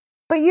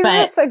But you're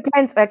just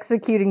against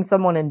executing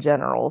someone in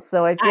general,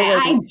 so I feel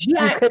like you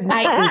could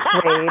not be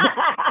swayed.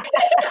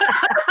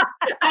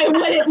 I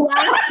wouldn't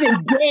last a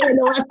day in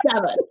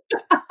OS7.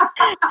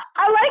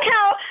 I like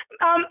how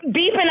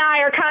Beef and I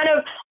are kind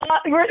of,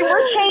 we're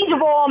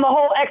changeable on the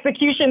whole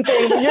execution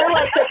thing, but you're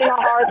like taking a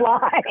hard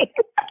line.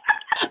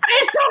 I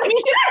just don't think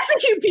you should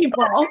execute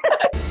people.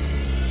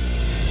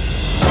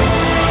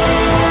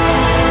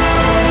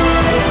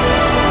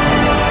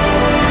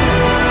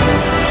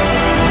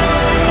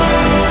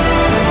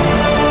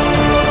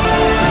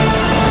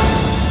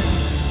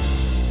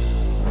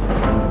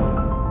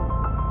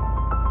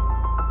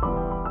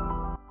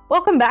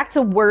 Welcome back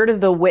to Word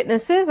of the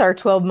Witnesses, our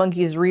 12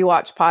 Monkeys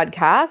rewatch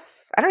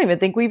podcast. I don't even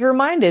think we've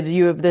reminded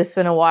you of this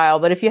in a while,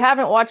 but if you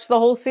haven't watched the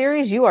whole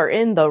series, you are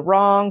in the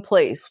wrong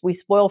place. We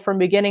spoil from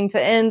beginning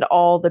to end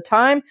all the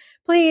time.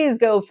 Please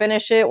go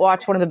finish it,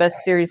 watch one of the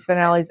best series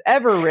finales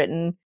ever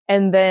written,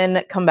 and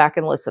then come back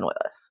and listen with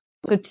us.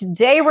 So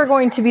today we're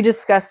going to be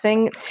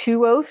discussing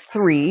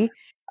 203,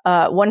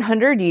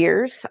 100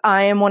 Years.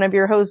 I am one of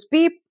your hosts,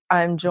 Beep.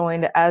 I'm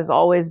joined, as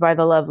always, by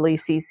the lovely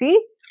Cece.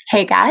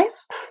 Hey, guys.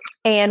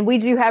 And we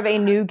do have a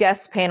new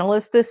guest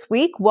panelist this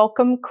week.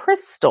 Welcome,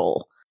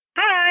 Crystal.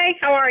 Hi,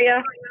 how are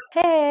you?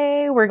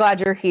 Hey, we're glad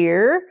you're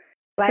here.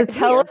 So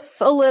tell us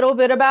a little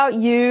bit about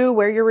you,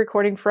 where you're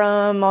recording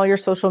from, all your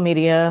social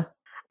media.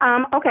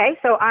 Okay,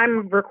 so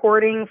I'm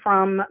recording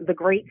from the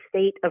great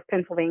state of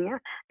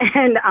Pennsylvania,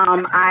 and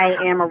I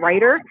am a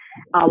writer,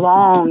 a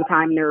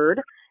long-time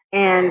nerd.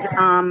 And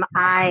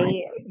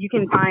you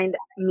can find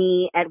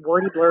me at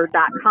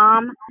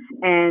wordyblurred.com,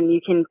 and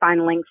you can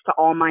find links to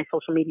all my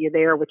social media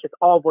there, which is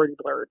all Wordy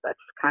Blurred. That's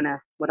kind of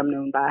what I'm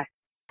known by.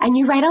 And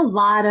you write a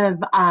lot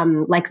of,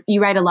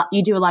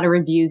 you do a lot of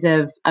reviews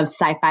of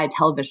sci-fi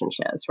television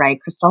shows, right,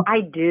 Crystal?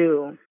 I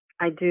do.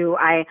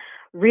 I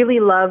really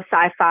love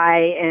sci-fi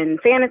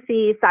and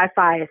fantasy,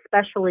 sci-fi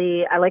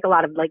especially. I like a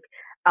lot of like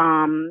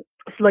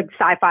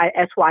sci-fi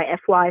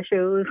SYFY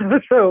shows.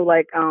 So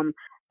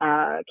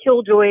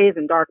Killjoys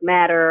and Dark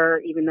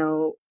Matter, even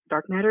though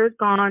Dark Matter is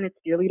gone, it's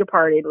dearly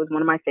departed. It was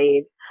one of my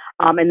faves.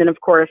 And then,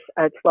 of course,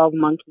 12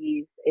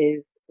 Monkeys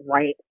is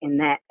right in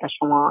that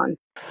echelon.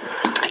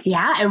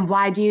 Yeah, and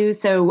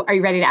so are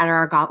you ready to enter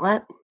our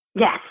gauntlet?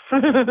 Yes.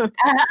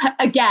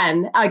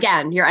 Again,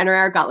 you're entering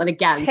our gauntlet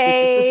again.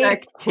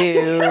 Take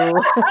two.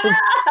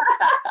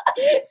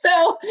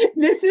 So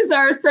this is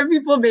some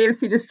people may have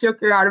seen us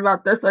joking around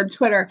about this on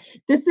Twitter.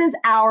 This is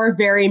our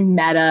very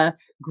meta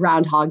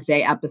Groundhog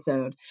Day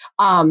episode.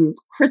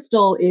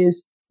 Crystal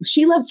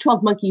she loves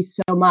 12 Monkeys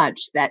so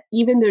much that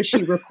even though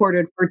she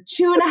recorded for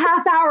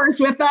 2.5 hours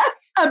with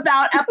us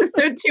about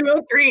episode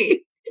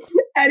 203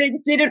 and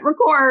it didn't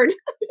record,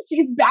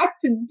 she's back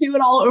to do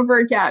it all over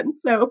again.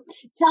 So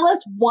tell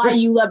us why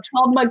you love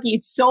 12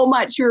 Monkeys so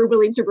much you were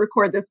willing to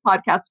record this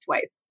podcast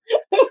twice.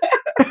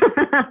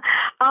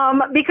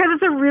 Because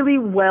it's a really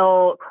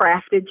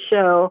well-crafted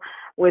show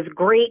with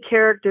great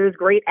characters,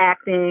 great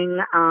acting,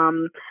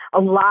 a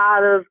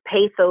lot of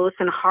pathos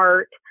and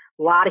heart,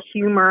 a lot of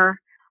humor,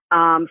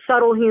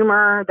 subtle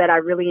humor that I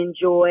really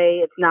enjoy.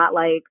 It's not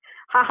like,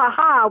 ha, ha,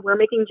 ha, we're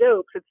making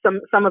jokes. It's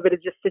some of it is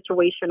just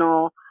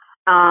situational.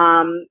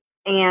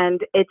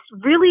 And it's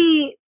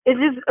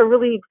just a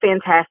really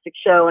fantastic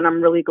show. And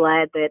I'm really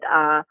glad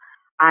that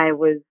I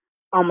was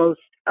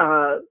almost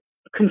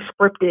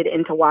conscripted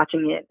into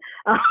watching it.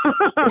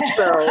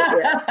 So,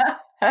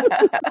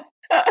 yeah.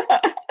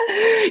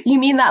 You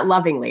mean that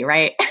lovingly,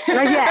 right?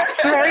 Yes,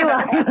 very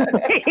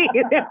lovingly.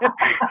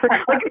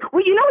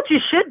 Well, you know what you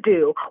should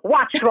do?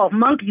 Watch 12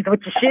 Monkeys, what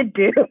you should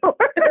do.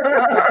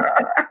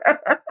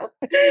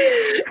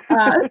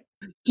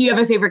 Do you have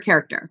a favorite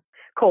character?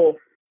 Cole.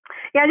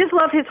 Yeah, I just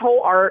love his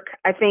whole arc.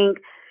 I think,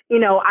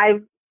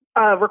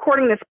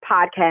 recording this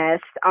podcast,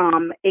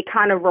 it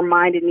kind of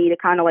reminded me to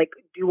kind of like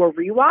do a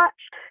rewatch,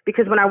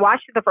 because when I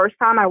watched it the first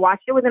time, I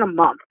watched it within a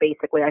month,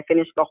 basically. I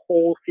finished the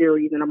whole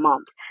series in a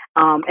month,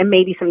 and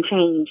maybe some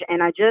change.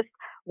 And I just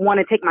want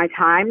to take my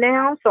time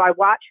now. So I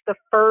watched the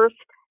first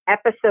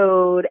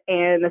episode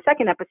and the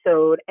second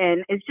episode,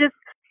 and it's just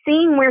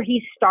seeing where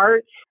he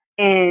starts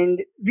and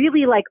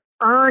really like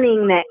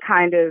earning that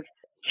kind of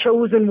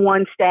chosen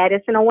one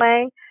status in a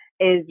way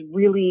is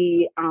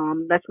really,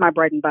 that's my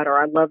bread and butter.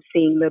 I love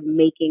seeing the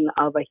making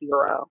of a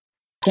hero.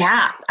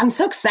 Yeah, I'm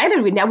so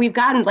excited. Now we've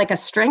gotten like a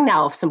string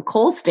now of some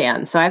Cole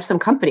stands, so I have some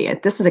company.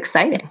 This is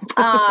exciting.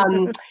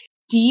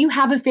 Do you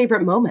have a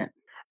favorite moment?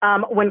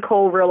 When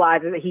Cole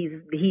realizes that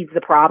he's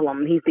the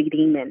problem, he's the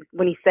demon.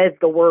 When he says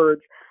the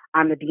words,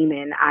 "I'm the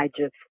demon,"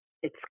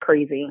 it's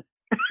crazy.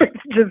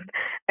 It's just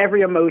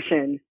every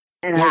emotion.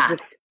 And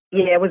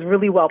it was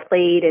really well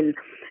played. And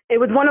it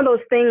was one of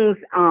those things,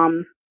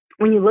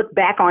 when you look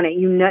back on it,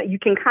 you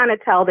can kind of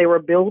tell they were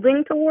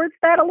building towards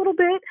that a little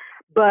bit,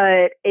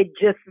 but it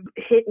just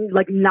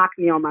knocked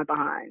me on my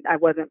behind. I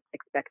wasn't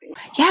expecting.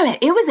 Yeah, man,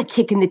 it was a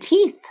kick in the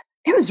teeth.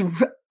 It was,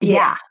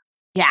 yeah.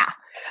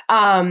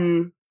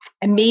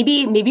 And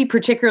maybe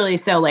particularly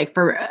so, like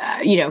for,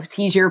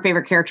 he's your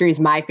favorite character, he's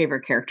my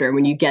favorite character. And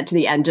when you get to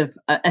the end of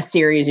a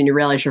series and you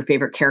realize your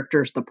favorite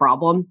character is the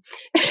problem.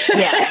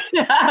 Yeah.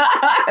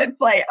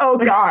 It's like, oh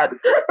God.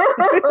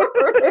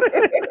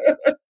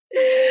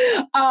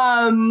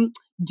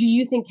 Do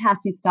you think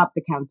Cassie stopped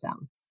the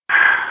countdown?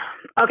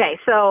 Okay,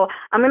 so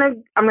I'm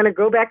gonna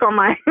go back on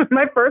my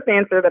my first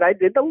answer that I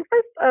did the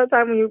first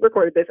time when you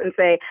recorded this and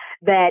say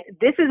that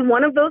this is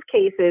one of those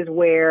cases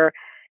where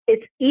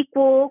it's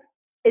equally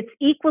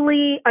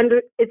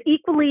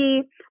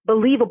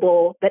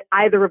believable that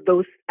either of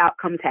those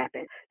outcomes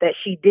happened, that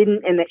she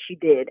didn't and that she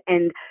did.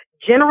 And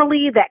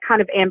generally that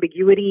kind of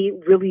ambiguity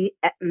really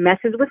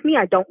messes with me.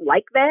 I don't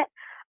like that.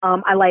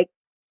 I like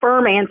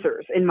firm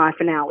answers in my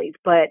finales,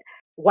 but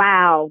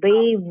wow,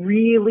 they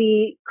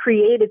really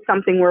created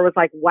something where it was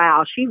like,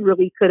 wow, she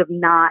really could have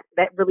not,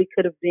 that really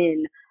could have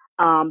been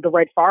the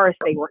Red Forest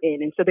they were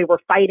in. And so they were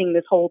fighting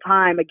this whole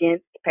time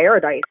against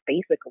Paradise,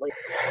 basically.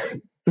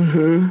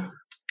 Mm-hmm.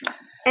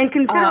 And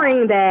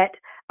considering that,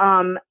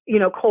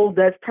 Cole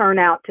does turn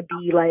out to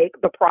be like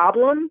the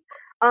problem,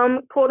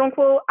 quote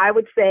unquote, I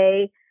would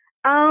say,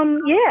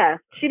 yeah,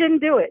 she didn't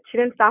do it. She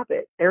didn't stop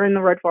it. They're in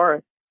the Red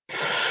Forest.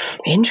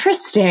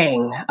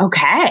 Interesting.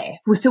 Okay.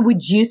 So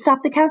would you stop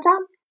the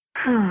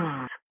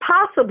countdown?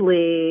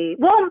 Possibly.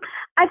 Well,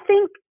 I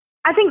think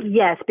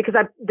yes, because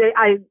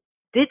I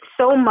did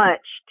so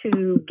much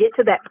to get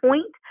to that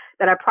point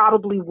that I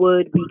probably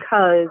would,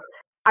 because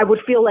I would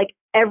feel like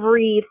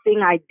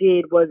everything I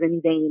did was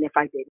in vain if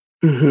I didn't.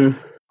 Mm-hmm.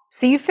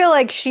 So you feel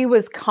like she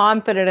was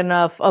confident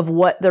enough of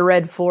what the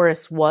Red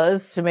Forest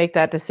was to make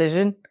that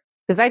decision?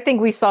 Because I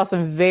think we saw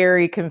some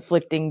very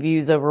conflicting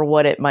views over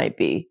what it might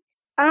be.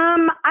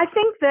 I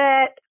think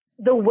that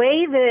the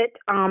way that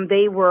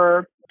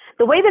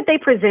they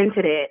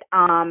presented it,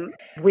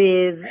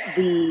 with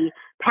the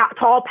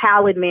tall,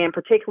 pallid man,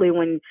 particularly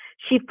when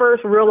she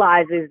first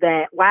realizes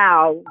that,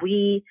 wow,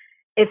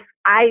 if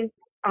I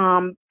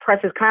press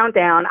his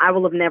countdown, I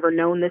will have never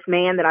known this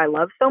man that I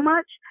love so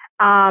much.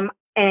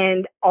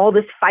 And all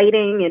this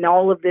fighting and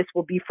all of this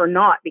will be for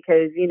naught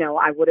because,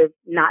 I would have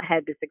not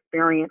had this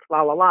experience,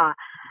 la, la, la.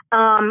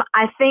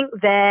 I think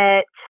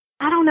that,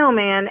 I don't know,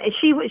 man,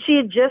 she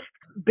had just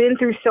been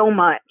through so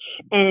much,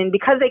 and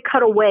because they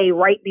cut away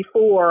right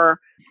before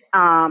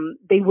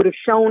they would have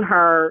shown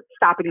her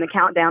stopping the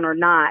countdown or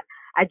not,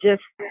 it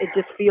just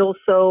feels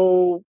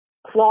so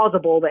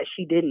plausible that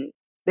she didn't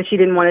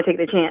want to take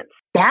the chance.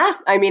 Yeah,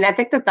 I mean, I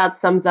think that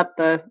sums up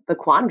the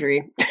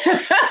quandary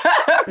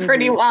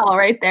pretty well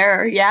right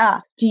there.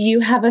 Yeah. Do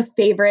you have a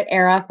favorite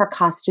era for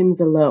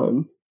costumes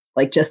alone,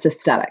 like just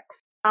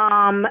aesthetics?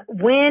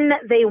 When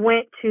they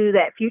went to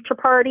that future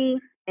party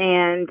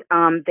and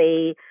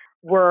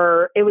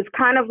it was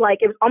kind of like,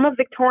 it was almost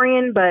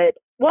Victorian, but,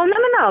 well,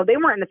 no, they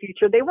weren't in the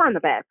future. They were in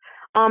the past.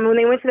 When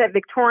they went to that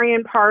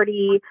Victorian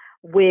party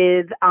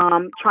with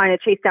trying to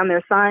chase down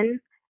their son,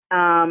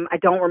 I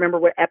don't remember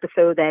what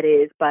episode that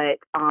is, but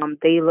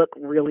they look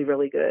really,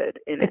 really good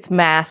in it. It's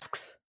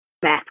Masks.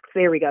 Masks,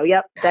 there we go.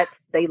 Yep,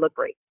 they look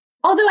great.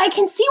 Although I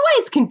can see why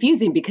it's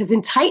confusing, because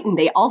in Titan,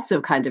 they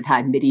also kind of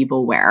had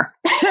medieval wear,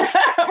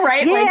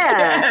 right?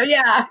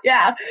 Yeah.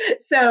 Yeah.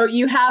 So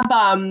you have,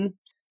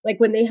 like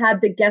when they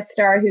had the guest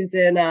star who's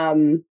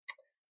in,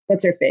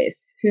 what's her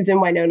face? Who's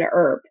in Winona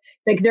Earp.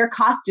 Like their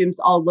costumes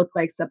all look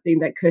like something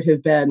that could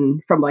have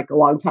been from like a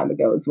long time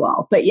ago as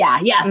well. But yeah.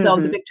 Mm-hmm. So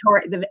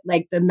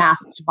the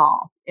masked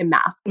ball in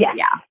Masks.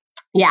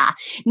 Yeah.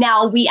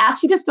 Now we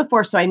asked you this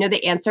before, so I know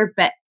the answer,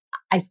 but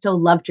I still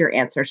loved your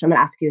answer. So I'm going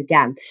to ask you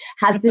again.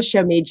 Has this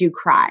show made you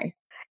cry?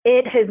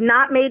 It has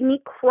not made me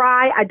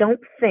cry, I don't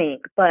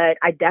think, but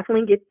I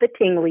definitely get the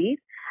tinglies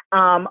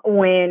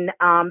when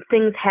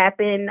things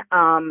happen.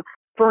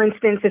 For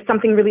instance, if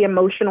something really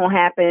emotional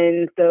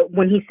happens,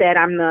 when he said,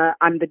 I'm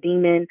the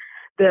demon,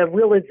 the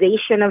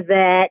realization of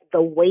that,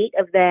 the weight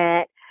of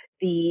that,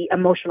 the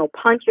emotional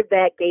punch of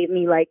that gave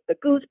me like the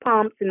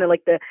goosebumps and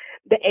the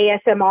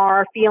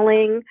ASMR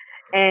feeling.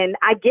 And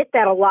I get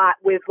that a lot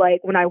with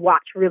like when I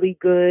watch really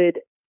good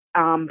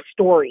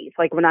stories,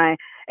 like when I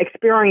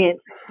experience,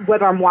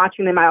 whether I'm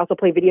watching them, I also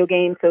play video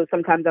games. So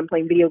sometimes I'm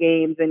playing video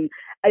games and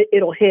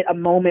it'll hit a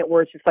moment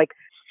where it's just like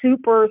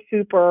super,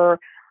 super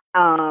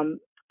kind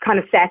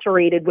of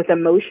saturated with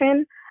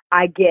emotion.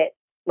 I get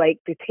like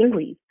the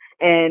tinglies,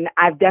 and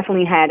I've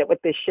definitely had it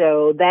with this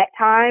show. That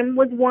time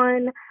was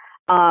one.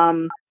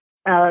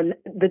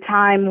 The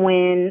time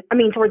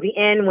towards the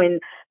end when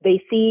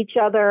they see each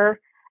other,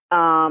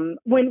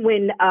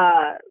 when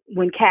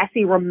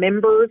Cassie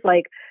remembers,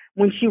 like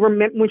when she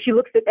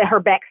looks at her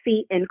back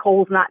seat and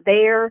Cole's not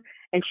there,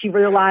 and she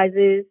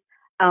realizes,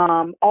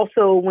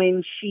 also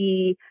when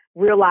she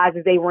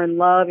realizes they were in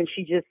love, and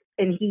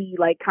he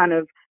like kind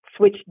of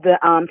switched the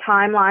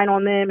timeline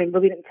on them and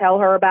really didn't tell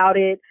her about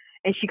it,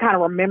 and she kind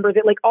of remembers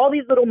it, like all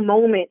these little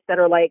moments that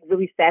are like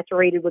really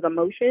saturated with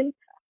emotion.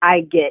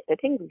 I get the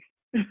tingles.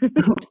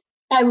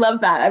 I love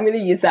that. I'm going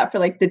to use that for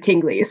like the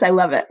tinglies. I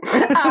love it.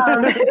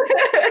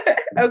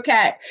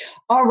 Okay.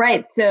 All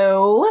right.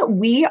 So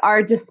we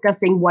are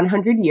discussing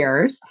 100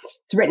 Years.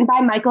 It's written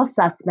by Michael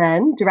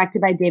Sussman,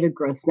 directed by David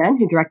Grossman,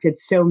 who directed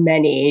so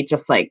many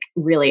just like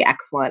really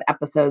excellent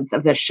episodes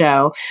of the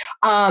show.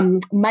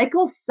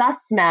 Michael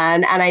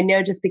Sussman, and I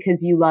know just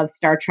because you love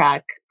Star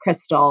Trek,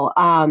 Crystal,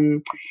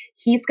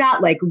 he's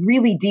got like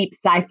really deep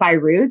sci-fi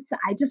roots.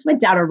 I just went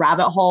down a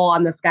rabbit hole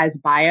on this guy's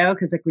bio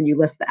because like when you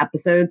list the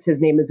episodes, his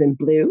name is in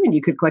blue and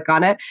you could click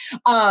on it.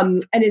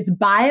 And his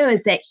bio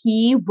is that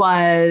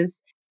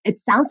it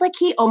sounds like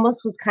he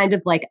almost was kind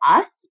of like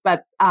us,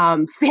 but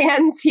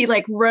fans, he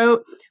like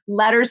wrote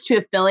letters to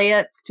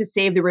affiliates to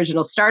save the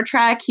original Star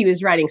Trek. He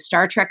was writing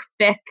Star Trek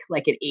fic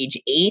like at age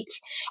 8.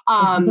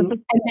 And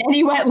then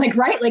he went like,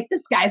 right, like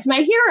this guy's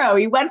my hero.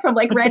 He went from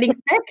like writing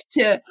fic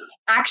to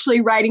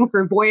actually writing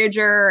for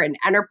Voyager and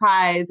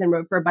Enterprise and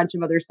wrote for a bunch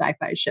of other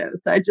sci-fi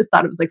shows. So I just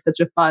thought it was like such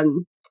a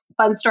fun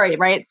story,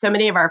 right? So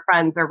many of our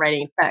friends are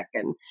writing fic,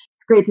 and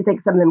it's great to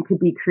think some of them could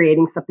be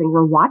creating something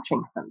we're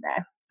watching someday.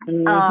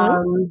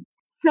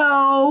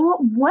 So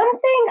one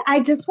thing I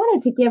just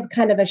wanted to give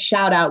kind of a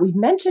shout out. We've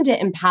mentioned it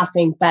in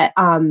passing, but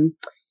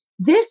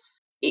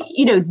this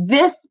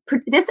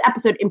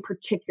episode in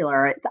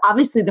particular, it's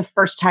obviously the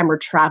first time we're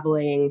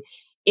traveling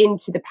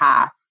into the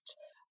past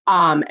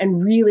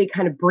and really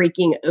kind of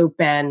breaking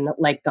open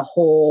like the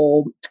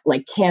whole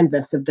like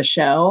canvas of the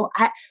show.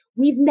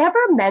 We've never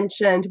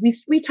mentioned,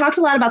 we talked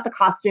a lot about the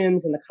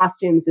costumes, and the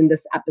costumes in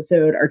this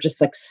episode are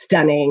just like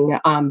stunning.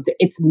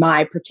 It's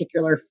my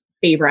particular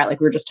favorite, like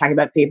we were just talking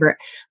about favorite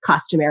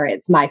costume era.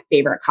 It's my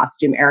favorite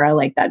costume era,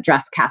 like that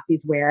dress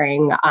Cassie's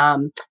wearing.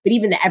 But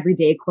even the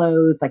everyday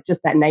clothes, like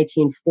just that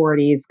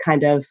 1940s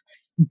kind of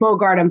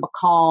Bogart and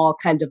Bacall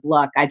kind of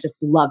look. I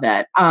just love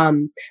it.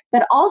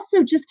 But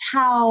also just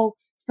how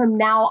from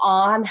now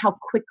on, how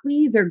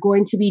quickly they're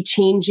going to be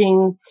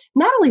changing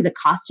not only the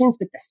costumes,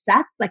 but the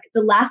sets. Like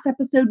the last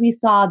episode we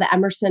saw the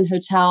Emerson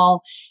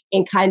Hotel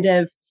in kind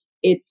of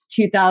it's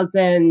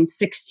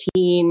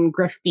 2016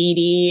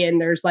 graffiti,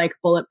 and there's like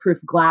bulletproof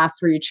glass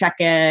where you check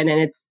in,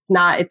 and it's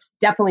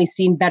definitely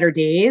seen better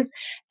days.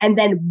 And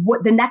then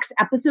the next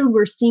episode,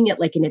 we're seeing it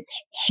like in its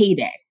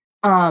heyday.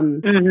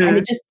 And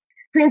it just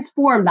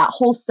transformed that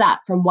whole set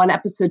from one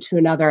episode to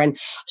another. And I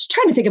was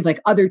trying to think of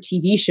like other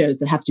TV shows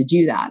that have to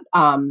do that,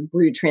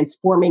 where you're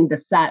transforming the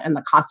set and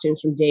the costumes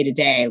from day to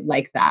day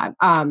like that.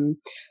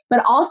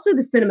 But also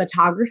the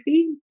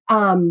cinematography,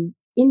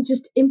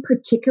 in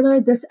particular,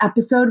 this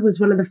episode was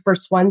one of the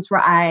first ones where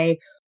I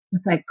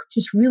was like,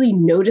 just really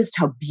noticed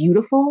how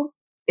beautiful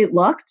it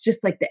looked,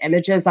 just like the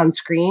images on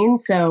screen.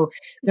 So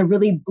the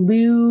really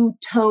blue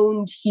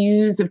toned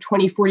hues of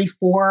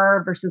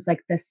 2044 versus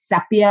like the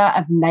sepia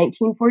of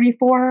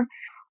 1944.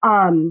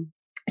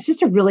 It's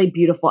just a really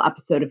beautiful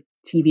episode of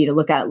TV to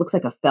look at. It looks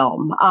like a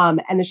film.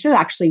 And the show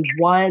actually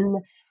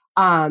won,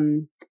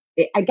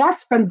 I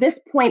guess from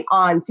this point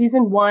on,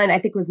 season 1, I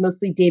think was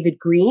mostly David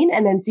Green.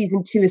 And then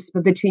season 2 is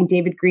between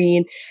David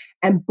Green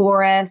and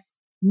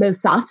Boris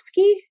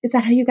Mosovsky. Is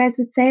that how you guys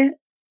would say it?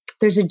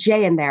 There's a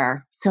J in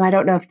there. So I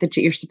don't know if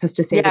you're supposed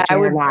to say the J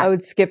or not. I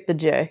would skip the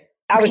J.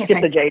 I would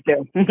skip the J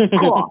too.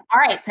 Cool. All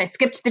right. So I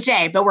skipped the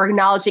J, but we're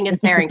acknowledging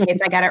it's there in case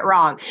I got it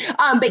wrong.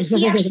 But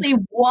he actually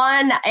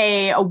won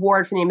an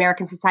award from the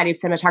American Society of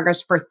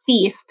Cinematographers for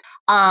Thief.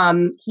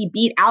 He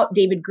beat out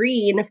David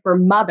Green for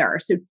Mother.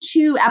 So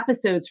 2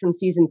 episodes from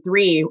season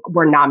 3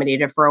 were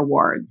nominated for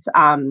awards.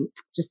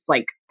 Just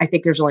like, I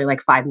think there's only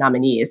like 5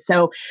 nominees.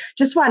 So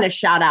just want to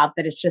shout out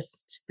that it's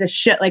just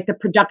like the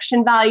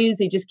production values,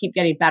 they just keep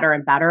getting better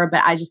and better.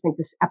 But I just think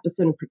this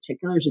episode in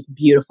particular is just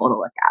beautiful to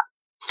look at.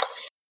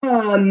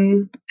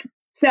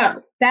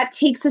 So that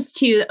takes us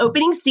to the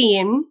opening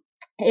scene.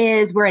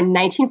 We're in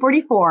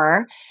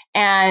 1944,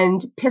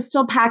 and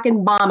Pistol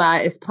Packin'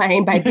 Mama is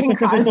playing by Bing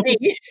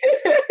Crosby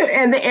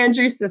and the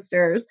Andrews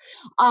Sisters.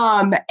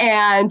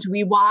 And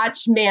we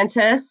watch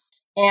Mantis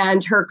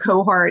and her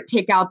cohort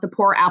take out the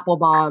poor apple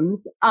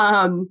bombs.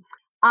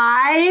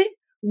 I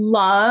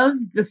love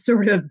the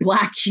sort of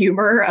Black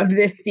humor of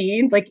this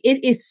scene. Like,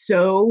 it is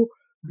so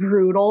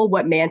brutal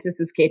what Mantis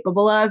is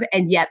capable of,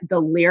 and yet the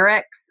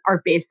lyrics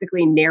are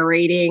basically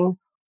narrating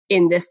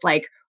in this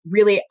like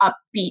really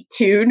upbeat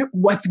tune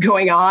what's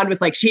going on with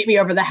like she hit me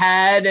over the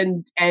head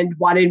and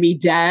wanted me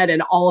dead,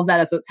 and all of that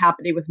is what's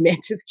happening with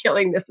Mantis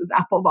killing Mrs.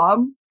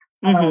 Applebaum.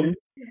 And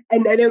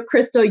I know,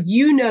 Crystal,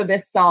 you know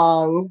this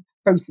song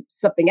from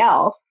something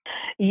else.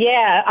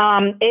 Yeah,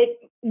 it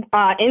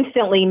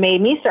instantly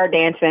made me start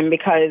dancing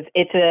because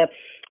it's a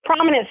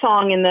prominent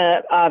song in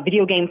the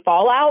video game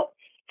Fallout.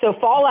 So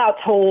Fallout's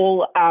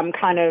whole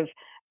kind of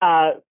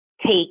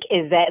take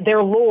is that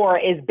their lore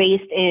is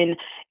based in,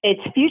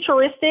 it's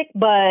futuristic,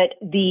 but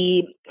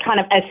the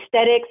kind of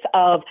aesthetics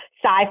of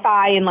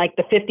sci-fi in like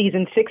the 50s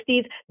and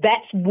 60s,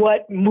 that's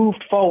what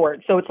moved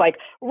forward. So it's like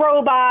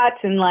robots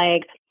and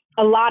like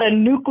a lot of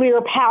nuclear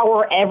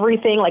power,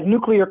 everything like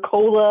nuclear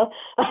cola,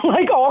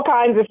 like all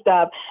kinds of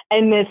stuff.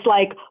 And this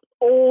like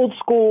old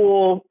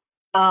school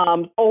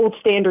old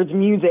standards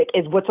music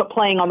is what's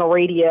playing on the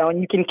radio,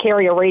 and you can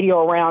carry a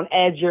radio around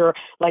as you're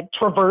like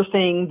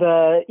traversing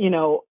the,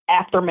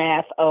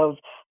 aftermath of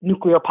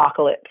nuclear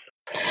apocalypse.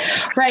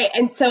 Right.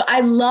 And so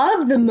I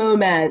love the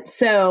moment.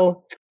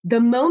 So the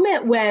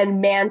moment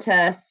when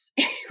Mantis,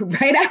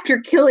 right after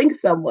killing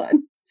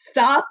someone,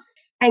 stops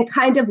and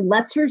kind of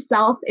lets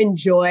herself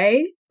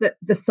enjoy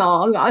the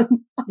song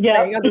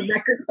playing on the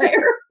record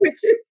player,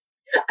 which is,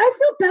 I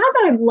feel bad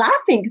that I'm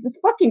laughing because it's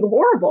fucking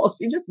horrible.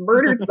 She just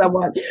murdered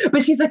someone,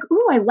 but she's like,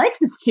 "Ooh, I like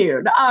this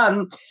tune."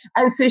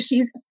 And so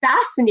she's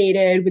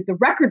fascinated with the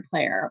record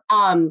player.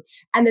 And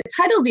the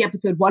title of the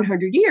episode,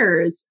 100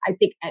 Years, I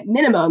think at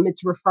minimum,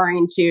 it's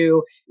referring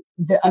to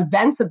the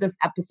events of this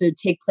episode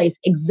take place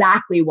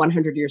exactly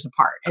 100 years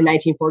apart in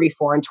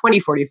 1944 and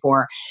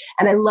 2044.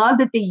 And I love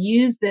that they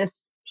use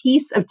this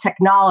piece of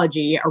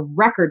technology, a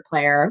record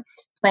player,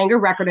 playing a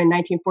record in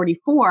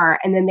 1944,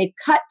 and then they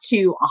cut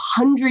to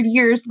 100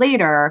 years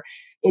later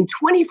in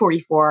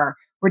 2044,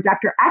 where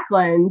Dr.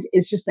 Eklund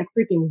is just like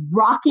freaking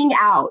rocking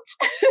out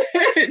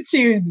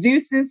to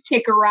Zeus's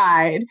Take a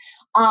Ride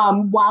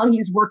while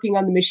he's working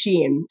on the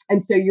machine.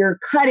 And so you're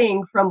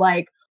cutting from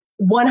like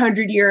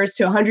 100 years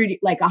to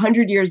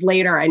 100 years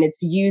later, and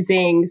it's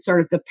using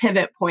sort of the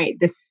pivot point,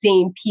 the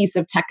same piece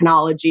of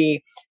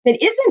technology that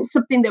isn't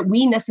something that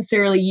we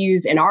necessarily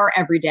use in our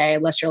everyday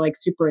unless you're like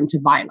super into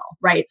vinyl,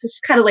 right? So it's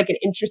just kind of like an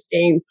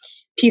interesting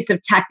piece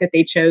of tech that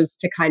they chose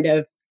to kind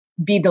of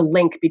be the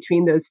link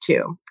between those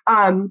two.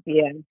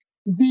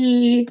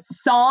 The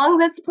song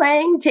that's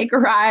playing, Take a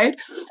Ride,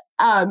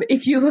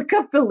 if you look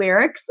up the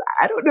lyrics,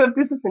 I don't know if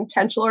this is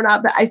intentional or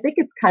not, but I think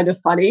it's kind of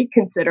funny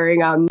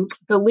considering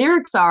the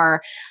lyrics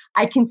are,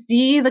 "I can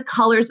see the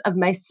colors of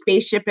my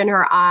spaceship in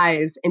her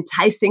eyes,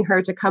 enticing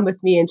her to come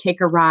with me and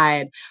take a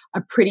ride,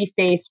 a pretty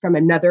face from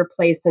another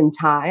place and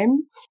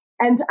time."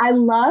 And I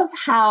love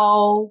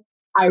how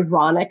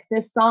ironic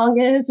this song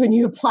is when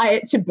you apply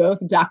it to both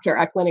Dr.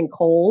 Eklund and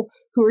Cole,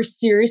 who are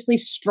seriously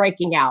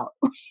striking out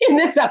in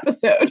this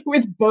episode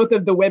with both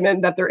of the women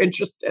that they're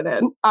interested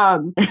in.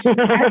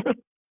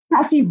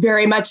 Cassie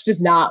very much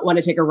does not want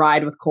to take a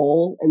ride with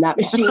Cole in that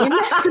machine.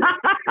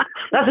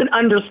 That's an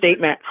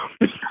understatement.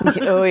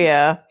 Oh,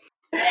 yeah.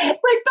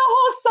 Like the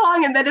whole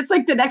song, and then it's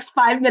like the next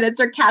 5 minutes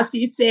are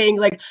Cassie saying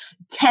like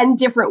 10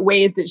 different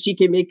ways that she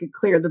can make it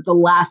clear that the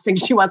last thing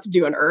she wants to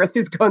do on Earth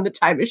is go in the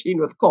time machine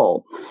with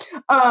Cole.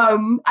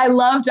 I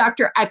love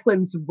Dr.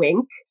 Eklund's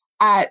wink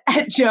at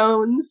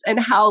Jones and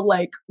how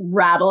like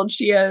rattled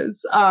she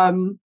is.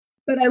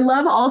 But I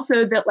love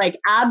also that like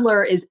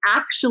Adler is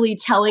actually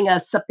telling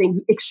us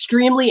something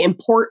extremely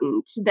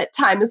important, that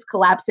time is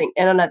collapsing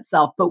in on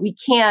itself, but we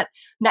can't,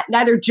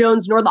 neither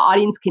Jones nor the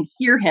audience can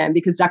hear him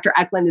because Dr.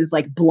 Eklund is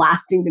like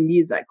blasting the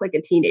music like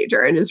a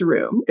teenager in his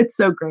room. It's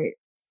so great.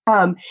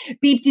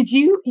 Beep, did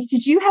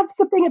you have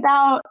something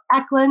about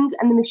Eklund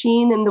and the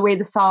machine and the way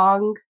the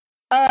song?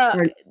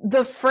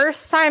 The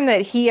first time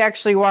that he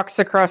actually walks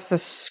across the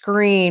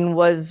screen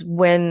was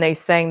when they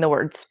sang the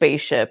word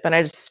spaceship, and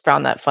I just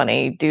found that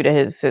funny due to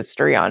his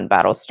history on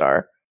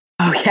Battlestar.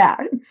 Oh yeah,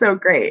 it's so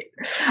great.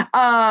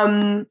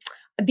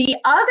 The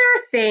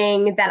other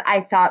thing that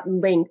I thought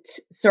linked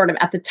sort of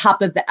at the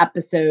top of the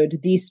episode,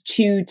 these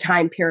two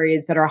time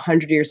periods that are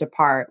 100 years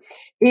apart,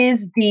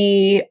 is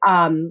the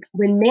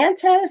when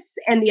Mantis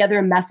and the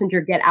other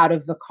messenger get out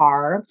of the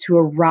car to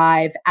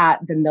arrive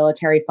at the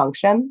military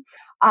function.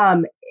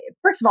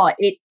 First of all,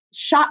 it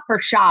shot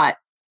for shot,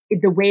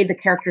 the way the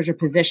characters are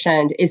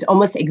positioned is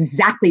almost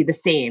exactly the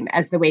same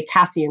as the way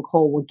Cassie and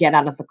Cole will get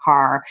out of the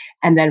car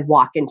and then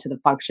walk into the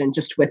function,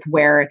 just with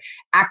where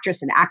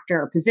actress and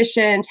actor are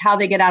positioned, how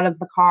they get out of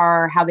the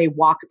car, how they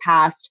walk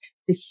past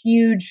the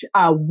huge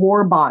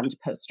war bond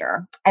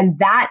poster. And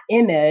that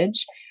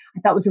image, I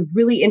thought was a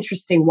really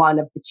interesting one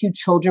of the two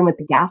children with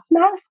the gas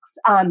masks.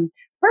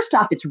 First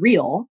off, it's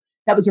real.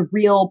 That was a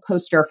real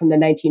poster from the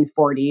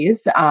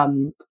 1940s.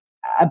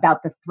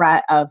 About the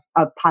threat of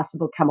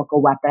possible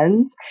chemical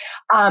weapons.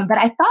 But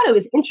I thought it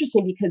was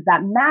interesting because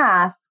that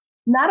mask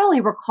not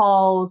only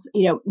recalls,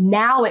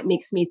 now it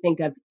makes me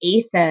think of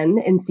Ethan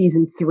in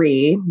season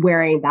 3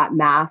 wearing that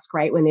mask,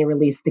 right, when they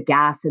released the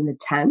gas in the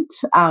tent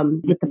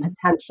with the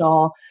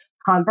potential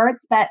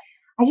converts. But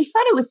I just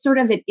thought it was sort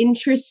of an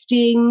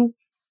interesting,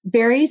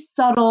 very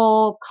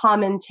subtle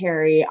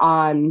commentary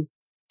on,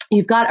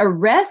 you've got a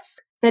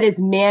risk that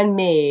is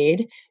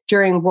man-made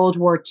during World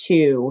War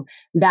II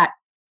that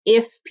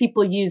if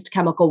people used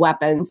chemical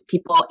weapons,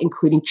 people,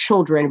 including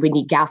children, would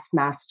need gas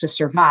masks to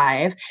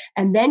survive.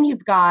 And then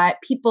you've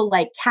got people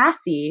like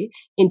Cassie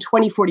in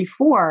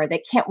 2044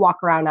 that can't walk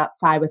around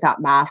outside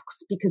without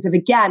masks because of,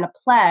 again, a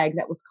plague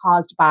that was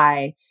caused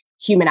by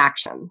human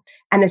actions.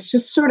 And it's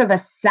just sort of a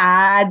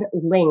sad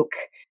link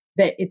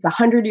that it's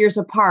 100 years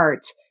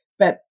apart,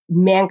 but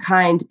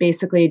mankind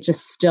basically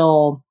just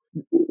still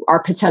our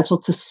potential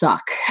to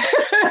suck,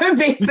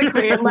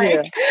 basically. And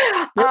like,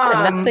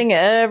 nothing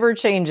ever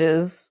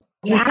changes.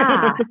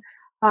 Yeah.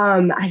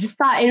 I just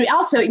thought, and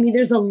also,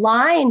 there's a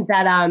line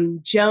that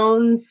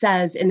Joan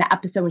says in the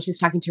episode when she's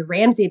talking to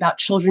Ramsey about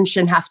children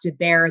shouldn't have to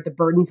bear the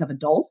burdens of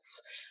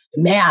adults.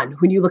 Man,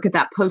 when you look at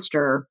that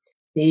poster,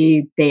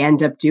 they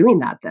end up doing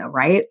that though,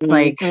 right?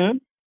 Like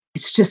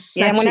it's just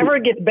such whenever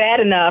it gets bad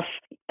enough,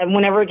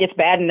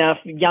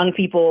 young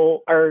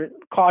people are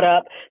caught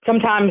up,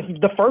 sometimes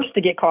the first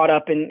to get caught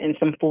up in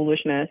some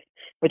foolishness,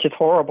 which is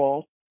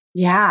horrible.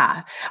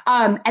 Yeah.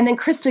 And then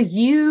Crystal,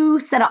 you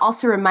said it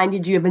also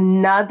reminded you of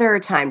another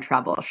time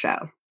travel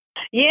show.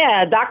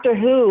 Yeah, Doctor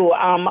Who.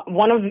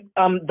 One of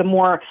the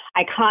more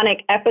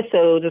iconic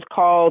episodes is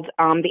called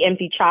The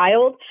Empty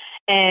Child.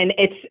 And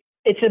it's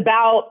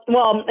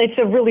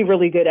a really,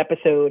 really good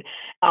episode.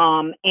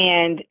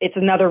 And it's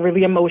another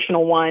really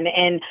emotional one.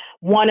 And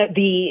one of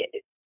the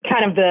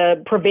kind of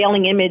the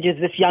prevailing image is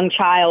this young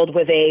child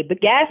with a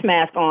gas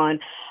mask on.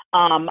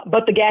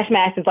 But the gas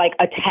mask is like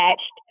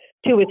attached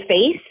to his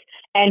face.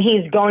 And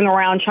he's going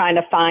around trying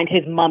to find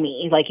his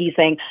mummy. Like he's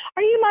saying,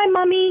 "Are you my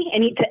mummy?"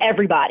 And to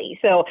everybody.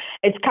 So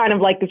it's kind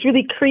of like this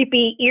really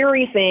creepy,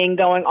 eerie thing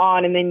going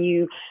on. And then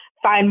you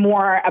find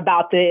more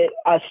about the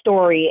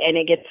story and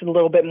it gets a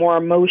little bit more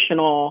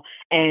emotional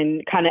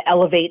and kind of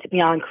elevates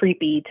beyond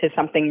creepy to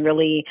something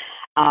really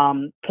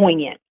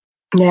poignant.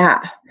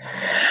 Yeah.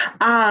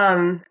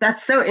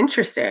 That's so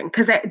interesting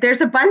because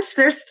there's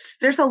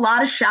a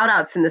lot of shout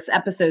outs in this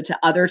episode to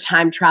other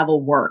time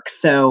travel work.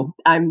 So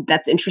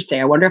that's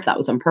interesting. I wonder if that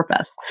was on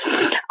purpose.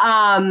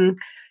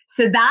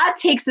 So that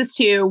takes us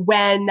to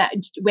when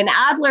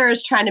Adler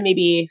is trying to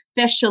maybe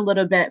fish a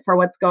little bit for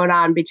what's going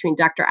on between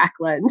Dr.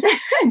 Eklund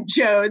and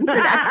Jones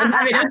and Eklund.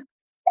 I mean,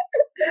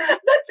 it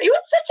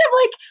was such a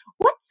like,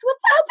 what's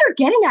Adler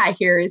getting at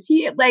here? Is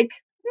he like,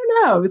 I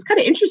don't know. It was kind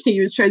of interesting.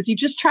 He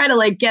just trying to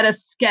like get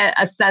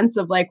a sense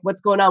of like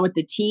what's going on with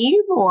the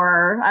team,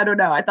 or I don't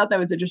know. I thought that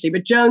was interesting.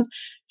 But Jones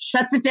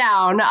shuts it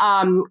down,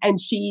 and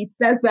she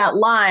says that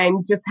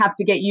line, "Just have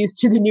to get used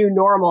to the new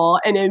normal,"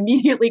 and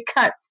immediately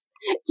cuts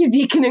to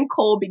Deacon and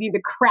Cole beating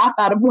the crap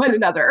out of one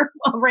another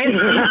while Ramsey.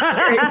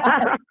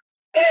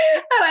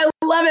 I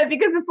love it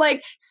because it's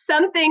like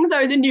some things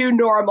are the new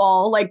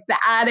normal, like the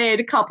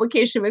added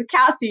complication with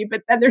Cassie,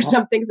 but then there's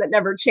some things that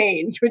never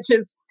change, which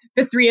is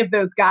the three of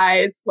those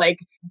guys like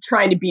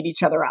trying to beat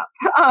each other up.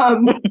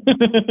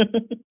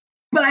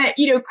 But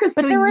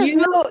Crystal,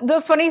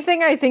 the funny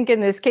thing I think in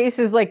this case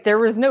is like there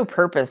was no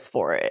purpose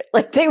for it.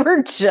 Like they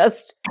were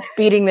just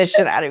beating the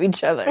shit out of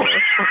each other.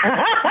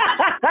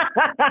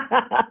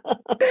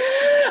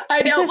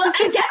 I know. This is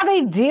just how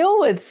they deal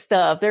with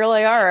stuff. They're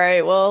like, all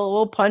right, well,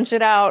 we'll punch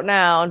it out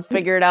now and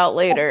figure it out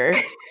later.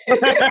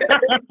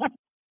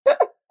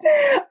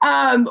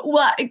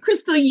 Well,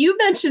 Crystal, you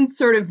mentioned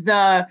sort of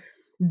the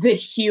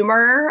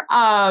humor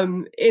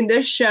in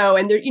this show,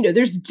 and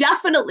there's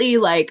definitely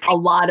like a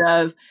lot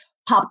of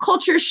pop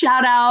culture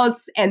shout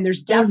outs, and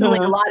there's definitely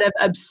a lot of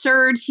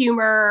absurd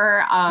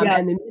humor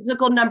and the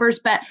musical numbers.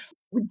 But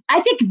I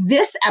think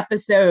this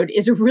episode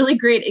is a really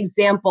great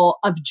example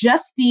of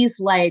just these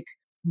like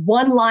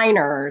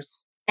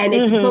one-liners, and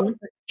it's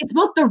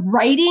both the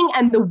writing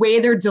and the way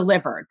they're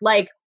delivered.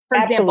 Like, for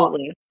example,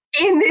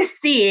 in this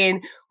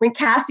scene, when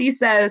Cassie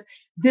says,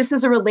 "This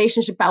is a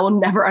relationship I will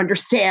never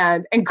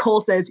understand," and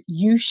Cole says,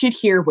 "You should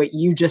hear what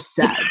you just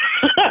said."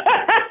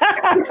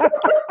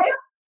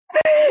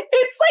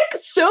 It's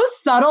like so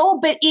subtle,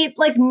 but it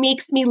like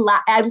makes me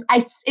laugh.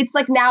 It's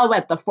like now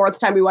at the fourth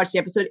time we watch the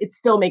episode, it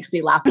still makes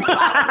me laugh.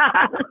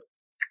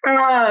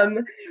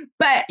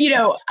 But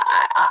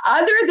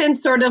other than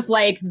sort of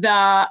like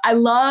I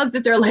love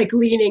that they're like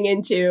leaning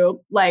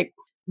into like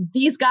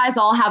these guys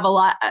all have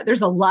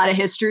there's a lot of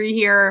history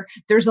here.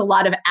 There's a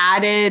lot of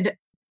added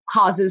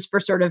causes for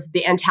sort of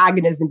the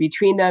antagonism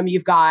between them.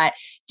 You've got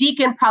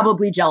Deacon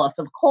probably jealous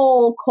of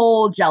Cole,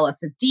 Cole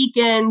jealous of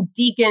Deacon.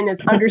 Deacon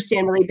is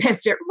understandably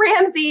pissed at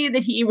Ramsey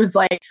that he was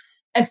like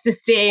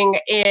assisting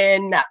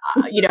in,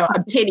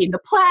 obtaining the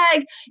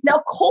plague.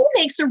 Now, Cole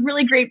makes a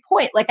really great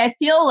point. Like, I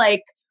feel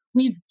like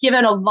we've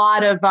given a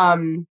lot of,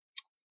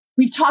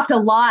 we've talked a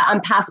lot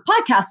on past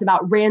podcasts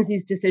about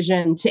Ramsey's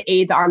decision to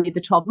aid the Army of the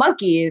 12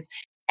 Monkeys.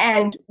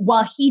 And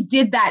while he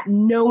did that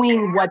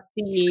knowing what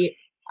the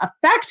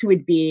effect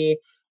would be,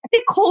 I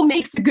think Cole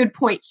makes a good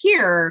point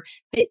here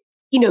that,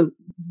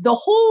 the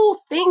whole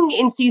thing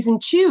in season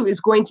 2 is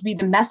going to be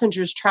the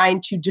messengers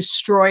trying to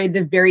destroy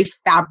the very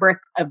fabric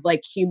of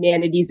like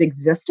humanity's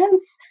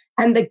existence.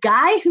 And the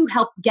guy who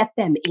helped get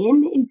them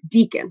in is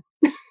Deacon.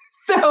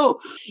 So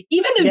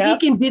even though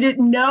Deacon didn't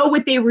know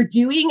what they were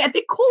doing, I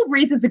think Cole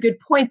raises a good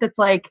point that's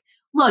like,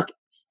 look,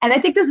 and I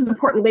think this is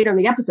important later in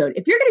the episode,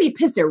 if you're going to be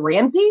pissed at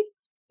Ramsey,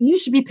 you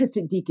should be pissed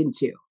at Deacon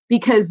too,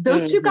 because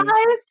those two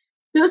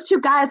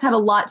guys had a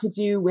lot to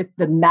do with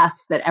the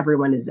mess that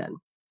everyone is in.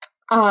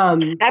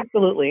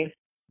 Absolutely.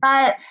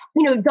 But,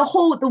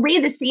 the way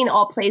the scene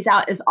all plays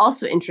out is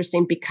also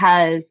interesting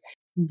because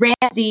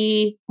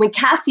Ramsey, when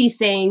Cassie's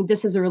saying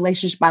this is a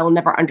relationship I will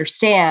never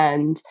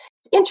understand,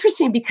 it's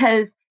interesting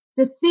because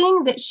the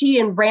thing that she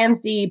and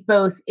Ramsey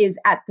both is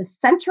at the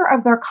center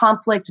of their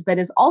conflict, but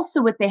is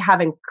also what they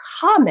have in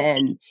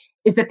common,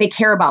 is that they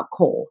care about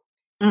Cole.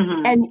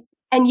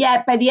 And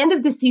yet, by the end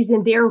of the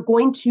season, they're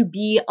going to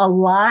be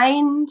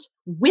aligned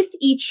with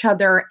each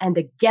other and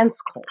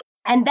against Cole.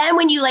 And then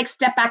when you like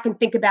step back and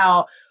think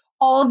about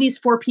all of these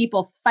 4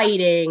 people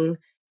fighting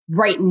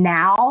right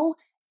now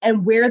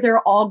and where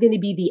they're all going to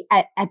be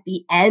at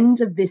the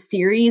end of this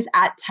series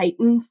at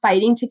Titan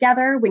fighting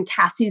together, when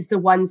Cassie's the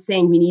one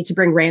saying we need to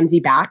bring Ramsay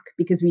back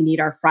because we need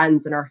our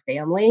friends and our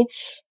family,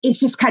 it's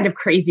just kind of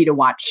crazy to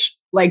watch.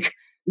 Like,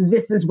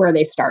 this is where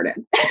they started,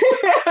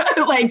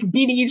 like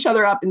beating each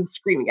other up and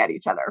screaming at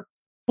each other.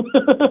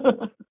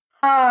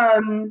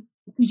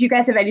 Did you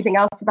guys have anything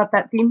else about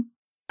that scene?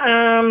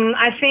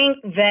 I think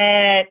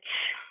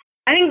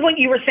what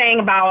you were saying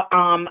about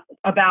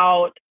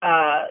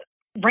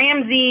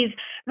Ramsay's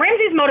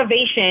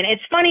motivation.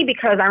 It's funny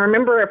because I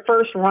remember at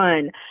first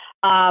run,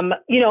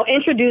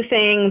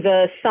 introducing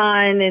the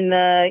son and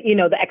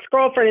the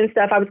ex-girlfriend and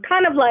stuff. I was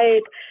kind of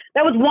like,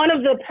 that was one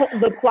of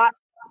the plot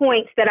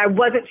points that I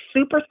wasn't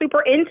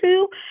super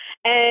into,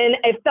 and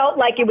it felt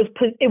like it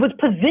was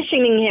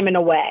positioning him in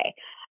a way.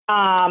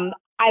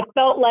 I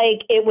felt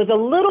like it was a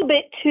little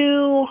bit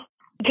too,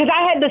 because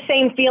I had the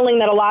same feeling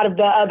that a lot of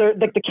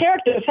the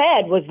characters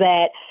had, was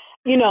that,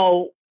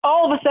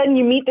 all of a sudden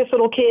you meet this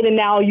little kid and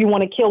now you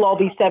want to kill all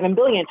these 7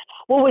 billion.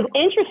 What was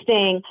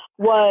interesting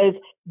was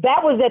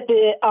that was at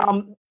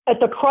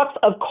the crux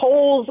of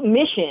Cole's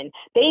mission.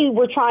 They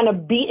were trying to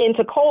beat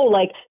into Cole,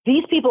 like,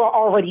 these people are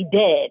already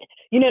dead.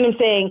 You know what I'm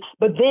saying?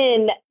 But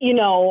then,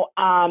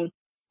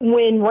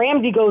 when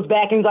Ramsay goes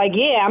back and is like,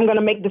 yeah, I'm going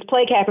to make this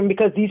plague happen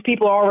because these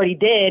people are already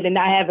dead and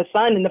I have a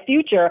son in the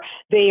future,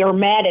 they are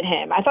mad at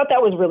him. I thought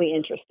that was really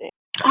interesting.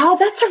 Oh,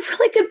 that's a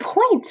really good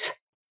point.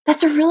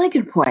 That's a really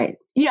good point.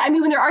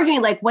 When they're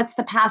arguing, like, what's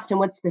the past and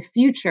what's the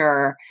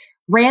future,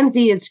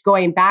 Ramsay is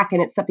going back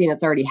and it's something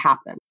that's already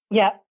happened.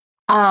 Yeah.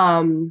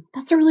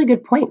 That's a really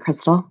good point,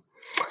 Crystal.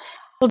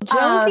 Well,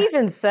 Jones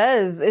even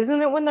says, isn't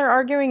it when they're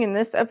arguing in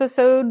this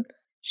episode,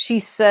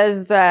 she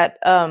says that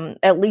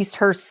at least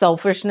her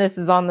selfishness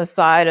is on the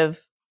side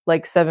of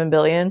like 7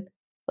 billion.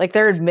 Like,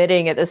 they're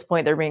admitting at this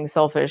point they're being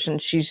selfish,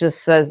 and she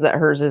just says that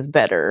hers is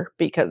better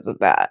because of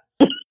that.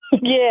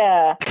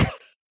 Yeah.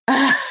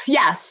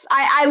 Yes,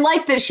 I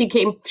like that she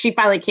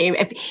finally came.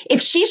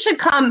 If she should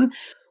come,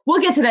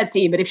 we'll get to that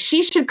scene, but if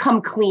she should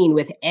come clean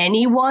with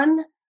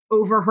anyone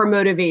over her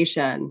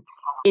motivation,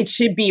 it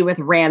should be with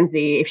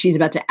Ramsay if she's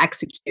about to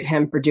execute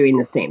him for doing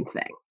the same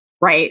thing,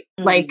 right?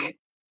 Mm-hmm. Like,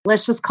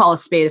 let's just call a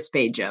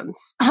spade,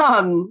 Jones.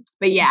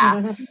 But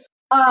yeah.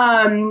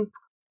 Mm-hmm.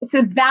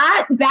 So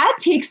that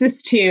takes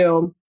us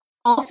to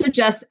also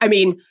just,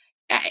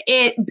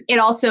 it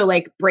also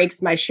like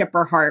breaks my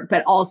shipper heart,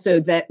 but also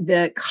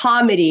the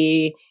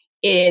comedy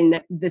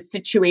in the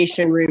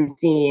Situation Room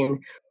scene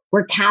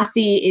where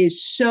Cassie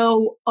is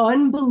so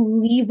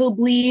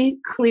unbelievably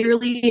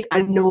clearly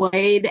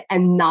annoyed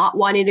and not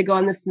wanting to go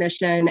on this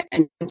mission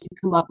and to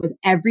come up with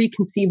every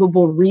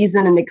conceivable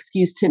reason and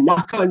excuse to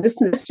not go on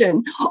this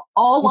mission,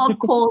 all while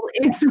Cole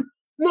is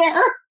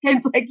there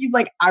and like he's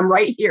like, I'm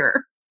right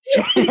here.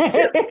 And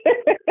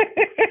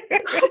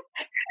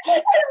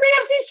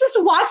Ramsay's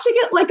just watching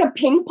it like a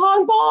ping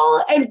pong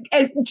ball, and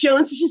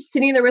Jones is just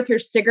sitting there with her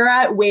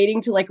cigarette waiting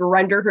to like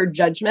render her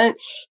judgment.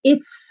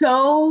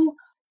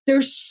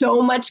 There's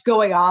so much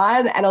going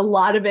on, and a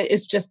lot of it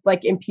is just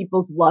like in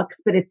people's looks,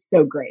 but it's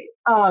so great.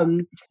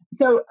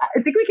 So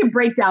I think we can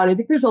break down. I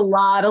think there's a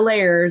lot of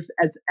layers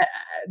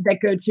that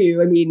go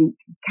to,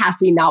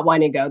 Cassie not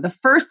wanting to go. The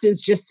first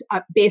is just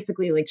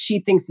basically like she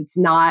thinks it's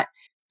not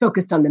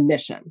focused on the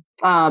mission.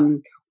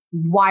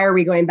 Why are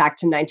we going back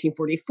to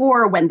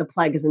 1944 when the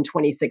plague is in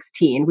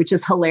 2016, which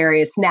is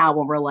hilarious now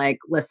when we're like,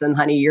 listen,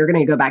 honey, you're going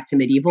to go back to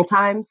medieval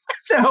times.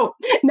 So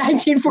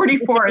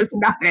 1944 is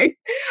nothing.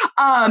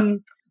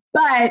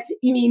 But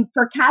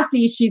for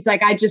Cassie, she's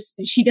like,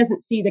 she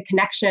doesn't see the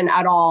connection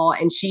at all.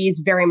 And she's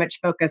very much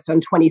focused on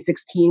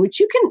 2016, which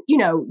you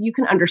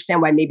can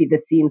understand why maybe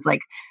this seems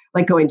like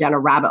going down a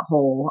rabbit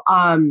hole.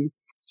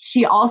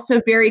 She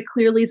also very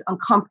clearly is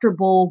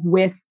uncomfortable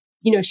with,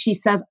 she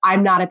says,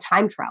 I'm not a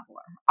time traveler.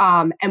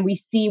 And we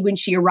see when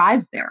she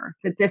arrives there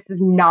that this is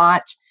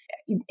not,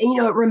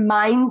 it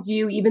reminds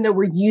you, even though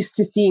we're used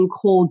to seeing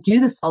Cole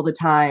do this all the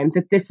time,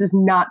 that this is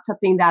not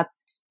something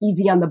that's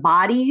easy on the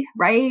body,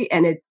 right?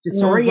 And it's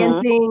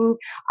disorienting.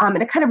 Mm-hmm.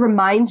 And it kind of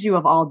reminds you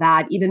of all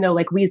that, even though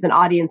like we as an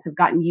audience have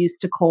gotten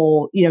used to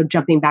Cole,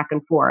 jumping back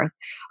and forth.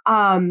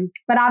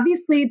 But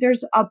obviously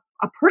there's a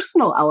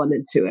personal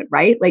element to it,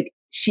 right? Like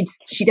she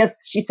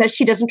says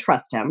she doesn't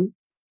trust him.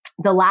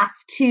 The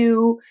last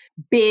 2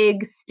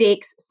 big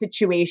stakes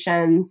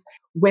situations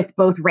with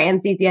both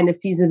Ramsay at the end of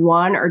season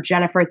 1 or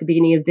Jennifer at the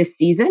beginning of this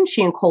season,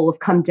 she and Cole have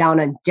come down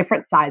on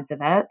different sides of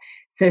it.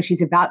 So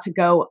she's about to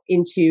go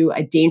into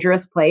a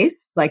dangerous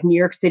place like New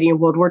York City in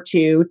World War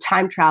II,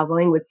 time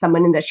traveling with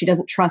someone that she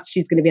doesn't trust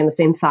she's going to be on the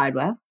same side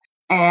with.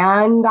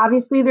 And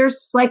obviously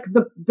there's like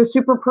the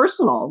super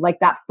personal, like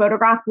that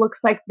photograph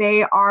looks like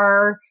they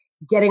are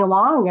getting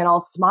along and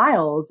all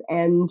smiles.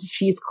 And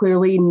she's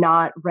clearly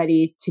not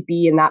ready to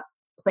be in that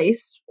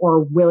place or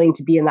willing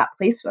to be in that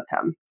place with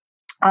him.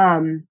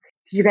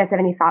 Did you guys have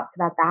any thoughts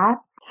about that?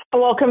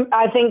 Well,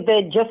 I think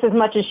that just as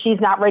much as she's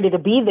not ready to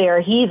be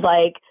there, he's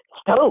like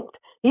stoked.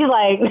 He's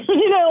like,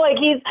 like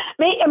he's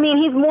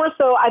more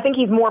so, I think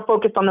he's more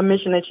focused on the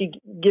mission that she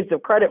gives him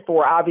credit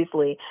for,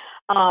 obviously.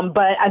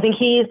 But I think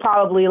he's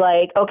probably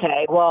like,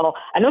 okay, well,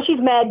 I know she's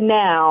mad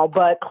now,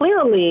 but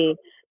clearly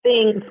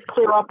things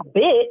clear up a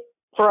bit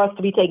for us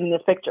to be taking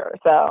this picture.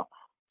 So.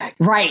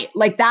 Right.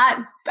 Like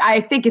that, I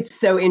think it's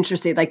so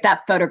interesting. Like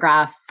that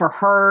photograph for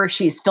her,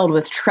 she's filled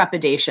with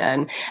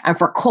trepidation. And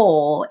for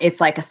Cole, it's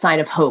like a sign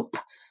of hope.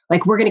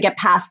 Like we're going to get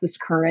past this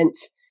current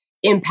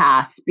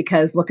impasse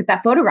because look at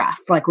that photograph.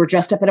 Like we're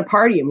dressed up at a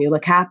party and we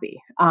look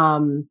happy.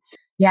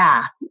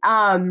 Yeah.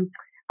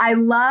 I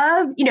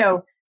love,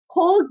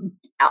 Cole,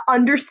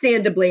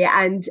 understandably,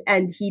 and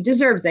he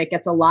deserves it,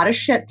 gets a lot of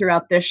shit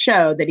throughout this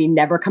show that he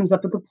never comes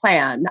up with a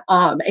plan.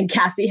 And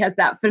Cassie has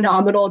that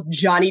phenomenal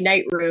Johnny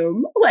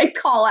Nightroom like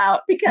call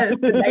out because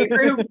the night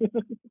room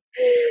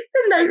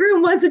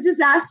was a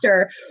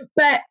disaster.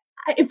 But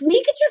if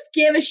we could just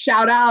give a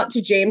shout out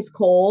to James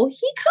Cole,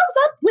 he comes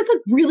up with a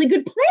really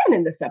good plan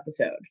in this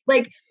episode.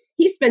 Like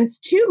he spends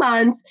 2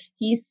 months,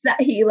 he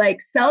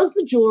like sells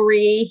the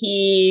jewelry,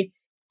 he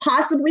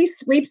possibly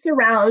sleeps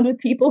around with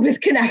people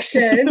with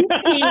connections.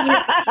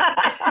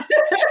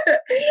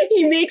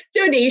 He makes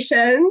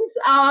donations,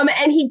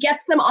 and he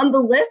gets them on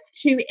the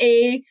list to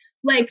a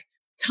like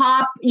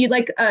top.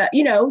 The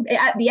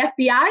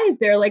FBI is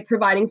there like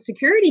providing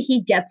security.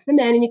 He gets them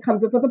in, and he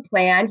comes up with a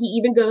plan. He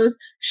even goes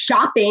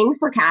shopping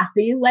for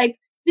Cassie. Like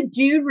the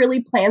dude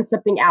really planned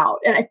something out,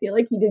 and I feel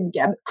like he didn't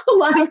get a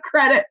lot of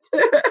credit.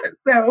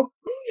 So,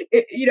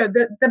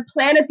 the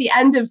plan at the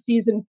end of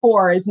season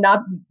 4 is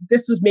not.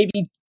 This was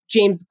maybe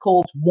James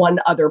Cole's one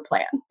other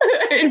plan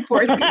in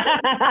 4 seasons.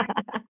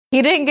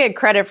 He didn't get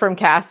credit from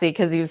Cassie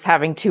because he was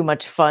having too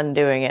much fun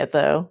doing it,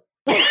 though.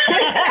 He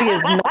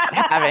is not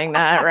having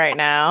that right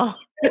now.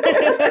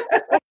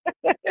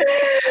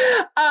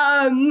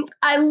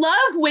 I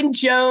love when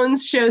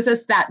Jones shows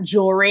us that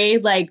jewelry.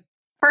 Like,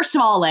 first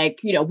of all,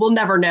 we'll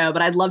never know,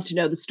 but I'd love to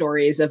know the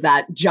stories of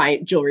that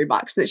giant jewelry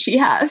box that she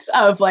has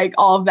of like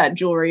all of that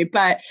jewelry.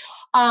 But,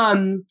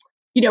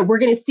 we're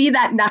going to see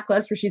that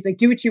necklace where she's like,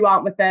 do what you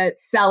want with it,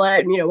 sell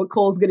it. And, what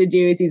Cole's going to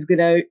do is it's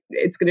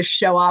going to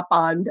show up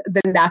on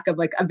the neck of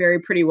like a very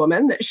pretty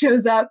woman that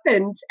shows up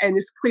and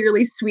is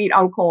clearly sweet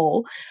on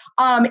Cole.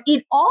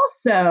 It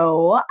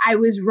also, I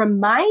was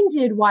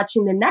reminded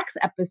watching the next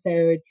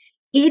episode,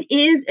 it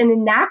is an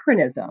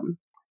anachronism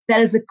that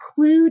is a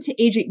clue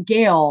to Agent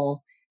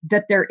Gale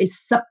that there is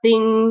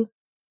something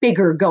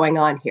bigger going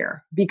on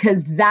here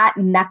because that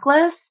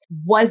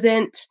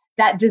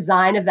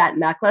design of that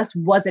necklace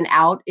wasn't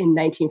out in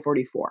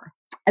 1944.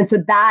 And so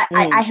that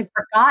I had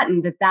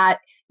forgotten that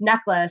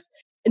necklace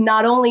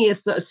not only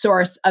is a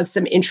source of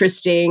some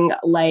interesting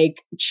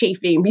like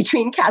chafing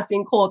between Cassie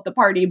and Cole at the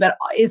party, but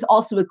is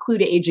also a clue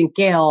to Agent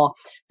Gale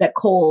that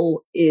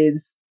Cole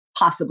is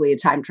possibly a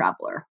time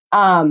traveler.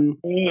 I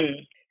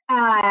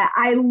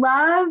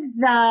love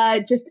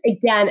just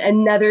again,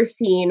 another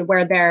scene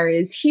where there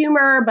is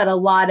humor, but a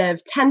lot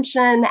of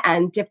tension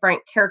and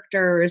different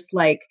characters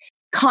like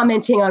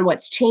commenting on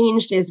what's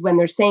changed is when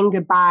they're saying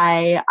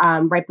goodbye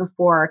right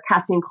before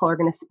Cassie and Cole are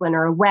going to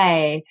splinter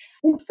away.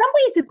 In some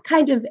ways,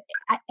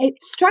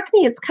 it struck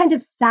me, it's kind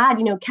of sad.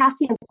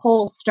 Cassie and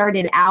Cole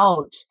started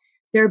out,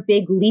 their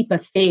big leap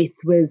of faith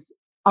was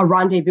a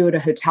rendezvous at a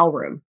hotel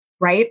room,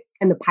 right?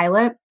 In the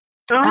pilot.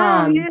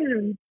 Yeah.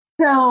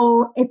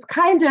 So it's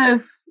kind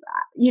of,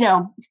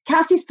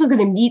 Cassie's still going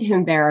to meet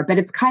him there, but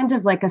it's kind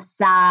of like a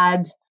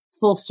sad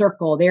full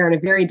circle. They're in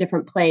a very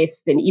different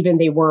place than even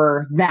they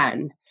were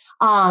then.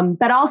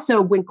 But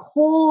also when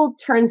Cole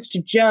turns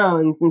to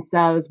Jones and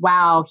says,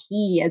 wow,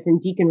 he, as in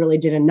Deacon, really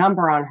did a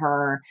number on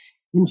her.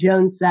 And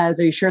Jones says,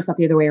 are you sure it's not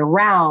the other way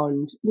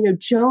around?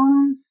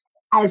 Jones,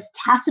 as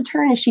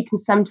taciturn as she can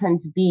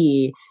sometimes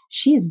be,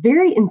 she is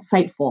very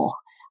insightful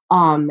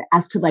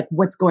as to like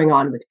what's going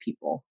on with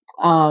people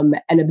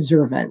and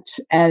observant.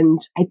 And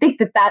I think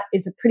that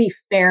is a pretty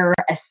fair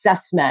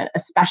assessment,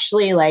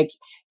 especially like,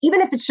 even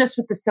if it's just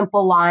with the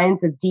simple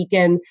lines of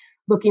Deacon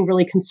looking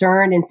really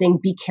concerned and saying,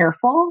 be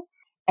careful.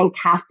 And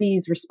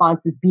Cassie's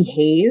response is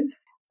behave.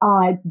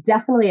 It's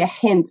definitely a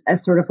hint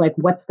as sort of like,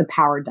 what's the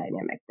power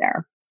dynamic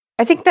there?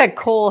 I think that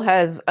Cole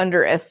has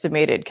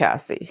underestimated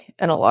Cassie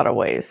in a lot of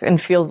ways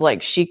and feels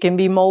like she can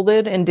be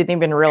molded and didn't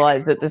even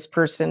realize that this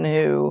person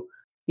who,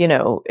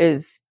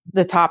 is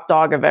the top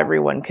dog of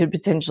everyone could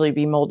potentially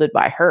be molded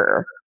by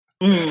her.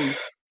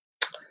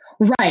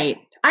 Right.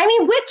 I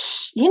mean,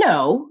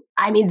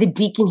 the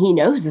Deacon he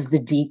knows is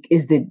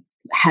the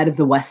head of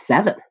the West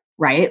 7,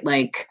 right?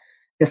 Like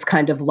this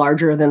kind of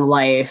larger than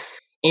life,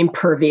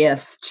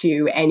 impervious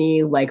to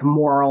any like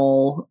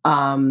moral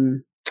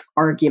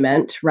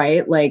argument,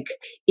 right? Like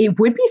it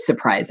would be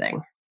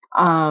surprising.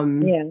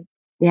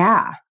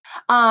 Yeah.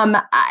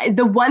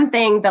 The one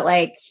thing that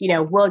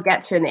we'll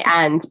get to in the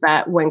end,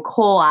 but when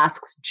Cole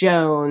asks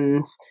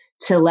Jones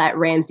to let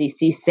Ramsey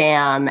see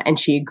Sam and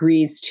she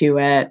agrees to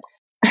it,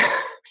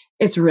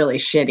 it's really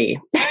shitty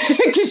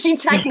because she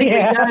technically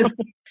does.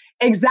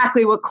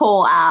 exactly what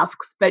Cole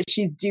asks, but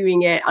she's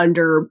doing it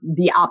under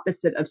the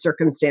opposite of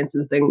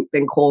circumstances than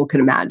Cole could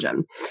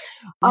imagine.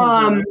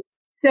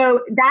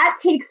 So that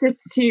takes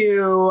us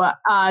to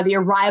the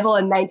arrival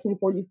in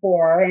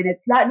 1944. And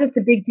it's not just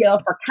a big deal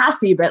for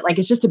Cassie, but like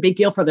it's just a big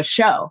deal for the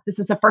show. This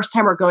is the first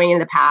time we're going in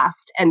the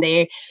past. And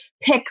they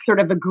pick sort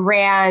of a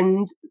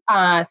grand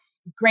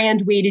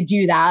way to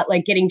do that,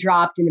 like getting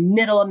dropped in the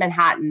middle of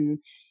Manhattan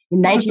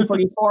in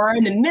 1944,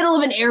 in the middle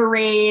of an air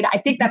raid. I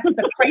think that's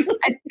the Chrysler,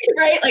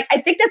 right? Like, I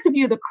think that's a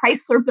view of the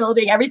Chrysler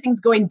building. Everything's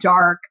going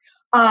dark.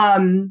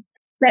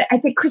 But I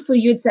think, Crystal,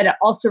 you had said it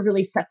also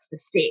really sets the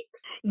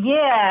stakes.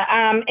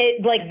 Yeah,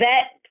 it like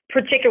that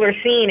particular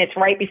scene, it's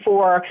right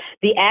before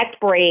the act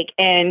break,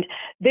 and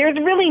there's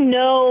really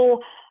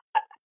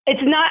it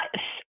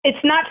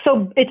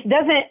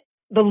doesn't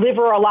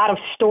deliver a lot of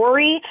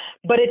story,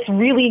 but it's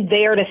really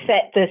there to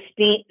set the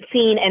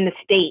scene and the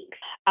stakes.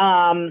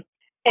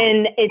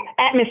 And it's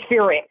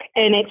atmospheric,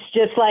 and it's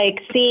just like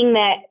seeing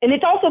that, and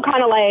it's also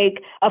kind of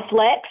like a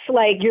flex,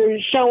 like you're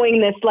showing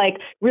this like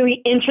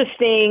really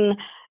interesting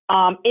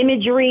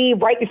imagery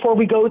right before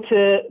we go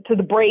to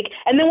the break.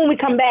 And then when we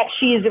come back,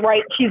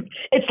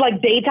 it's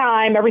like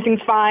daytime,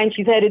 everything's fine.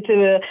 She's headed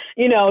to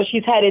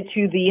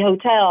the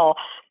hotel.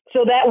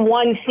 So that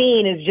one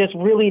scene is just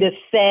really to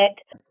set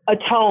a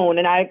tone.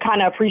 And I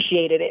kind of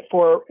appreciated it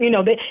for,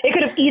 it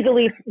could have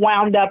easily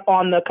wound up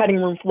on the cutting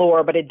room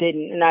floor, but it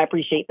didn't. And I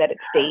appreciate that it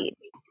stayed.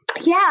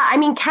 Yeah. I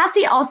mean,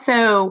 Cassie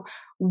also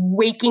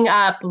waking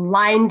up,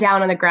 lying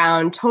down on the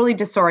ground, totally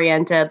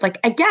disoriented. Like,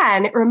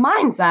 again, it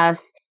reminds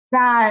us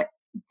that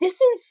this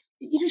is,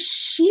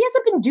 she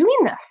hasn't been doing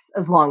this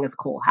as long as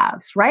Cole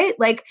has, right?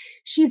 Like,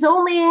 she's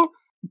only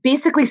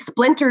basically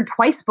splintered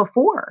twice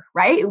before,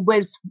 right? It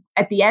was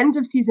at the end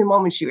of season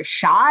 1 when she was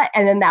shot,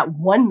 and then that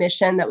one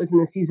mission that was in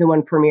the season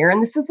 1 premiere.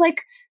 And this is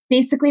like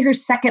basically her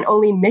second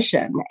only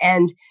mission,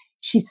 and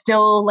she's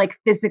still like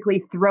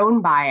physically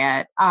thrown by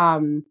it.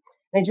 And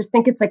I just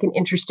think it's like an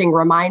interesting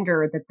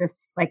reminder that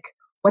this, like,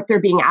 what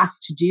they're being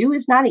asked to do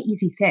is not an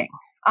easy thing.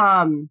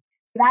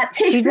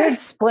 She did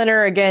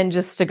splinter again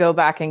just to go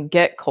back and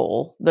get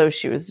Cole, though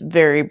she was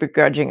very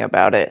begrudging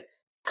about it.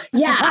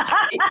 Yeah.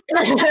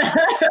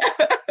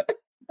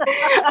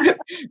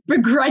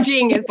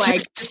 Begrudging is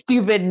like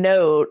stupid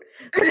note.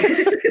 Well,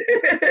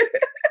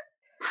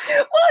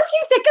 if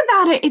you think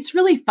about it, it's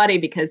really funny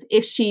because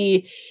if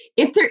she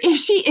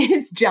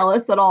is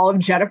jealous at all of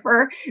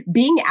Jennifer,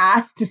 being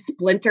asked to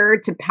splinter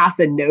to pass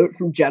a note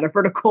from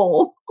Jennifer to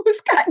Cole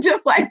was kind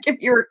of like,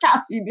 if you were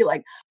Cassie, you'd be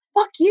like,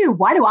 fuck you,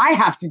 why do I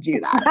have to do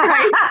that?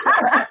 Right?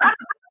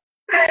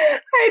 I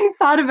hadn't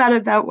thought about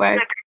it that way.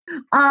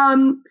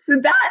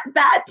 So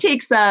that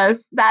takes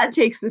us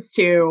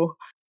to,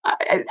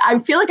 I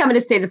feel like I'm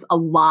going to say this a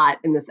lot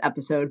in this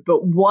episode,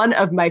 but one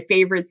of my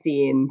favorite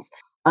scenes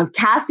of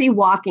Cassie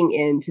walking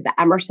into the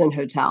Emerson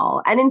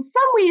Hotel. And in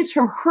some ways,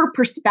 from her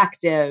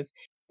perspective,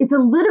 it's a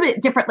little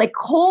bit different. Like,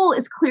 Cole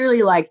is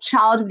clearly like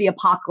child of the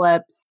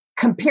apocalypse.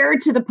 Compared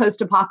to the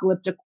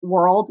post-apocalyptic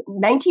world,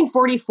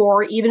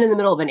 1944, even in the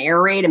middle of an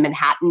air raid in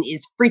Manhattan,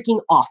 is freaking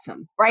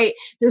awesome, right?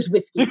 There's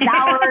whiskey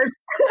sours.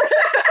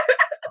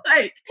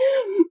 Like,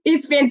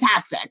 it's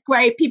fantastic,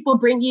 right? People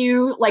bring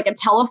you like a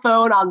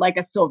telephone on like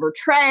a silver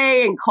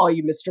tray and call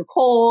you Mr.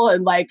 Cole.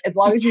 And like, as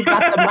long as you've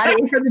got the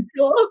money for the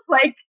tools,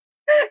 like,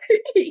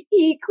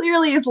 he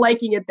clearly is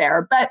liking it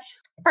there. But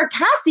for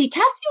Cassie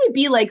would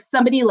be like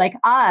somebody like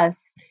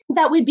us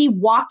that would be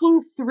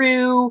walking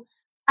through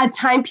a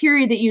time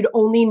period that you'd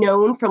only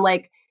known from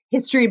like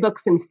history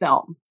books and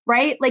film,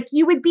 right? Like,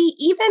 you would be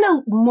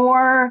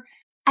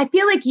I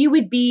feel like you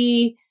would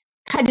be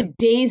kind of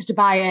dazed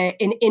by it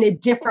in a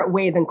different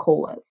way than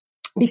Cole is.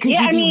 Because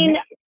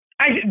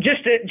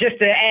just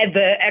to add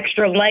the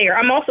extra layer,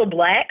 I'm also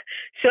Black,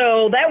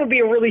 so that would be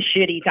a really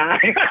shitty time.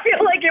 I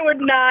feel like it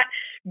would not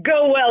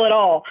go well at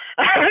all.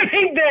 I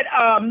think that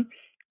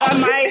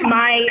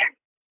my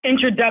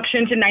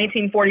introduction to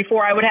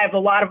 1944, I would have a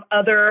lot of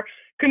other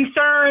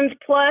concerns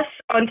plus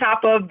on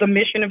top of the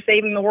mission of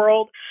saving the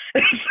world.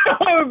 So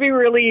it would be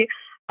really,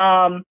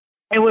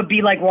 it would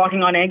be like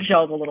walking on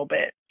eggshells a little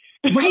bit.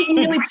 Right.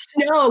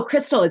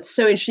 Crystal, it's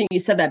so interesting you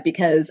said that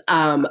because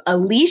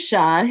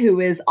Alicia, who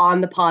was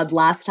on the pod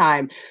last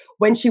time,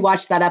 when she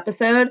watched that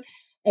episode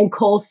and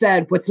Cole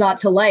said, "What's not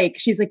to like?"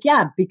 She's like,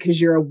 "Yeah,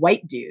 because you're a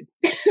white dude."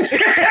 Exactly.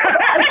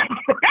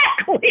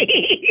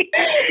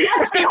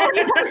 That's the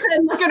only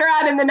person looking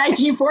around in the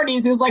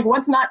 1940s who's like,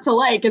 "What's not to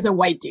like?" is a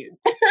white dude.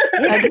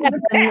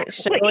 Again,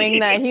 showing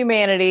that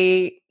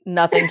humanity,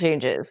 nothing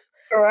changes.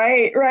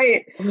 Right.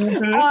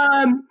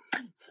 Mm-hmm.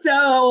 So,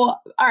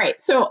 all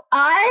right. So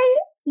I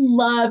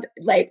love,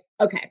 like,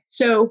 okay.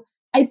 So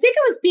I think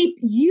it was Beep.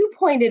 You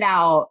pointed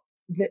out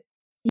that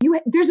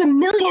there's a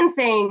million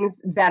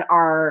things that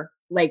are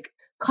like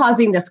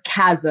causing this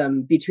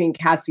chasm between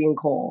Cassie and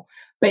Cole.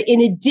 But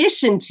in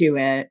addition to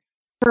it,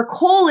 for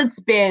Cole, it's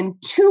been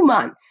 2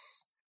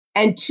 months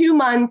and 2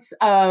 months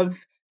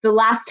of the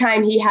last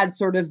time he had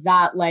sort of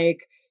that, like,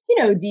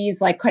 these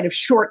like kind of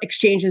short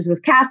exchanges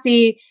with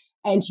Cassie.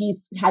 and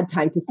he's had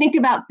time to think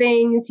about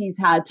things. He's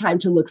had time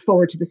to look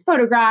forward to this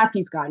photograph.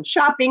 He's gone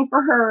shopping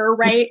for her,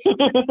 right?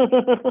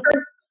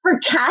 for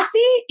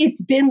Cassie,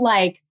 it's been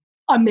like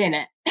a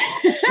minute.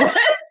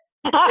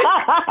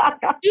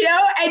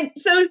 And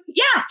so,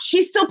 yeah,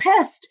 she's still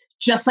pissed,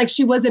 just like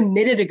she was a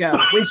minute ago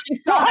when she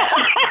saw it.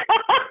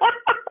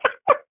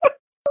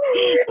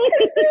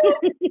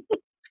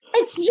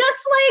 It's just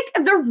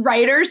like the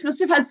writers must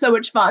have had so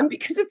much fun,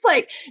 because it's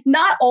like,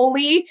 not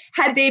only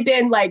had they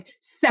been like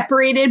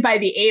separated by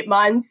the 8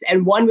 months,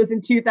 and one was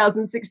in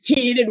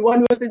 2016 and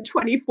one was in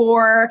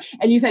 24,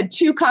 and you've had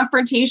 2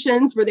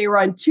 confrontations where they were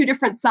on 2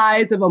 different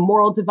sides of a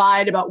moral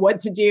divide about what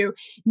to do.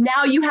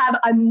 Now you have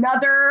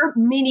another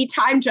mini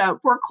time jump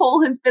where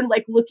Cole has been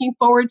like looking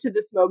forward to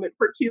this moment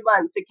for 2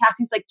 months. And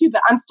Cassie's like, dude,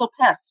 but I'm still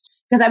pissed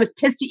because I was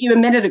pissed at you a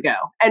minute ago.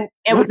 And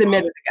it was a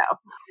minute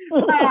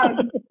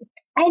ago.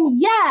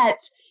 And yet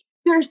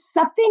there's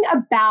something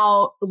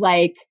about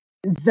like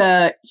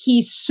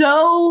he's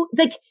so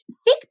like,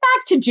 think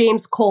back to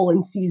James Cole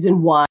in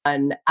season 1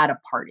 at a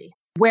party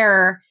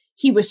where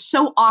he was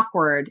so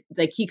awkward.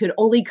 Like he could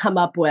only come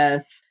up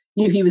with,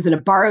 he was in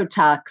a borrowed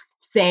tux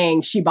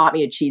saying, she bought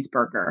me a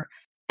cheeseburger.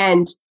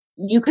 And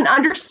you can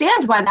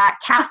understand why that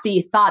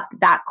Cassie thought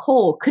that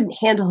Cole couldn't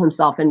handle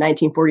himself in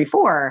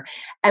 1944.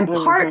 And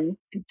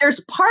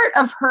there's part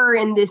of her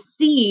in this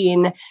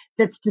scene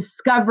that's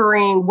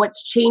discovering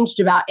what's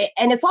changed about it.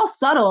 And it's all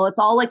subtle. It's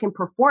all like in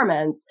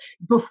performance.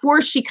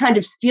 Before she kind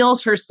of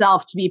steels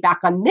herself to be back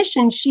on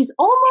mission, she's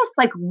almost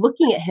like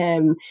looking at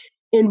him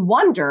in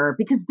wonder,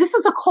 because this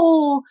is a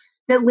Cole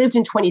that lived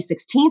in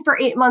 2016 for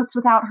 8 months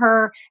without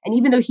her. And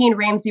even though he and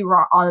Ramsey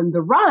were on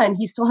the run,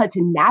 he still had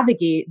to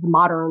navigate the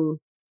modern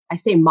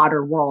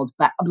world,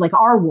 but like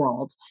our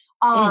world.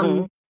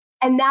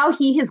 And now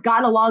he has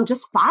gotten along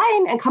just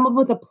fine and come up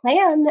with a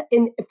plan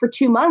for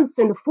 2 months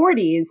in the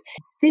 40s.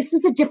 This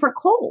is a different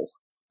Cole.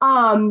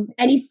 And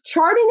he's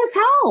charming as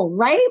hell,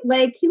 right?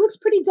 Like he looks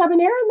pretty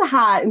debonair in the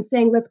hat and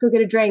saying, let's go get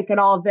a drink and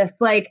all of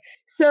this. Like,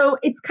 so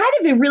it's kind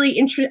of a really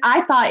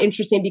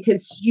interesting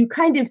because you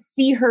kind of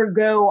see her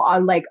go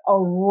on like a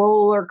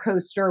roller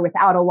coaster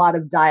without a lot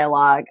of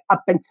dialogue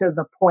up until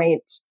the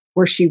point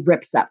where she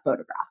rips that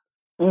photograph.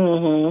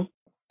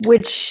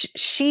 Which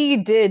she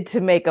did to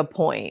make a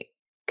point.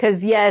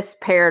 Because yes,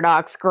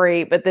 paradox,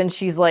 great. But then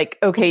she's like,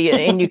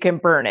 okay, and you can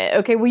burn it.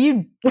 Okay, well,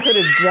 you could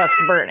have just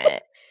burned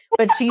it.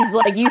 But she's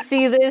like, you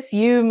see this,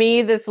 you,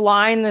 me, this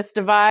line, this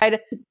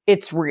divide,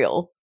 it's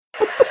real.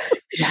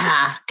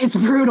 Yeah, it's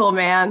brutal,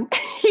 man.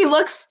 He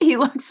looks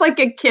like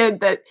a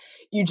kid that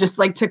you just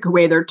like took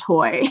away their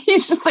toy.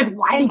 He's just like,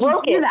 why did you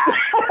do that?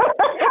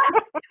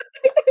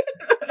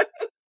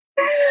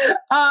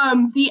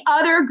 The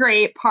other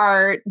great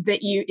part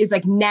is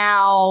like,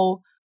 now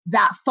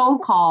that phone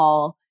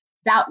call,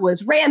 that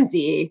was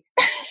Ramsey,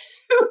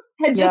 who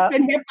had just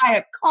been hit by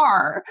a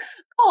car,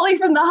 calling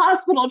from the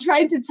hospital,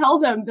 trying to tell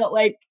them that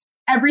like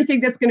everything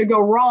that's going to go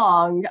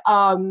wrong.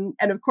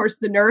 And of course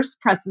the nurse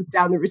presses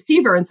down the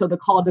receiver, and so the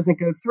call doesn't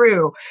go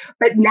through.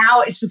 But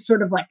now it's just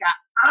sort of like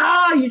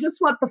you just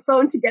want the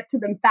phone to get to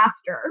them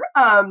faster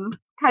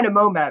kind of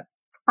moment.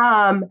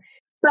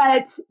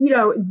 But,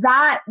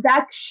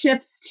 that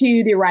shifts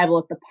to the arrival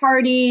at the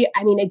party.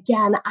 I mean,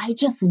 again, I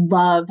just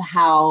love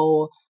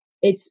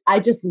I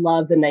just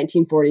love the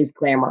 1940s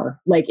glamour.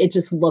 Like, it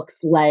just looks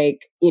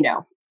like,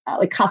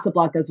 like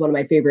Casablanca is one of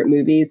my favorite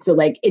movies. So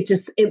like, it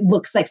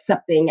looks like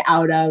something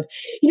out of,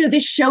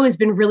 this show has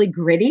been really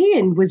gritty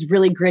and was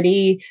really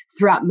gritty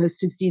throughout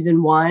most of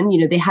season 1.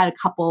 They had a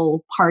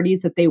couple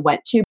parties that they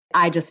went to.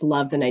 I just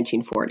love the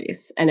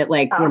 1940s, and it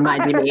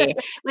reminded me,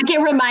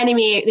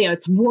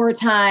 it's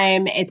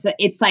wartime.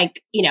 It's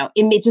like,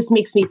 it just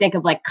makes me think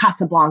of like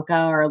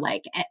Casablanca or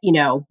like,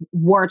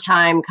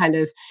 wartime kind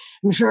of.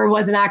 I'm sure it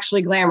wasn't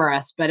actually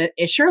glamorous, but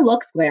it sure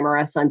looks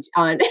glamorous on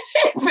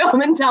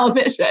film and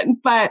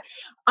television. But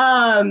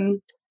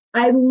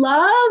I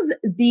love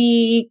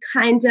the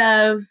kind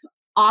of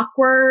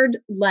awkward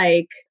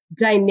like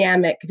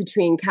dynamic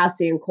between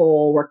Cassie and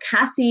Cole, where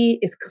Cassie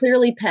is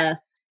clearly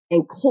pissed.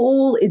 And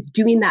Cole is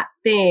doing that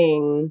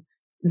thing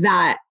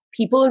that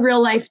people in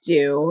real life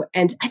do.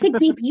 And I think,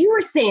 Beep, you were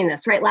saying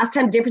this, right? Last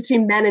time, the difference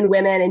between men and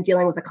women and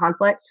dealing with a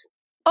conflict.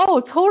 Oh,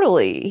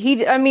 totally.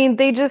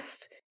 They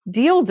just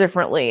deal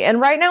differently.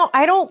 And right now,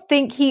 I don't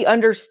think he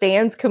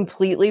understands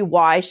completely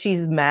why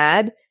she's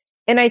mad.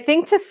 And I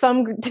think to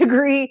some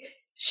degree,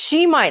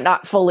 she might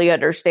not fully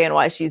understand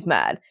why she's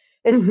mad,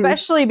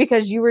 especially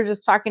because you were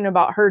just talking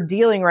about her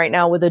dealing right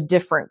now with a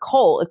different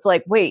Cole. It's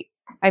like, wait,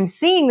 I'm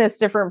seeing this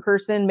different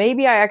person.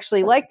 Maybe I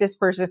actually like this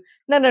person.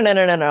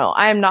 No.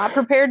 I am not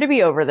prepared to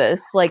be over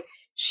this. Like,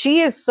 she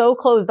is so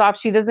closed off.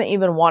 She doesn't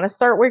even want to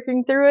start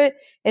working through it.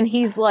 And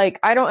he's like,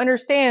 I don't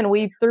understand.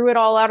 We threw it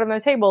all out on the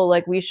table.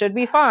 Like, we should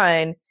be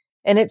fine.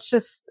 And it's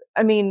just,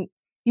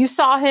 you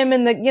saw him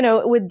in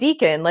with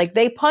Deacon, like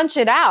they punch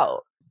it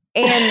out.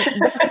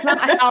 And that's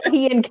not how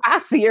he and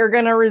Cassie are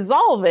going to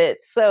resolve it.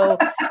 So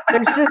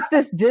there's just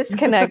this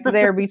disconnect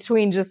there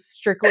between just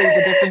strictly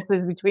the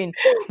differences between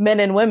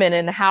men and women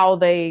and how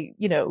they,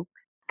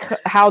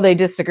 how they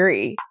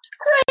disagree.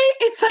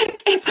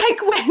 it's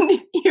like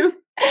when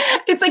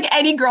it's like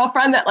any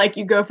girlfriend that like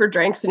you go for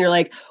drinks and you're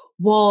like,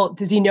 well,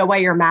 does he know why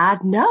you're mad?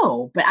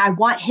 No, but I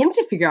want him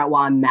to figure out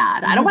why I'm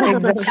mad. I don't want to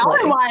have to tell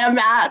him why I'm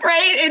mad,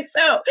 right? And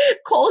so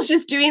Cole's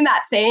just doing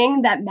that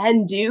thing that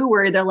men do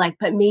where they're like,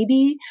 but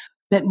maybe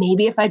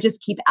if I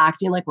just keep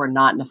acting like we're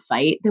not in a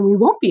fight, then we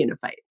won't be in a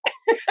fight.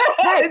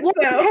 Right, well,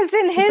 because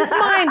in his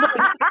mind,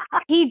 like,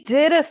 he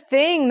did a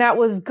thing that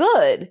was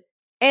good.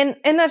 And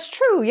that's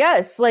true.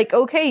 Yes. Like,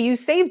 okay, you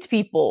saved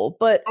people.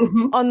 But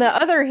on the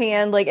other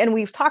hand, like, and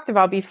we've talked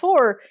about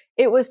before,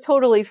 it was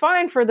totally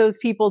fine for those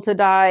people to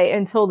die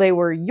until they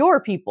were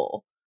your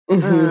people.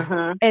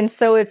 And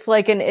so it's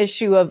like an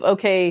issue of,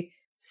 okay,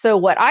 so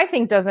what I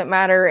think doesn't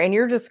matter, and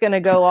you're just going to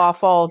go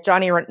off all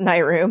Johnny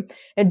Nightroom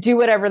and do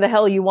whatever the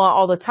hell you want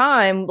all the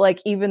time, like,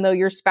 even though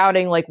you're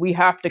spouting, like, we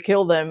have to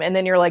kill them. And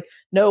then you're like,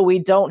 no, we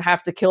don't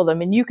have to kill them.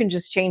 And you can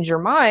just change your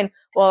mind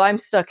while I'm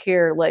stuck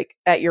here, like,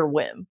 at your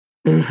whim.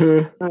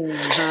 And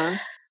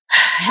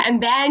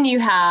then you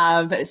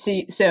have,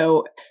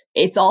 so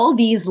it's all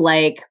these,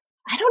 like,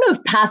 I don't know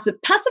if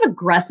passive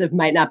aggressive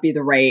might not be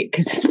the right,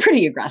 because it's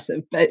pretty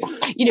aggressive, but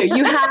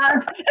you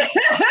have,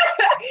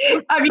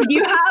 I mean,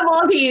 you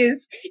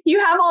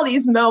have all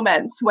these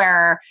moments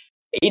where,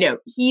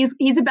 he's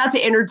about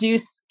to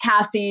introduce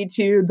Cassie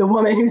to the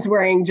woman who's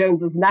wearing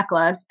Jones's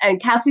necklace, and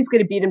Cassie's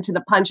going to beat him to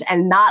the punch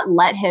and not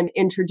let him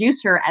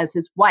introduce her as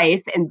his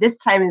wife. And this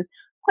time is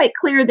quite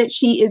clear that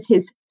she is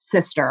his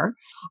sister.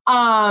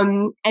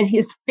 And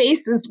his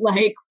face is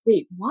like,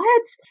 wait,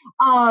 what?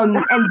 And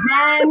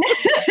then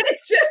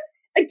it's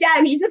just,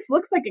 again, he just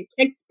looks like a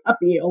kicked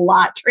puppy a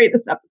lot during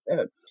this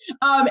episode.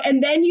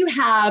 And then you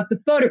have the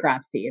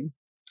photograph scene,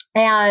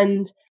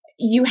 and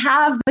you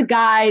have the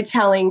guy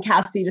telling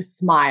Cassie to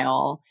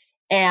smile.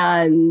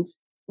 And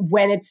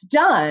when it's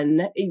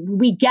done,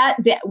 we get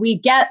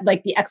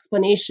like the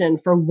explanation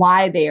for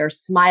why they are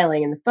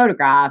smiling in the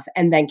photograph.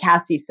 And then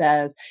Cassie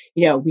says,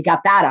 we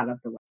got that out of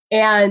the way.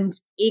 And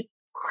it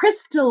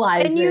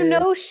crystallizes.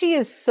 And she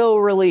is so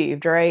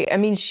relieved, right? I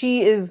mean,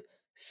 she is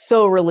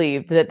so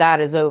relieved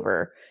that is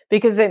over,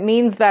 because it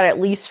means that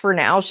at least for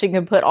now, she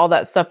can put all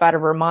that stuff out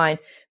of her mind,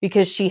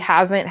 because she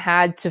hasn't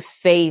had to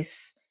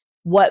face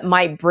what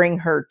might bring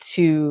her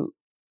to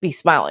be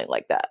smiling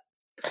like that.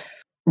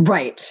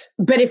 Right.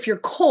 But if you're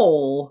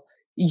Cole,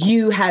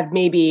 you had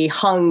maybe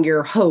hung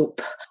your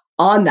hope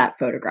on that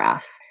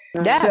photograph.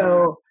 Yeah.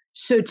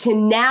 So to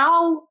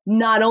now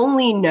not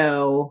only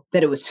know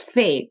that it was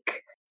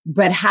fake,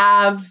 but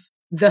have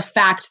the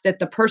fact that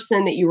the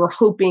person that you were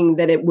hoping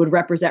that it would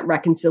represent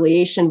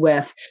reconciliation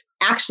with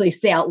actually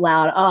say out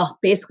loud,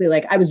 basically,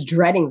 like, I was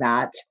dreading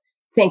that.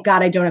 Thank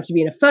God I don't have to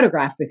be in a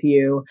photograph with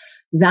you.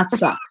 That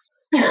sucks.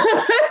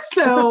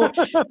 So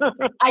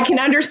I can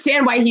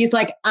understand why he's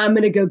like, I'm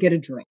going to go get a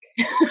drink.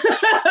 He's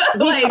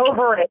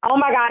over it. Oh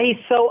my God, he's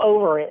so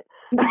over it.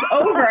 He's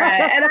over it.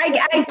 And I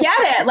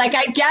get it. Like,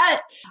 I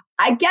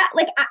get,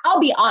 like, I'll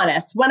be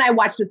honest. When I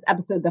watched this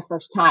episode the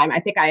first time, I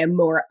think I am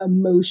more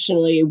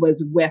emotionally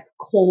was with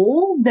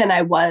Cole than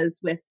I was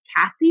with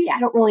Cassie. I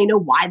don't really know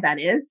why that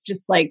is.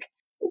 Just like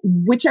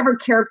whichever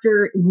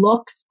character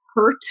looks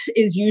hurt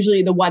is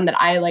usually the one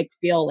that I like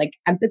feel like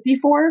empathy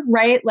for,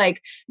 right?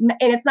 Like, and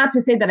it's not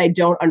to say that I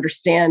don't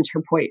understand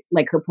her point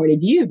of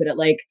view, but it,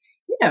 like,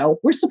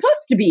 we're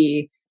supposed to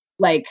be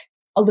like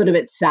a little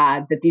bit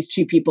sad that these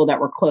two people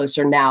that were close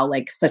are now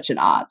like such at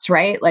odds,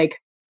 right? Like,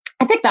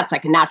 I think that's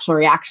like a natural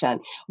reaction.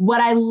 What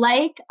I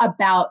like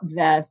about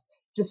this,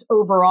 just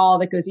overall,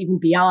 that goes even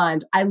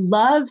beyond, I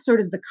love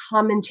sort of the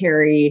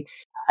commentary,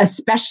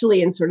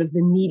 especially in sort of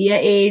the media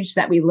age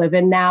that we live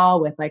in now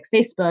with like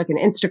Facebook and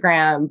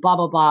Instagram, blah,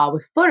 blah, blah,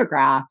 with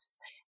photographs,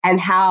 and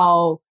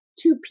how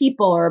two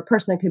people or a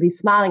person could be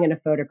smiling in a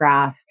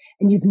photograph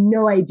and you've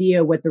no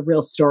idea what the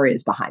real story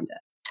is behind it.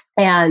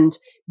 And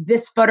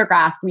this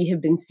photograph we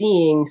have been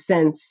seeing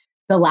since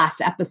the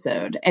last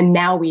episode. And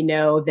now we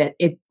know that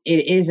it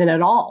isn't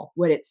at all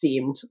what it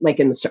seemed like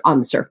on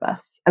the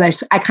surface. And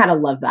I kind of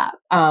love that.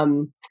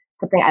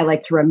 Something I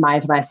like to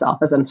remind myself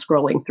as I'm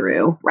scrolling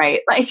through,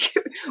 right? Like,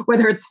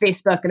 whether it's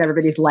Facebook and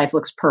everybody's life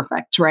looks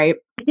perfect, right?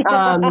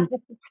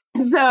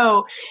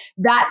 So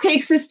that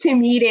takes us to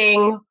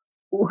meeting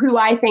who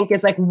I think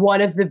is like one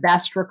of the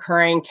best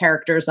recurring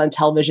characters on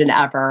television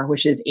ever,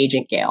 which is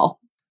Agent Gale.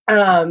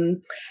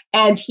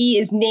 And he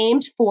is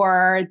named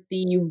for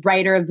the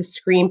writer of the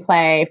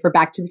screenplay for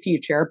Back to the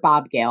Future,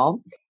 Bob Gale.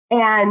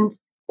 And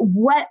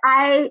what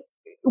kind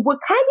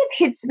of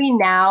hits me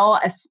now,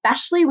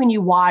 especially when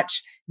you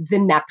watch the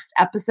next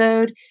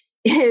episode,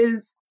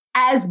 is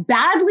as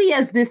badly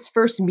as this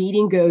first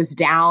meeting goes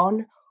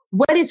down,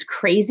 what is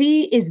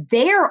crazy is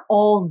they're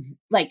all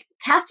like,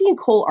 Cassie and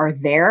Cole are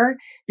there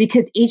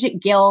because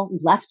Agent Gale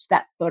left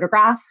that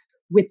photograph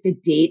with the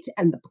date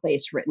and the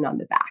place written on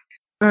the back.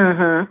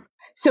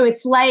 So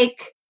it's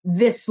like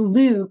this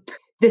loop,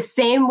 the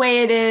same way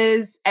it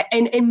is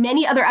in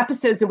many other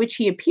episodes in which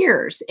he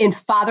appears. In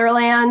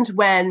Fatherland,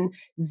 when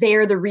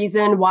they're the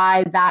reason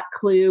why that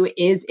clue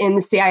is in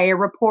the CIA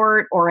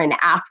report, or in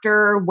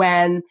After,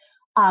 when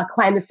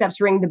Climb the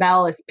Steps, Ring the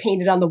Bell is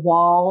painted on the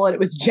wall, and it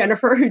was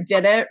Jennifer who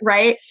did it,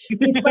 right?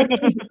 It's like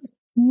these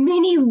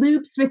mini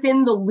loops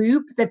within the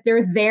loop that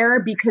they're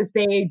there because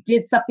they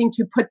did something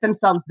to put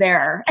themselves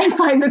there and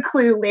find the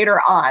clue later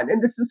on.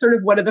 And this is sort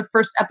of one of the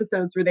first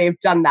episodes where they've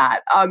done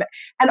that.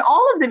 And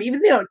all of them, even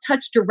though they don't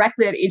touch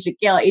directly on Agent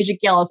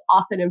Gale is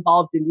often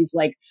involved in these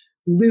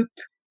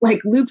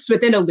loops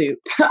within a loop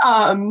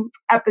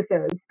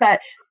episodes. But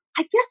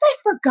I guess I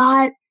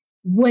forgot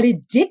what a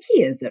dick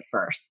he is at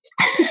first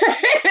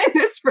in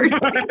this first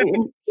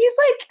scene. He's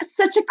like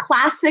such a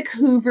classic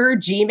Hoover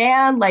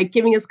G-man, like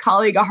giving his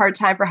colleague a hard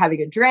time for having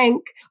a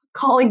drink,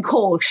 calling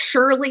Cole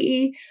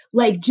Shirley,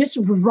 like just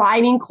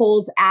riding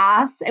Cole's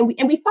ass. And we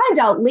find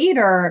out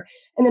later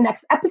in the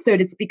next episode,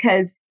 it's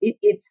because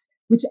it's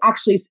which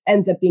actually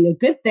ends up being a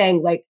good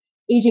thing. Like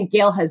Agent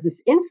Gale has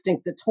this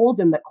instinct that told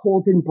him that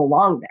Cole didn't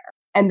belong there.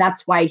 And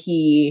that's why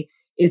he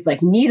is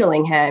like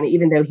needling him,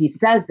 even though he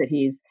says that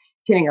he's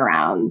kidding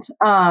around.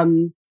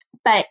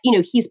 But,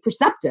 he's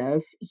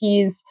perceptive.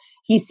 He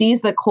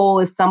sees that Cole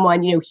is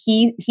someone,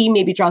 he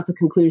maybe draws a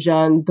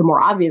conclusion, the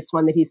more obvious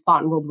one, that he's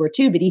fought in World War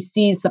II, but he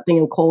sees something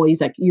in Cole.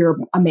 He's like, you're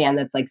a man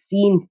that's like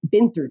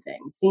been through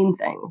things, seen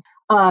things.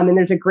 And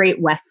there's a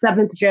great West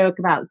 7th joke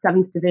about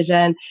 7th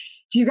Division.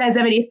 Do you guys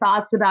have any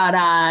thoughts about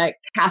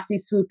Cassie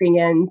swooping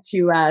in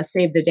to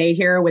save the day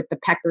here with the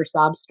Pecker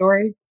sob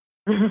story?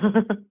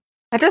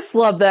 I just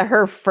love that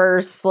her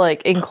first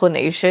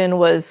inclination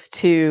was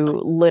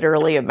to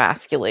literally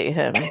emasculate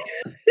him.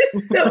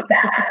 It's so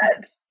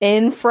bad.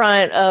 In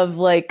front of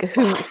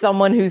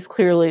someone who's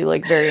clearly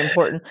very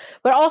important.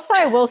 But also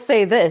I will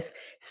say this.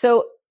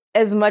 So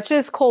as much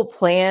as Cole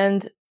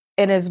planned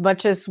and as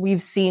much as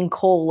we've seen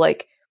Cole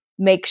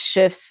make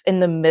shifts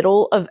in the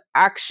middle of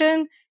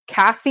action,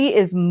 Cassie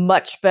is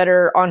much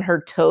better on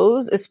her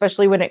toes,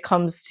 especially when it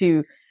comes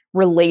to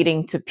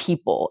relating to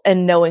people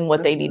and knowing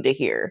what they need to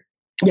hear.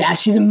 Yeah,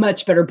 she's a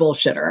much better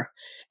bullshitter.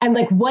 And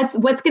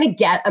what's going to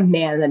get a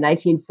man in the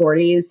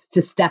 1940s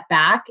to step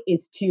back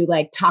is to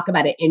talk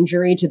about an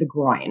injury to the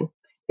groin.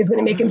 Is going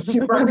to make him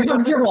super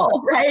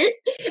uncomfortable, right?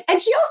 And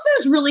she also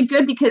is really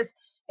good because,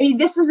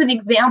 this is an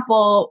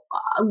example,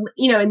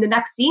 in the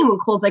next scene when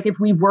Cole's like, if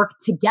we work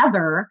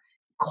together,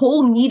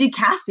 Cole needed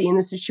Cassie in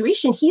this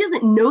situation. He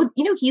doesn't know,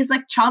 he's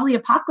like child of the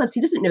apocalypse. He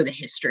doesn't know the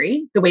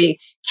history the way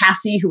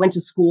Cassie, who went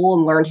to school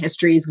and learned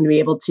history, is going to be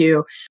able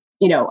to.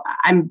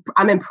 I'm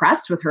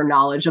impressed with her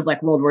knowledge of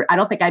World War. I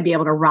don't think I'd be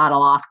able to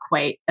rattle off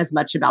quite as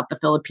much about the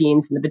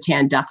Philippines and the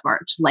Bataan Death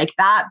March like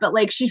that.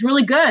 But she's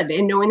really good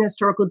in knowing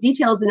historical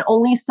details, and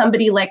only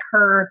somebody like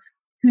her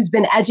who's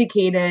been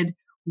educated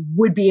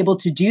would be able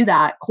to do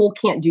that. Cole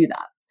can't do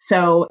that.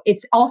 So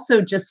it's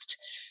also just,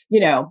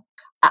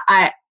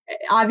 I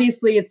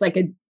obviously it's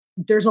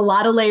there's a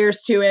lot of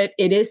layers to it.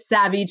 It is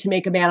savvy to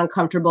make a man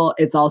uncomfortable.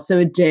 It's also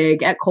a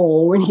dig at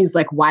Cole when he's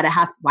like, why'd I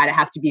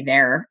have to be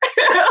there?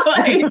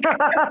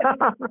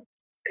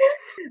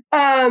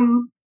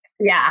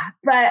 Yeah,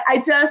 but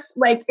I just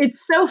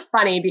it's so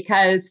funny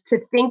because to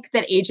think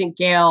that Agent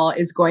Gale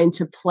is going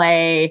to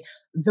play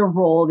the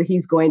role that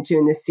he's going to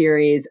in this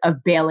series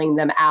of bailing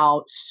them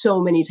out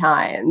so many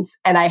times.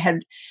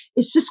 And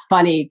it's just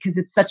funny because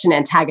it's such an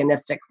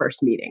antagonistic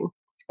first meeting.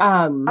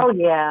 Oh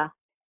yeah.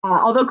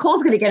 Although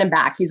Cole's going to get him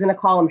back. He's going to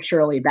call him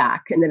Shirley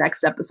back in the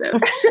next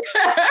episode.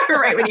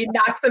 Right, when he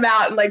knocks him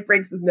out and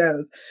breaks his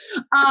nose.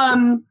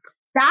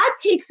 That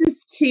takes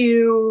us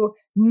to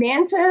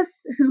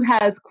Mantis, who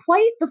has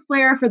quite the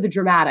flair for the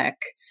dramatic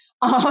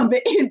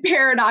in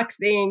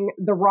paradoxing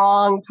the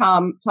wrong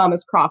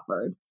Thomas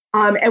Crawford.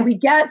 And we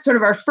get sort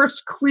of our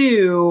first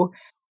clue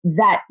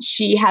that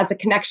she has a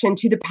connection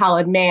to the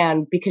Pallid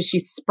Man because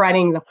she's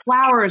spreading the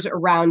flowers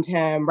around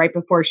him right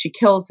before she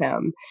kills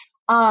him.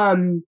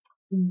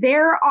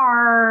 There's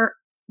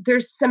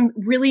some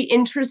really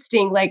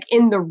interesting,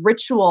 in the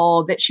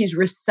ritual that she's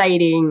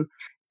reciting,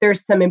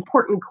 there's some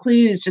important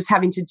clues just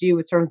having to do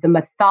with sort of the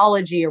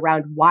mythology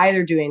around why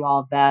they're doing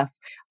all of this.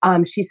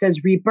 She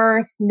says,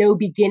 rebirth, no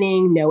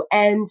beginning, no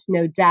end,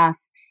 no death.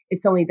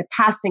 It's only the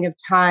passing of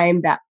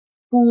time that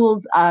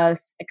fools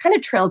us. It kind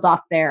of trails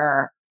off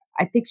there.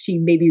 I think she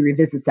maybe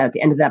revisits that at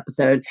the end of the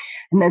episode.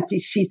 And then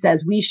she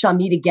says, we shall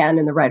meet again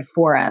in the Red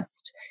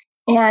Forest.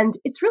 And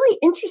it's really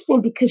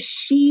interesting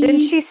because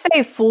Didn't she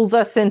say fools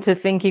us into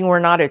thinking we're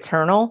not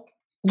eternal?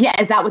 Yeah,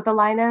 is that what the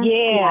line is?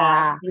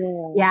 Yeah.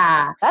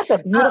 That's a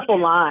beautiful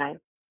line.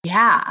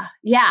 Yeah.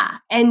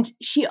 And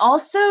she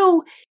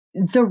also,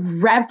 the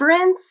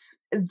reverence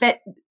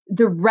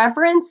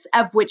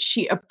of which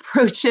she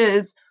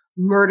approaches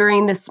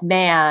murdering this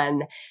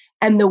man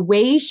and the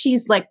way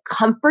she's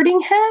comforting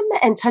him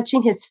and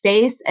touching his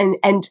face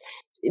and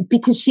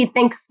because she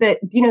thinks that,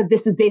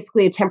 this is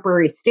basically a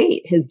temporary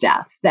state, his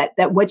death,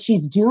 that what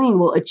she's doing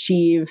will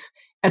achieve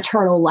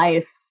eternal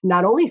life,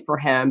 not only for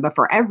him, but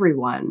for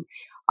everyone.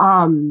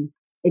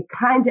 It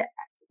kind of,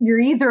 you're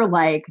either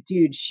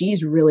dude,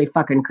 she's really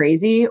fucking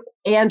crazy,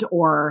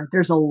 or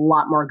there's a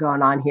lot more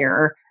going on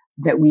here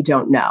that we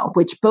don't know,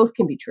 which both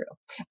can be true.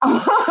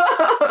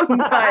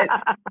 But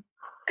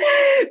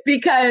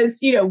because,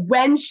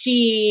 when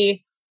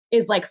she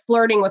is like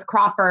flirting with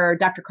Crawford,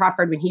 Dr.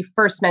 Crawford, when he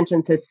first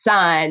mentions his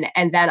son,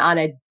 and then on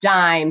a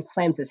dime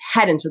slams his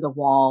head into the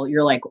wall.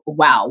 You're like,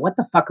 wow, what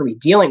the fuck are we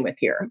dealing with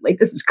here? Like,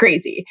 this is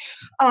crazy.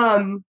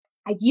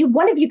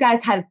 One of you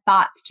guys had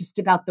thoughts just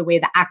about the way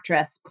the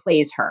actress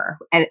plays her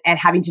and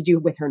having to do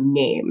with her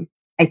name,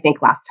 I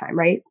think last time,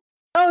 right?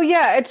 Oh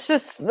yeah, it's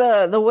just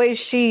the way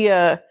she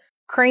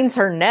cranes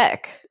her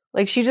neck.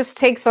 Like, she just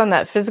takes on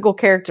that physical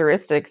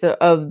characteristic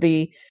of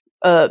the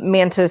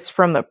mantis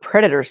from a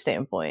predator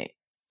standpoint.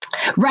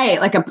 Right,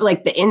 like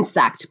the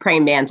insect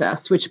praying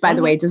mantis, which, by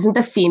the way, doesn't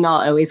the female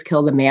always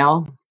kill the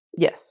male?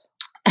 Yes.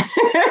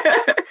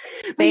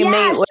 They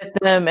mate with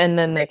them and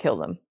then they kill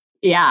them.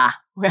 Yeah,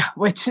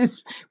 which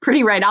is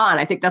pretty right on.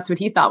 I think that's what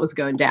he thought was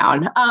going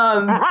down.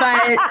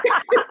 But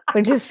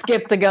we just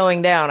skipped the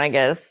going down, I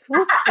guess.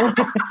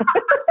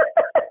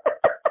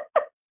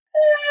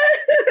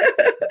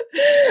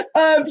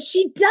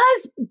 She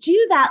does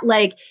do that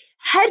like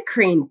head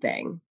crane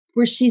thing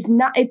where she's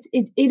not. It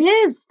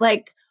is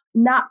like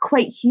not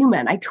quite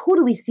human. I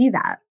totally see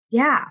that.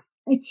 Yeah.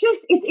 It's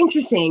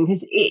interesting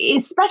because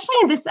especially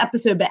in this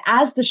episode, but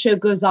as the show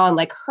goes on,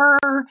 like there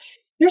are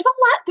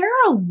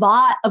a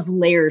lot of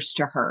layers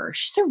to her.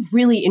 She's a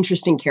really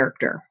interesting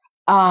character,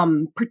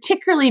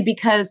 particularly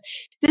because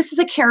this is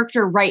a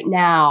character right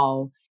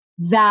now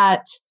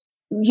that,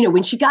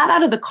 when she got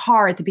out of the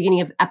car at the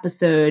beginning of the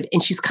episode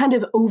and she's kind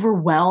of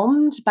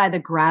overwhelmed by the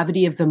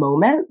gravity of the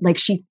moment, like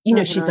she's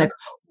like,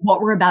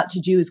 what we're about to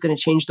do is going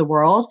to change the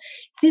world.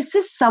 This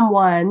is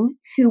someone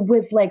who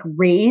was like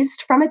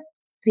raised from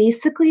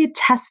basically a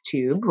test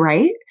tube,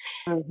 right?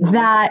 Mm-hmm.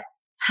 That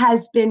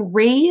has been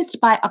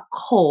raised by a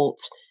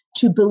cult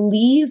to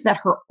believe that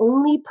her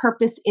only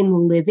purpose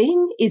in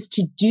living is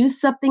to do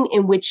something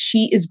in which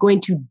she is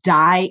going to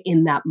die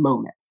in that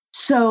moment.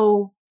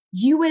 So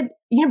you would,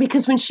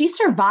 because when she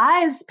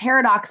survives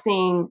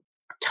paradoxing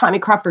Tommy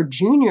Crawford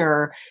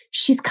Jr.,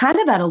 she's kind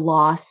of at a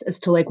loss as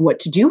to like what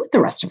to do with the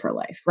rest of her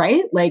life,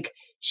 right? Like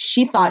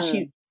she thought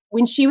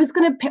when she was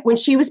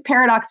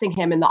paradoxing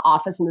him in the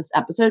office in this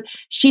episode,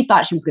 she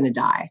thought she was going to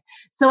die.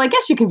 So I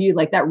guess you can view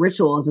like that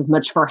ritual as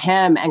much for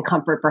him and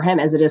comfort for him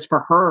as it is for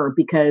her,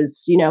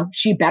 because,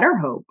 she better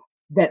hope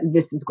that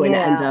this is going to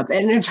end up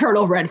in an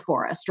eternal red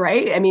forest,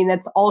 right? I mean,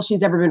 that's all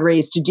she's ever been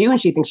raised to do,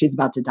 and she thinks she's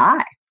about to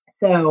die.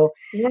 So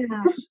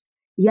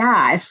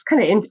it's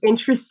kind of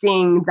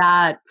interesting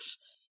that,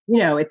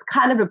 it's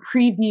kind of a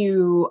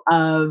preview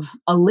of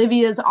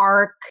Olivia's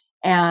arc.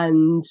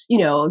 And,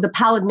 the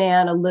Pallid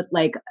Man,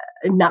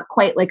 not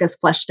quite like as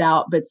fleshed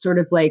out, but sort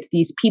of like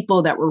these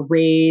people that were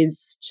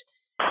raised,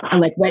 and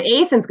like what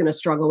Ethan's going to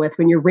struggle with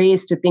when you're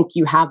raised to think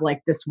you have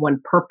like this one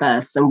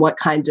purpose, and what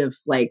kind of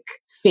like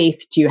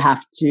faith do you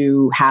have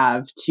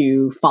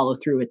to follow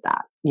through with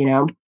that,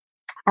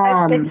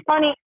 It's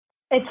funny.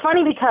 It's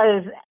funny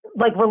because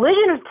like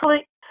religion is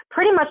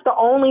pretty much the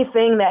only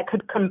thing that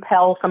could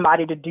compel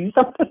somebody to do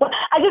something.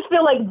 I just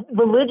feel like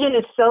religion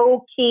is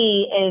so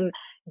key in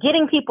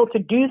getting people to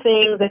do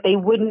things that they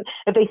wouldn't,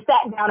 if they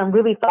sat down and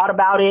really thought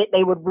about it,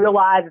 they would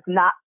realize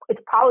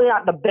it's probably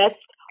not the best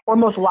or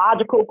most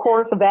logical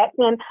course of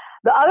action.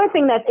 The other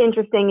thing that's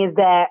interesting is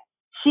that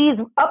she's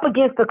up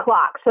against the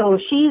clock. So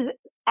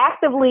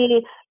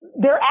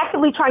they're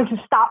actively trying to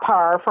stop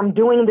her from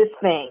doing this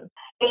thing.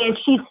 And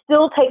she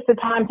still takes the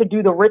time to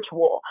do the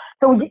ritual.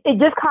 So it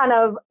just kind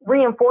of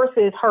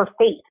reinforces her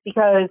faith,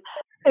 because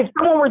if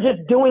someone were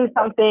just doing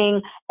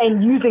something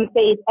and using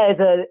faith as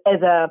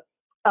a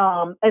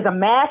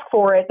mask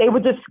for it, they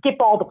would just skip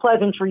all the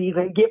pleasantries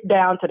and get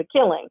down to the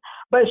killing.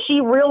 But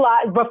she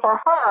realized, but for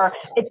her,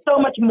 it's so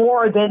much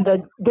more than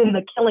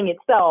the killing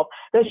itself,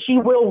 that she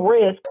will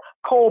risk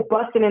Cole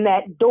busting in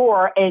that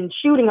door and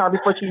shooting her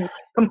before she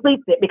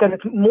completes it, because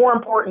it's more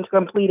important to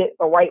complete it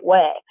the right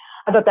way.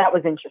 I thought that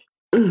was interesting.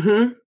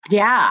 Mm-hmm.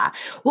 Yeah.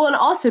 Well, and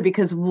also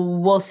because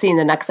we'll see in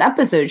the next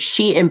episode,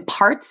 she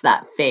imparts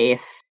that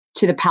faith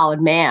to the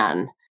Pallid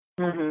Man.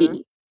 Mm-hmm.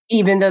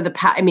 Even though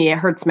it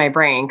hurts my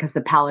brain because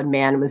the Pallid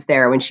Man was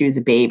there when she was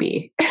a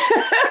baby.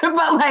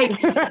 But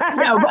like,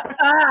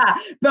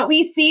 but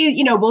we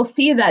see, we'll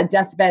see that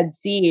deathbed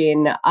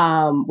scene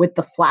with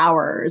the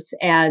flowers.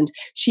 And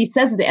she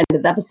says at the end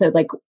of the episode,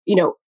 like,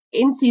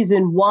 in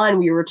season 1,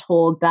 we were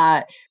told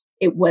that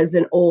it was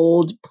an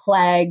old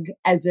plague,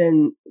 as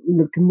in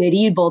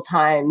medieval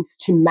times,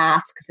 to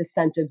mask the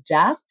scent of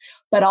death.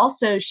 But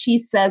also she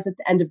says at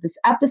the end of this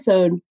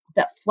episode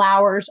that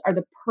flowers are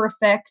the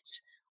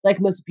perfect,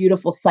 like, most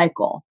beautiful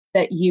cycle,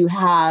 that you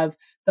have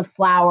the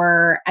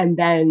flower and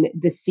then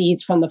the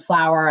seeds from the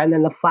flower and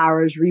then the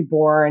flower is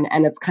reborn,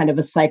 and it's kind of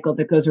a cycle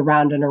that goes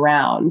around and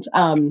around.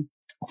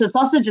 So it's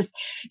also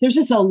there's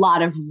just a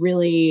lot of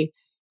really,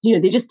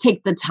 they just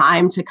take the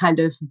time to kind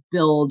of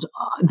build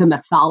the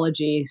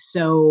mythology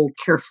so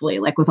carefully,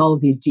 like with all of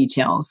these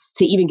details,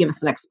 to even give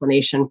us an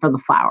explanation for the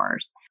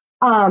flowers.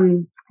 I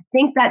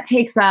think that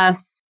takes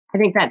us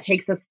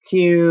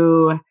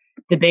to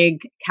the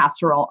big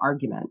casserole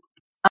argument,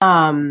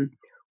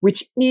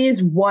 which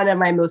is one of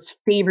my most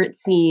favorite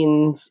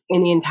scenes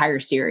in the entire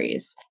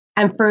series.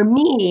 And for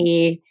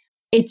me,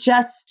 it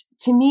just,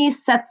 to me,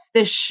 sets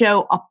this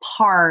show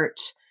apart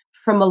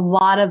from a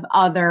lot of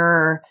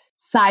other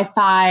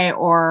sci-fi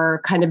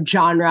or kind of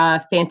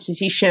genre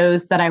fantasy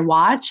shows that I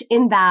watch,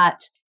 in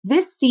that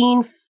this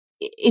scene,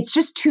 it's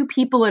just two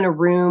people in a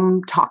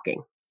room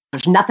talking.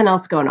 There's nothing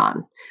else going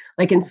on.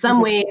 Like in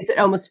some ways, it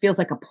almost feels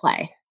like a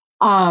play,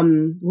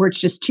 where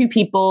it's just two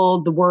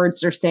people, the words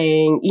they're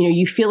saying,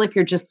 you feel like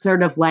you're just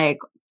sort of like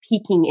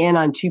peeking in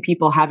on two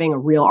people having a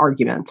real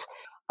argument.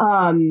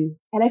 And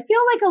I feel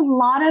like a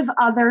lot of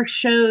other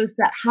shows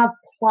that have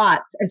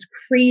plots as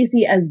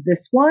crazy as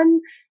this one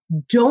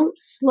don't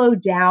slow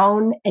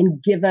down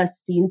and give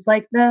us scenes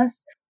like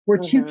this, where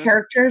two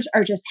characters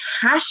are just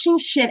hashing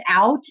shit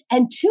out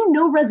and to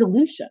no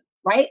resolution,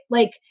 right?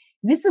 Like,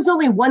 this is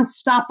only one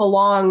stop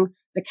along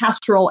the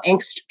Castrol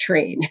angst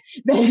train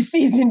that is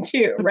season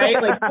 2,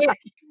 right? Like,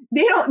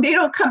 they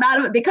don't come out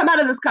of it. They come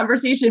out of this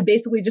conversation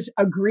basically just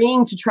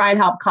agreeing to try and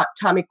help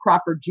Tommy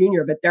Crawford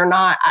Jr., but they're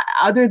not,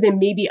 other than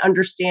maybe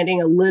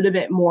understanding a little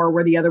bit more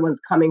where the other one's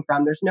coming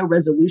from. There's no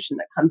resolution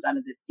that comes out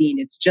of this scene.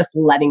 It's just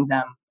letting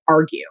them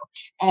argue.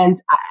 And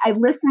I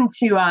listened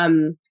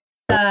to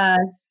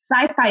the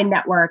Sci-Fi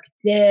Network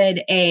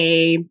did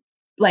a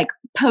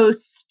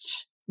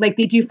post, like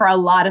they do for a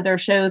lot of their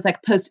shows,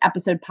 like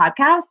post-episode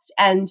podcast,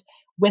 and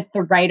with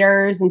the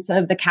writers and some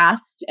of the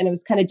cast, and it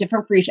was kind of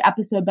different for each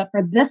episode. But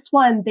for this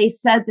one, they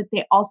said that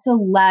they also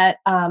let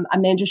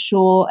Amanda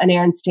Schull and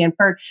Aaron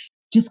Stanford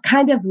just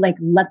kind of like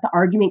let the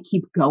argument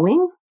keep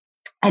going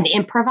and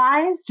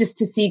improvise, just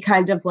to see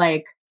kind of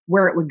like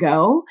where it would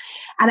go.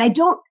 And I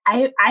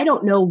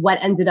don't know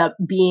what ended up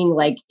being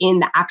like in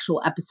the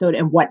actual episode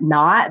and what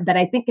not, but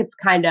I think it's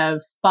kind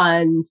of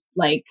fun.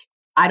 Like,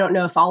 I don't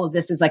know if all of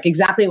this is like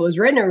exactly what was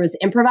written or was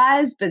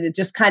improvised, but it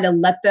just kind of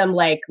let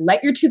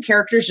your two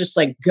characters just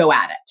like go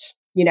at it,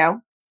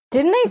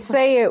 Didn't they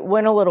say it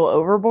went a little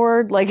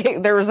overboard?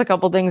 Like, there was a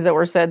couple things that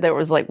were said that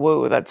was like,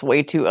 whoa, that's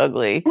way too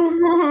ugly.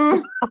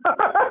 Yeah.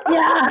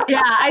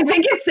 I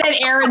think it said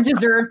Aaron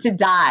deserved to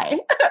die,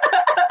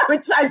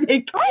 which I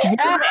think. Yes,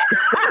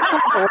 that's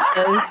what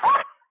it was.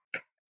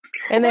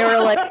 And they were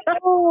like,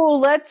 "Oh,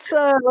 let's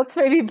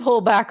maybe pull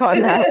back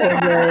on that a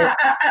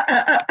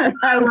bit."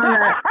 I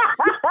love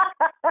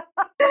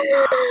it.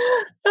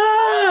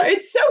 Oh,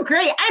 it's so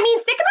great. I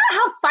mean, think about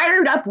how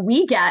fired up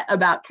we get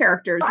about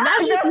characters.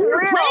 Imagine if we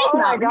were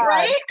playing them,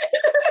 right?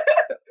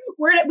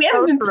 We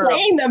haven't been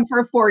playing them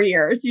for 4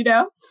 years,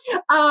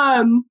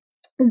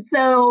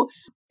 So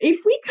if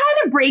we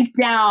kind of break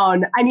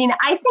down, I mean,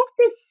 I think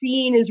this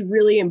scene is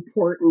really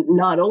important,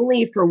 not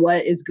only for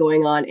what is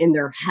going on in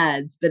their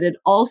heads, but it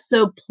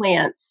also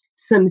plants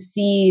some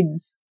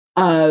seeds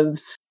of,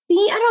 I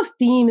don't know if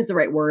theme is the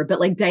right word, but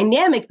like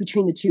dynamic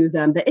between the two of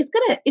them, that it's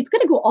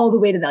gonna go all the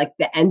way to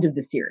the end of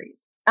the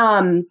series.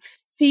 So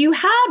you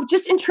have,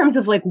 just in terms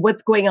of like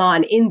what's going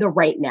on in the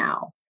right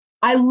now,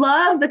 I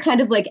love the kind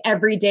of like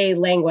everyday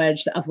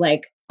language of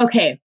like,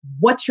 okay,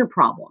 what's your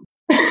problem?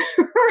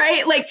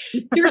 Right? Like,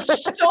 there's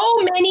so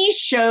many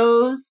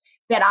shows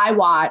that I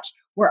watch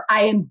where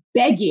I am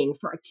begging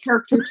for a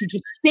character to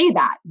just say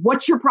that,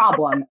 what's your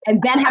problem?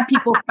 And then have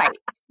people fight.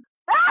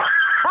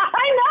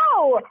 I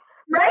know.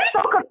 Right?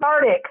 That's so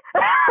cathartic.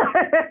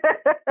 Right?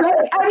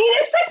 I mean,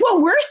 it's like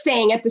what we're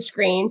saying at the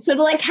screen. So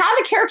to like have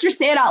a character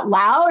say it out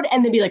loud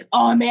and then be like,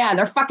 oh man,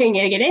 they're fucking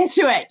gonna get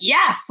into it.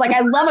 Yes. Like,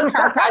 I love a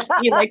car crash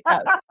scene like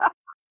this.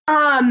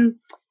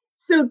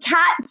 So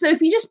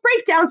if you just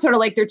break down sort of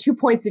like their 2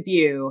 points of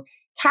view,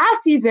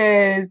 Cassie's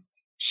is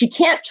she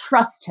can't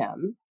trust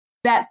him,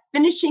 that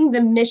finishing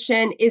the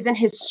mission isn't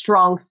his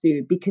strong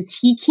suit because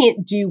he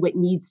can't do what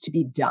needs to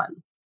be done.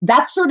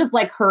 That's sort of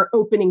like her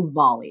opening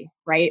volley,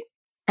 right?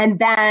 And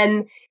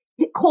then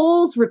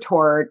Cole's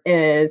retort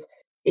is,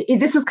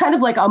 this is kind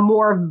of like a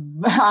more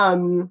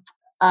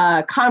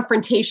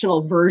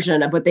confrontational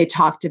version of what they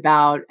talked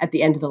about at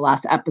the end of the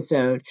last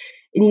episode.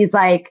 And he's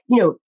like,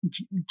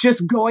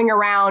 just going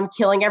around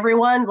killing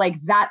everyone, like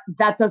that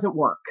doesn't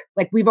work.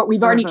 Like we've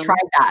already tried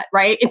that,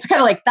 right? It's kind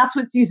of like that's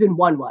what season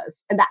 1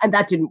 was, and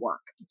that didn't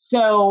work.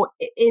 So,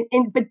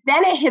 but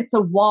then it hits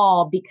a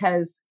wall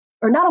because,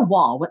 or not a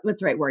wall. What's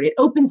the right word? It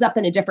opens up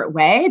in a different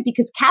way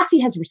because Cassie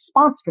has a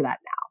response for that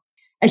now,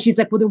 and she's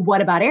like, well, then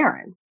what about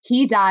Aaron?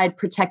 He died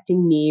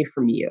protecting me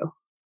from you.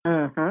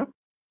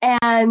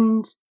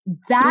 And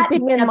that,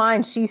 keeping in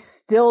mind, she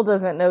still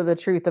doesn't know the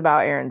truth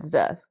about Aaron's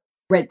death.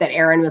 Right, that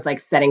Aaron was like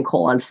setting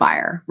Cole on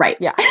fire. Right.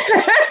 Yeah.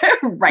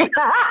 Right.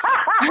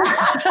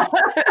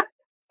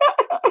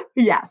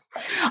 Yes.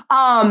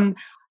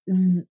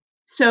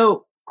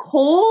 So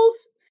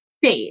Cole's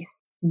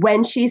face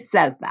when she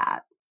says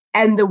that,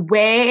 and the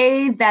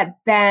way that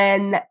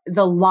then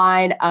the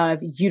line of,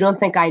 you don't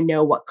think I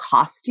know what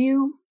cost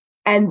you?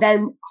 And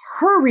then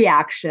her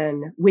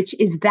reaction, which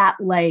is that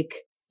like,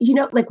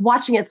 like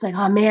watching it, it's like,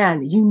 oh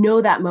man,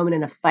 that moment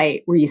in a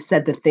fight where you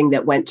said the thing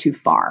that went too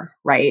far,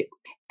 right?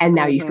 And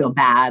now you feel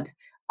bad.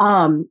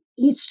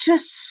 It's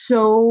just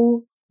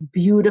so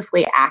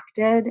beautifully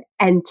acted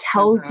and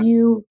tells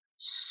you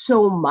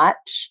so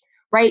much,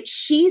 right?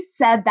 She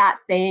said that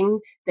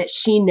thing that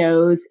she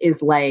knows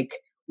is like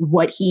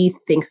what he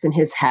thinks in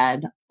his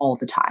head all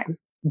the time.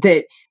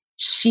 That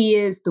she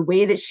is the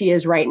way that she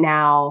is right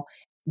now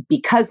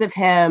because of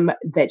him,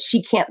 that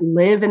she can't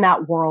live in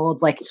that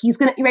world. Like he's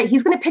going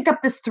to pick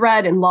up this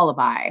thread in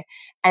Lullaby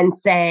and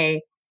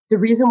say, the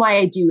reason why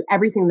I do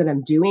everything that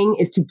I'm doing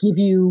is to give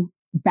you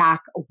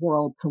back a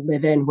world to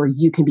live in where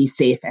you can be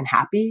safe and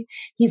happy.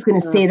 He's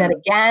going to say that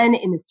again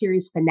in the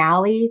series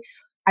finale.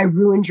 I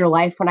ruined your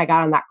life when I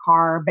got on that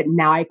car, but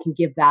now I can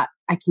give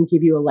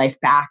you a life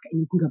back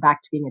and you can go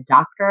back to being a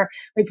doctor.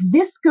 Like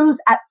this goes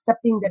at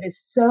something that is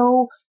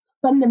so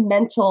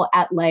fundamental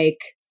at like,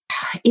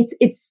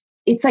 it's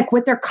like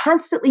what they're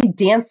constantly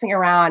dancing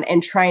around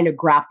and trying to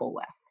grapple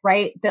with,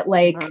 right? That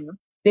like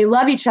they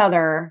love each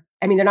other.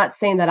 I mean, they're not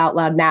saying that out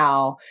loud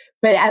now,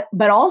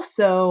 but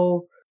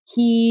also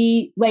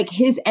he, like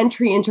his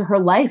entry into her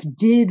life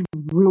did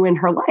ruin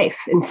her life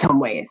in some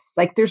ways.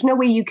 Like there's no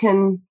way you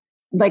can,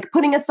 like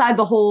putting aside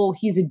the whole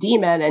he's a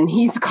demon and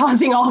he's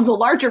causing all of the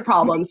larger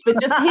problems, but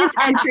just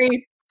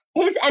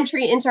his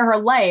entry into her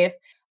life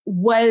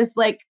was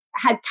like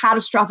had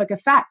catastrophic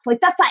effects.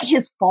 Like that's not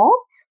his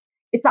fault.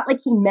 It's not like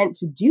he meant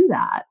to do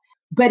that,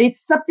 but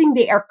it's something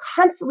they are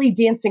constantly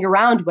dancing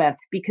around with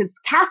because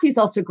Cassie's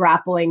also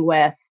grappling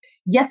with,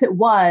 yes, it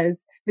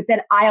was, but then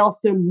I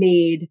also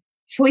made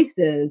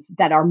choices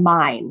that are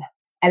mine.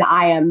 And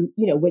I am,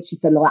 what she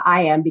said,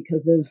 I am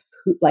because of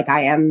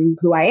I am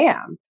who I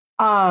am.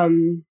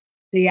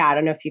 So yeah, I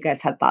don't know if you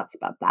guys had thoughts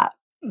about that.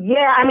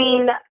 Yeah, I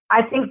mean,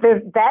 I think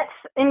that's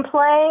in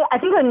play. I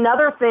think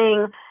another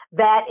thing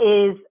that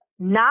is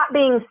not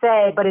being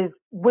said, but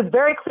was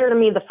very clear to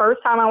me the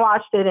first time I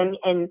watched it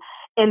and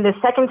the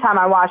second time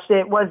I watched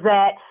it was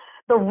that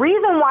the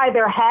reason why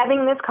they're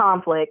having this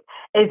conflict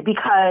is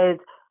because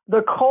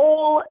the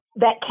Cole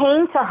that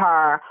came to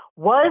her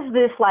was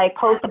this like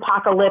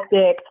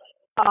post-apocalyptic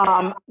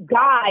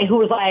guy who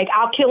was like,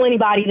 I'll kill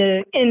anybody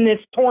to end this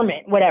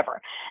torment,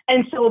 whatever.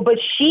 And so, but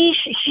she's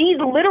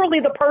literally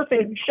the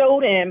person who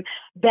showed him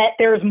that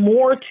there's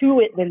more to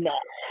it than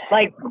that.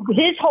 Like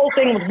his whole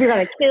thing was, we're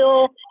going to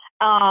kill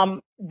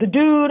the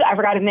dude, I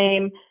forgot his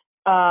name.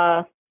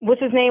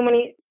 What's his name when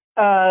he,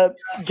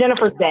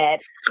 Jennifer's dad.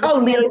 Oh,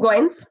 Leland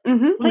Goins.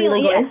 Mm-hmm.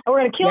 Leland Goins. We're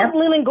going to kill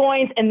Leland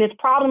Goins and this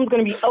problem's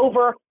going to be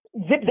over.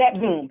 Zip, zap,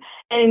 zoom.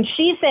 And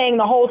she's saying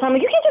the whole time,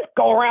 like, you can't just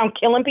go around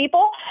killing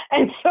people.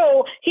 And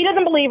so he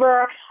doesn't believe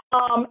her.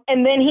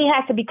 And then he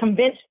has to be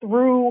convinced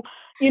through,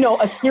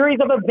 a series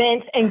of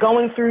events and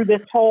going through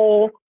this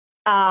whole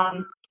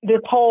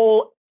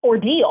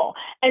ordeal.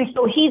 And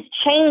so he's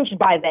changed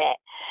by that.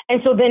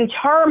 And so then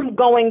Term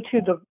going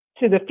to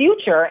the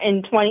future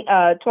in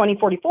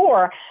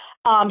 2044,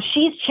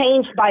 she's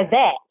changed by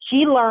that.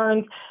 She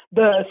learns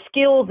the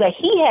skills that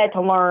he had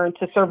to learn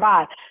to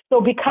survive.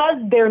 So because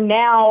they're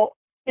now,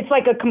 it's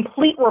like a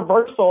complete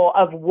reversal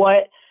of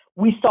what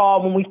we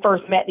saw when we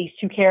first met these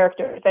two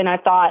characters. And I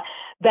thought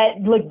that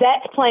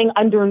that's playing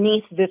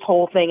underneath this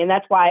whole thing. And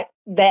that's why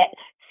that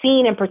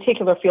scene in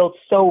particular feels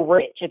so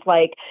rich. It's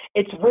like,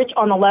 it's rich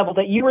on the level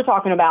that you were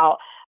talking about,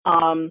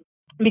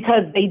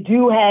 because they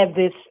do have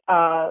this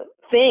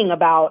thing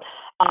about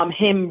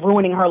him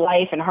ruining her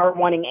life and her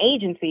wanting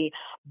agency,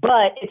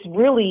 but it's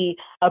really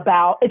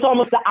about, it's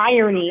almost the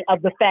irony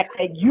of the fact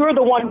that you're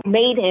the one who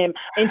made him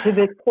into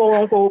this quote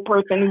unquote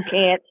person who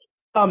can't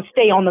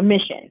stay on the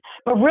mission.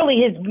 But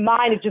really his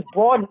mind is just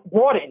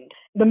broadened.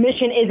 The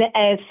mission isn't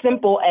as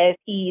simple as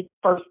he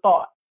first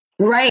thought.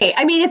 Right.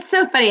 I mean, it's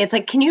so funny. It's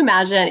like, can you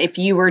imagine if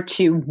you were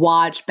to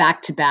watch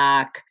back to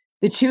back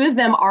the two of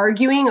them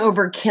arguing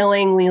over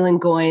killing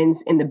Leland Goins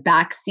in the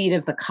backseat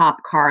of the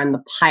cop car in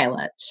the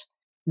pilot?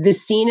 The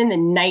scene in the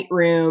night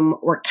room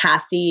where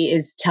Cassie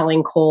is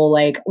telling Cole,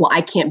 like, well,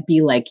 I can't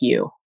be like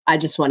you. I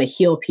just want to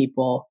heal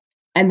people.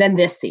 And then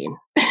this scene.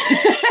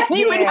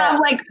 You would have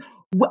like,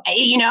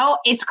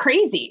 it's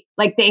crazy.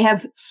 Like they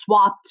have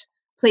swapped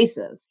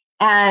places.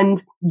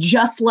 And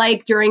just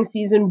like during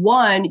season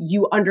 1,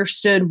 you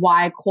understood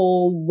why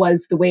Cole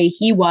was the way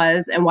he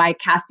was and why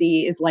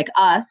Cassie is like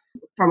us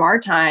from our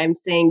time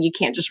saying you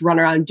can't just run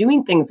around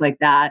doing things like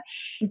that.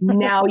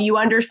 Now you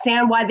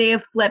understand why they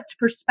have flipped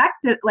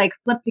perspective, like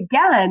flipped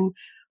again.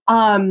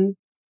 And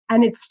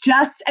it's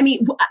just, I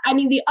mean,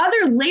 the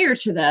other layer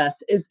to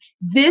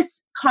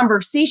this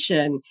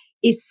conversation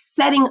is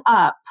setting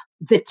up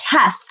the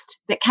test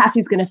that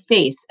Cassie's going to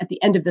face at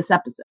the end of this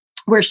episode,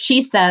 where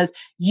she says,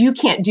 you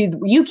can't do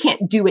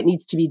what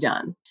needs to be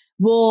done.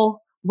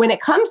 Well, when it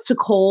comes to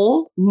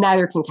Cole,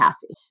 neither can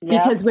Cassie.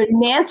 Yep. Because when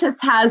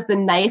Mantis has the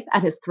knife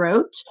at his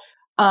throat,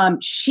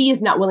 she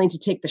is not willing to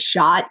take the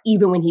shot,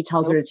 even when he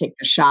tells her to take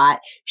the shot.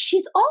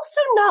 She's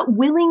also not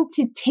willing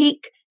to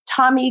take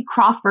Tommy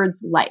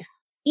Crawford's life,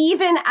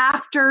 even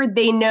after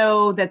they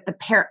know that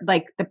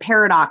the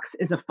paradox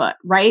is afoot,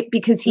 right?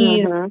 Because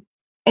he's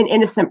an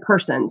innocent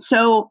person.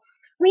 So,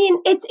 I mean,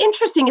 it's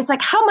interesting. It's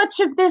like how much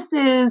of this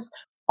is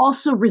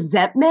also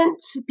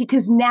resentment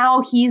because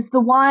now he's the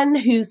one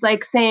who's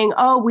like saying,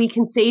 oh, we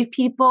can save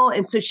people.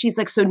 And so she's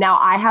like, so now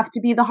I have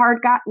to be the hard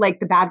guy, like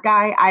the bad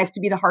guy. I have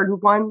to be the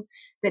hard one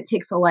that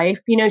takes a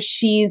life.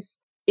 She's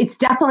it's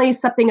definitely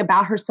something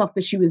about herself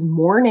that she was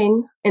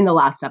mourning in the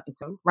last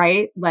episode,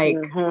 right? Like,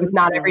 with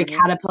not every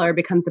caterpillar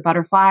becomes a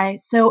butterfly.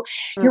 So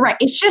you're right.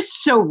 It's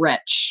just so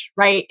rich,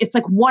 right? It's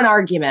like one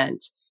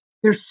argument.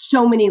 There's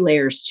so many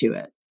layers to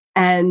it.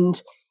 And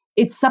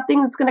it's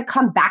something that's going to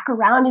come back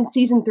around in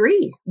season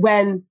 3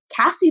 when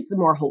Cassie's the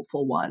more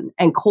hopeful one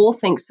and Cole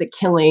thinks that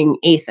killing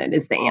Ethan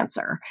is the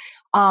answer.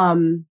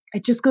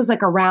 It just goes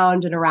like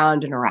around and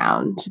around and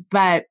around.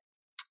 But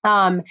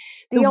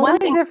the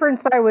only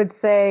difference I would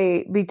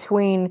say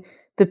between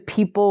the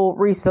people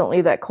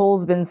recently that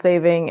Cole's been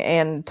saving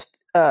and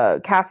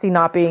Cassie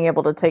not being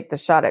able to take the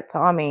shot at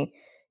Tommy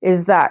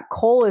is that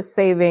Cole is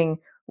saving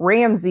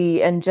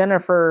Ramsey and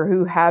Jennifer,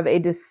 who have a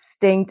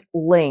distinct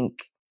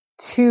link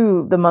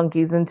to the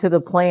monkeys and to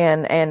the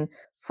plan. And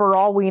for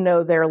all we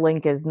know, their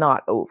link is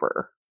not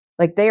over.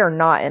 Like, they are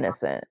not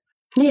innocent.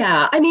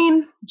 Yeah. I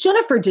mean,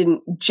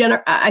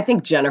 I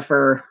think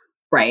Jennifer,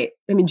 right.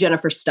 I mean,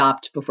 Jennifer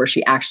stopped before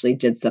she actually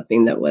did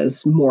something that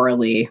was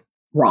morally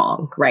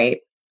wrong, right?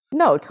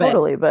 No,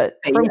 totally. But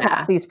from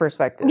Cassie's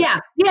perspective. Yeah.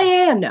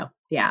 No.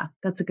 Yeah.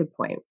 That's a good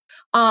point.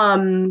 I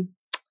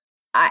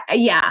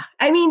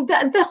mean,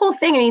 the whole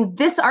thing, I mean,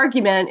 this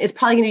argument is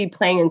probably going to be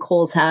playing in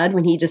Cole's head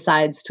when he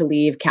decides to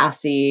leave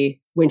Cassie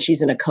when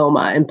she's in a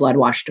coma and blood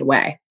washed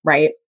away,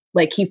 right?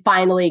 Like, he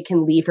finally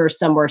can leave her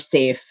somewhere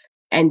safe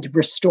and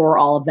restore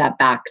all of that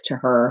back to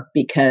her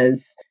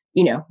because,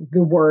 you know,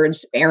 the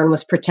words, Aaron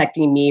was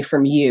protecting me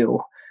from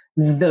you,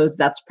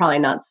 it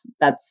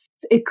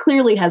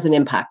clearly has an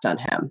impact on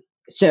him.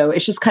 So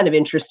it's just kind of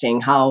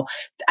interesting how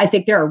I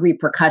think there are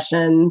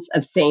repercussions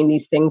of saying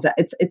these things.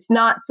 It's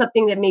not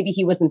something that maybe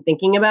he wasn't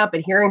thinking about,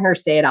 but hearing her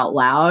say it out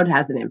loud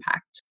has an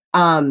impact.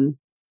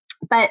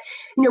 But,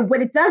 you know,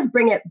 what it does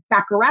bring it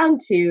back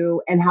around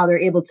to and how they're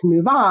able to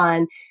move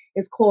on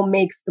is Cole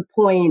makes the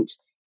point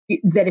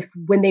that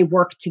when they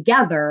work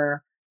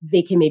together,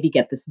 they can maybe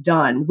get this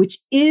done, which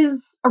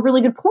is a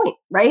really good point,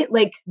 right?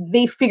 Like,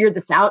 they figured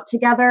this out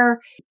together.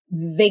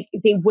 They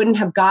wouldn't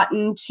have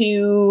gotten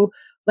to,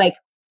 like,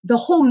 the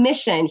whole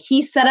mission.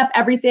 He set up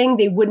everything.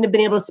 They wouldn't have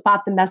been able to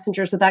spot the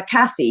messengers without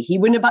Cassie. He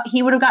would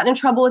have gotten in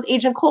trouble with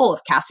Agent Cole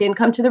if Cassie hadn't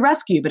come to the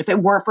rescue. But if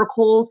it weren't for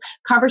Cole's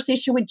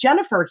conversation with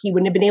Jennifer, he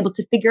wouldn't have been able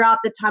to figure out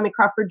that Tommy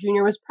Crawford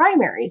Jr. was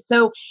primary.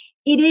 So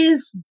it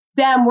is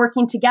them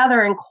working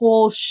together, and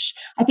Cole,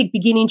 I think,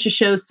 beginning to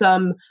show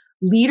some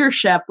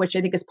leadership, which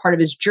I think is part of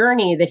his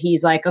journey, that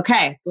he's like,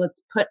 okay,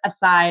 let's put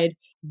aside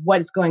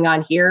what's going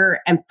on here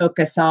and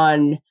focus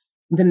on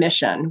the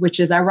mission, which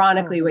is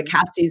ironically what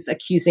Cassie's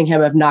accusing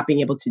him of not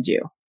being able to do.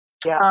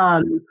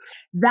 Yeah.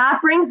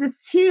 That brings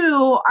us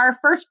to our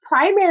first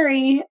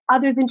primary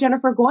other than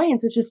Jennifer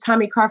Goins, which is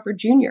Tommy Crawford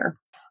Jr.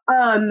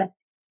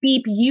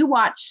 Beep, you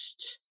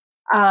watched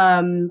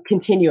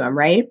Continuum,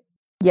 right?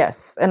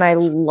 Yes, and I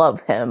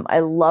love him. I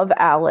love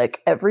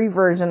Alec, every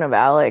version of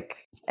Alec,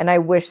 and I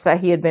wish that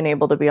he had been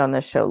able to be on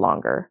this show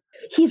longer.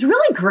 He's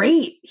really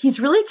great. He's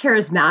really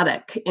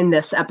charismatic in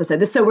this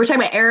episode. So we're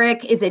talking about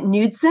Eric, is it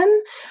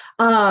Knudsen,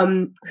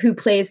 who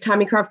plays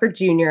Tommy Crawford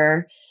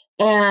Jr.,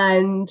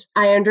 and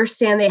I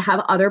understand they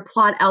have other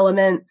plot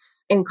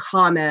elements in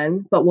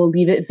common, but we'll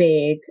leave it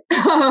vague.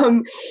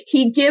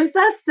 He gives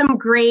us some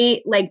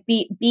great, like,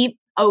 Beep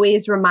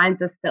always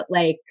reminds us that,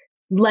 like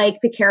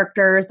the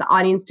characters, the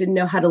audience didn't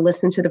know how to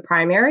listen to the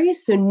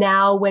primaries. So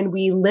now when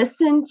we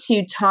listen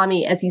to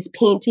Tommy as he's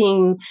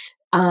painting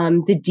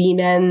the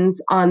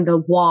demons on the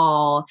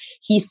wall,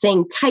 he's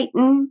saying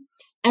Titan,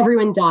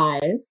 everyone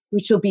dies,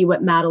 which will be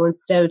what Madeline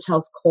Stowe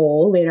tells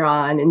Cole later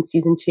on in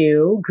season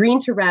 2. Green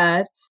to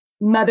red,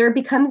 mother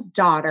becomes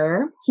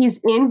daughter. He's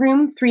in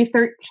room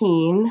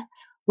 313,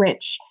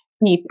 which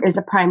Beep is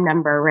a prime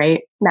number,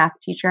 right? Math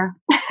teacher.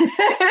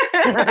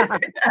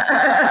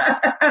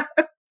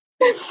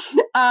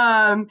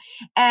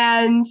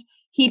 And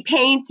he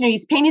paints,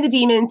 he's painting the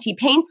demons. He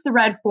paints the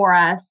red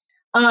forest.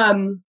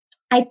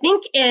 I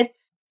think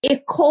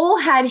if Cole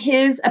had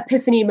his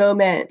epiphany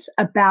moment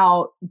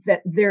about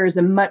that there's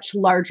a much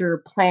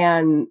larger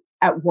plan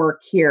at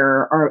work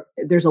here, or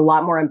there's a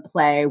lot more in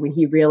play when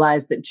he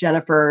realized that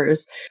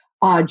Jennifer's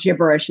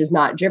gibberish is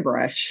not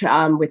gibberish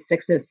with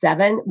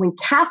 607. When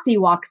Cassie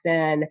walks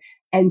in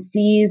and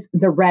sees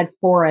the red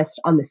forest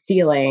on the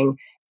ceiling,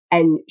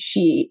 and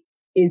she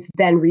is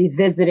then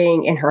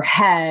revisiting in her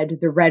head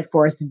the red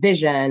forest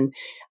vision,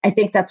 I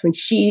think that's when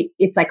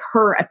it's like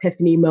her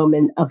epiphany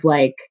moment of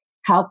like,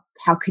 how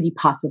could he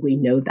possibly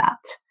know that?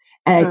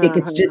 And I think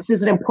it's just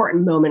as an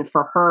important moment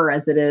for her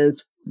as it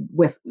is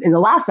in the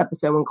last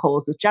episode when Cole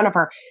was with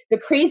Jennifer. The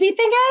crazy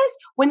thing is,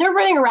 when they're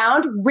running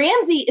around,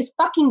 Ramsey is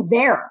fucking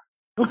there.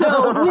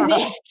 So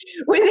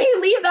when they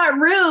leave that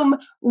room,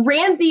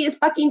 Ramsey is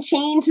fucking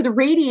chained to the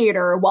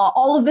radiator while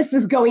all of this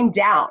is going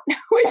down,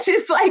 which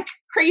is like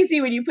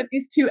crazy when you put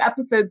these two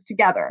episodes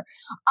together.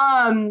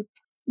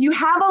 You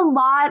have a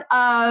lot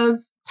of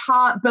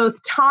both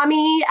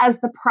Tommy as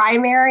the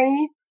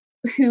primary,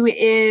 who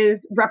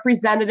is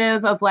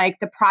representative of like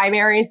the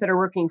primaries that are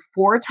working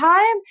for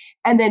time,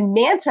 and then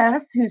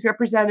Mantis, who's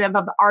representative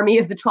of the army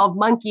of the 12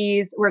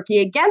 monkeys working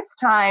against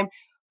time.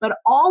 but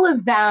all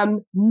of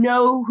them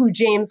know who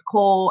James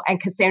Cole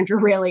and Cassandra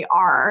really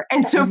are.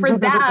 And so for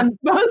them,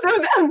 both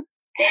of them,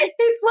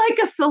 it's like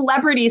a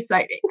celebrity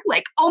sighting.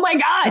 Like, oh my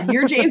God,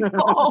 you're James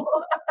Cole.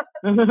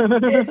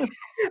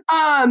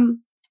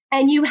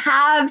 And you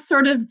have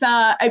sort of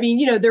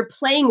they're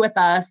playing with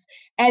us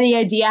and the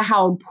idea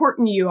how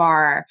important you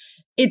are.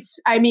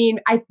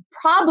 I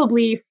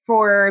probably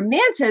for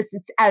Mantis,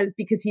 it's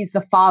because he's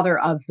the father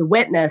of the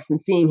witness and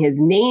seeing his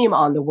name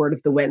on the word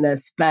of the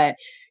witness. But,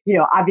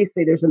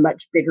 obviously there's a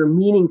much bigger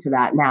meaning to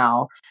that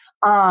now.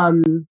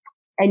 And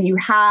you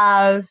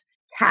have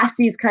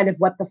Cassie's kind of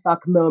what the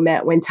fuck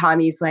moment when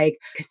Tommy's like,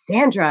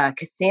 Cassandra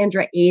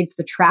aids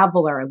the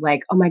traveler.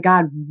 Like, oh my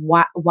God,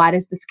 why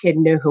does this kid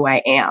know who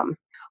I am?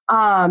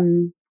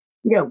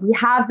 We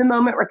have the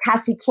moment where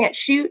Cassie can't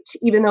shoot,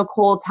 even though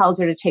Cole tells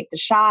her to take the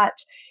shot.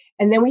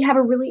 And then we have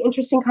a really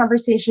interesting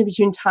conversation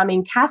between Tommy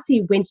and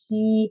Cassie when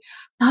he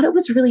thought it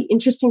was really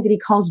interesting that he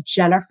calls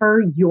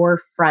Jennifer your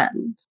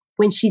friend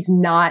when she's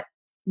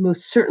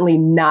most certainly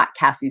not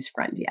Cassie's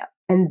friend yet.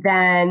 And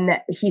then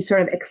he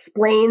sort of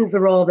explains the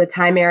role of the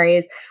time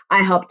areas. I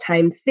help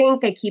time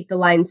think. I keep the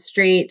lines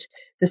straight.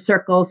 The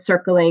circles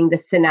circling the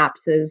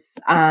synapses.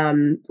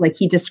 Like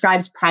he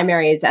describes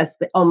primaries as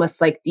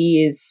almost like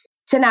these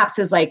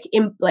synapses,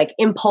 like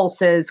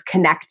impulses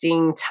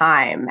connecting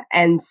time.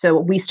 And so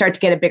we're starting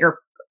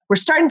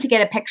to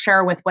get a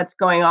picture with what's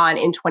going on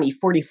in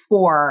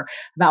 2044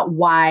 about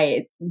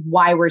why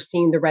we're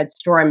seeing the Red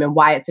Storm and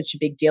why it's such a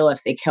big deal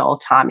if they kill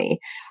Tommy.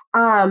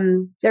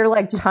 They're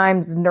like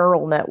Time's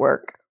neural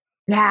network.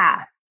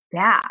 Yeah.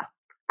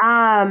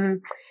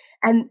 And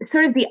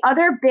sort of the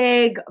other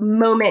big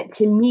moment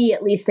to me,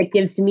 at least that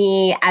gives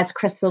me, as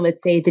Crystal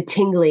would say, the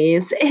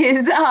tinglies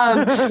is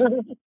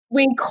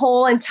when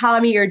Cole and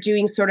Tommy are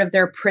doing sort of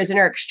their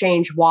prisoner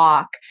exchange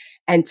walk,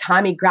 and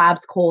Tommy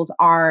grabs Cole's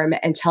arm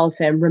and tells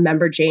him,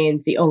 remember,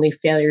 James, the only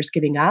failure is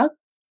giving up.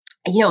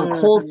 And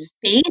Cole's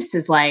face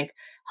is like,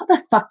 how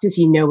the fuck does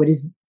he know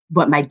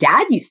what my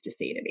dad used to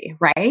say to me,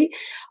 right?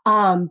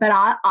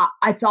 But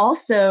it's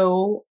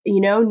also,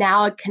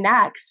 now it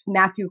connects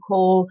Matthew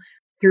Cole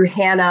through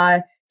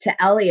Hannah to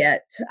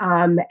Elliot.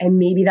 And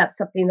maybe that's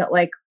something that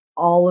like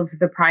all of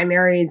the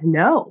primaries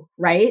know,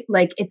 right?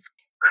 Like it's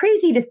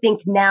crazy to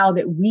think now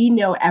that we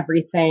know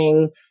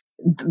everything,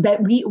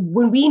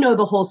 when we know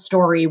the whole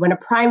story, when a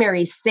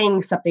primary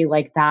sings something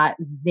like that,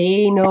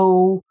 they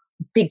know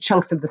big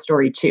chunks of the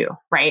story too,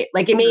 right?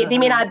 Like they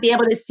may not be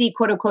able to see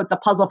quote unquote the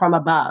puzzle from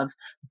above,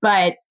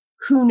 but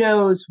who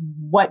knows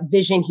what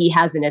vision he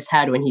has in his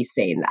head when he's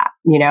saying that,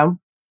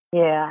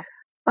 Yeah.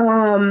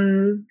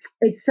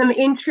 It's some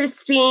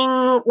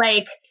interesting,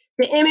 like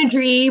the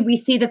imagery, we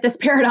see that this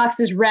paradox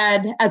is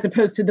red as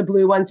opposed to the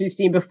blue ones we've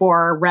seen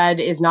before. Red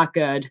is not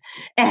good.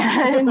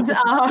 And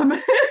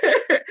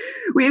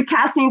we have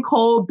Cassie and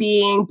Cole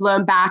being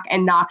blown back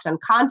and knocked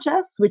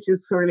unconscious, which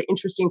is sort of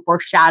interesting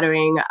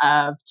foreshadowing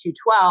of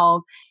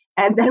 212.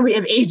 And then we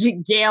have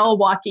Agent Gale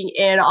walking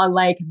in on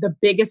like the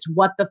biggest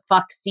what the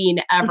fuck scene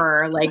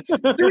ever. Like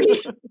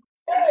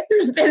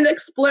there's been an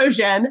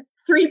explosion.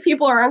 3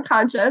 people are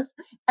unconscious,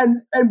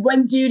 and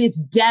one dude is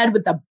dead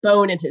with a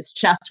bone in his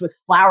chest with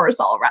flowers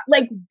all around.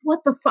 Like, what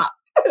the fuck?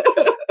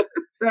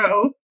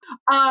 So,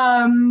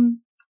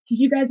 did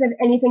you guys have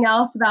anything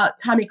else about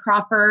Tommy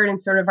Crawford and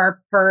sort of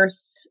our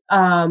first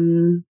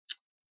kind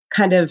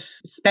of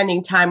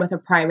spending time with a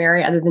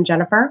primary other than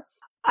Jennifer?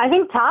 I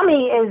think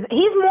Tommy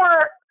he's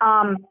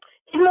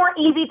more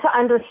easy to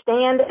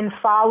understand and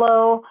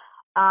follow.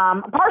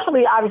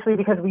 Partially, obviously,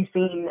 because we've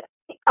seen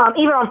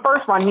even on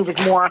first run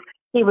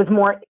he was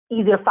more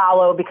easy to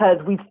follow because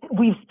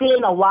we've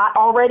seen a lot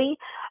already.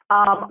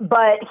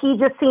 But he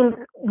just seems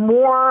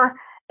more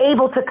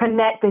able to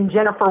connect than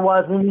Jennifer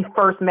was when we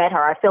first met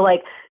her. I feel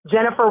like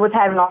Jennifer was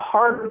having a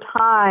harder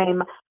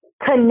time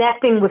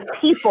connecting with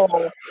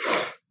people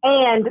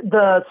and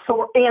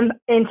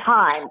in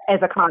time as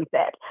a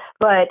concept.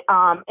 But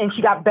and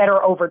she got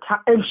better over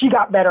time, and she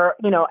got better,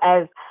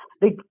 as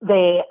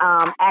the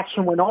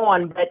action went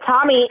on. But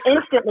Tommy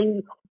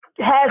instantly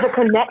has a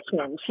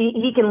connection.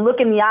 He can look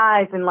in the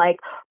eyes and like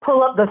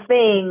pull up the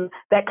thing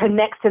that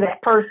connects to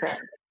that person,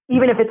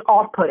 even if it's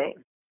off-putting.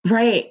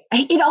 Right.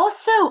 It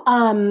also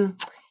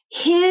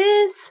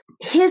his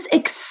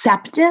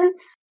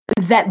acceptance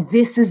that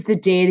this is the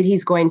day that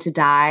he's going to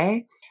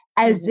die,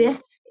 as if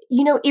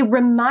it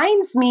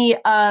reminds me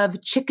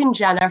of Chicken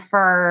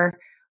Jennifer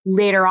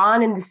later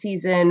on in the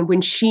season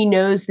when she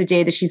knows the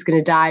day that she's going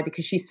to die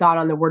because she saw it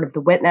on the word of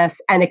the witness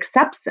and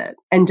accepts it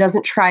and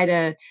doesn't try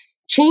to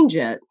change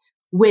it.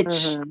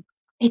 Which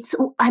it's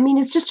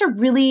just a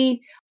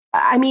really,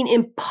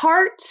 in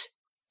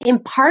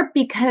part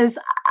because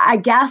I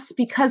guess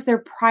because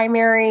they're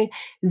primary,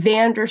 they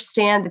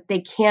understand that they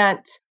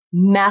can't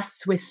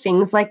mess with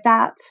things like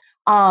that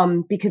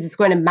because it's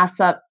going to mess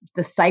up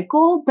the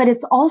cycle. But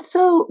it's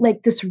also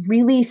like this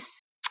really,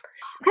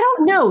 I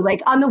don't know,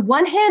 like on the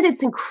one hand,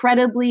 it's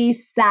incredibly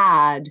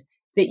sad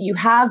that you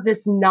have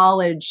this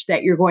knowledge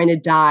that you're going to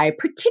die,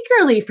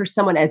 particularly for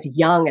someone as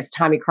young as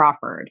Tommy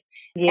Crawford.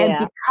 Yeah.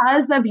 And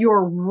because of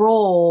your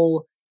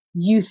role,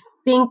 you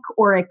think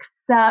or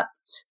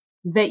accept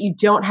that you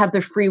don't have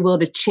the free will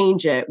to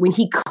change it when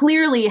he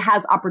clearly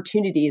has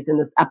opportunities in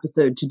this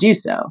episode to do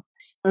so.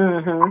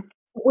 Mm-hmm.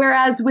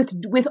 Whereas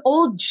with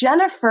old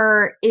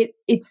Jennifer,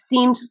 it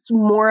seemed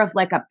more of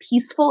like a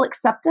peaceful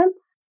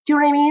acceptance. Do you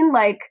know what I mean?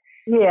 Like,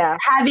 yeah,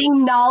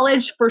 having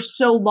knowledge for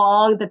so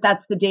long that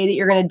that's the day that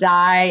you're going to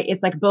die,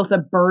 it's like both a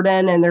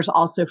burden and there's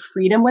also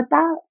freedom with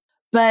that.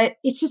 But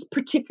it's just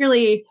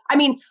particularly, I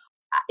mean,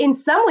 in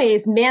some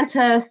ways,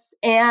 Mantis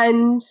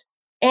and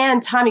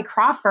Tommy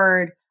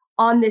Crawford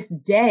on this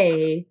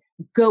day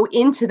go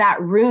into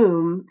that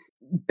room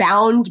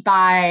bound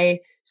by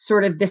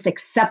sort of this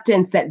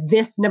acceptance that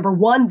this, number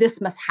one,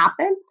 this must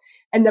happen.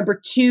 And number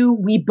two,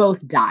 we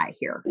both die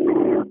here.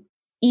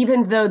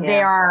 Even though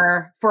they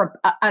are for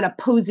on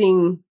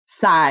opposing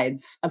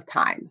sides of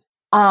time.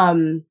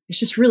 It's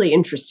just really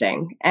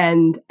interesting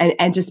and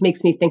just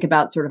makes me think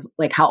about sort of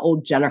like how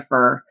old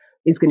Jennifer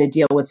is going to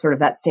deal with sort of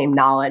that same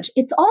knowledge.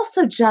 It's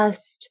also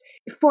just,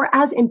 for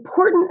as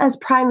important as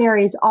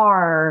primaries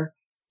are,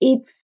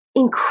 it's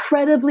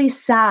incredibly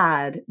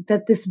sad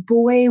that this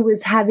boy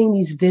was having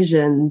these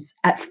visions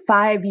at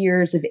 5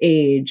 years of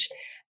age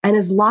and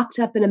is locked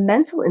up in a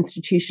mental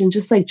institution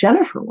just like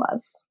Jennifer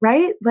was,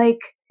 right? Like,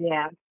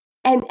 yeah.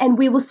 And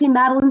we will see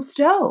Madeline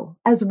Stowe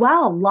as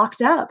well,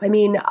 locked up. I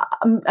mean,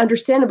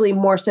 understandably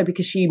more so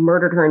because she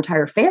murdered her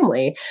entire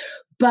family,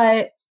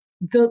 but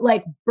the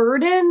like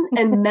burden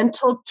and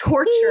mental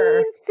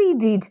torture. See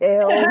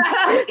details.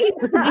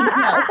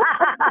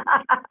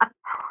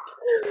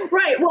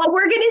 Right. Well,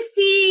 we're going to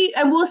see,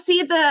 and we'll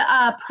see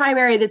the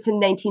primary that's in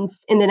the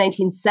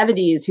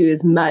 1970s, who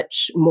is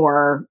much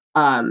more,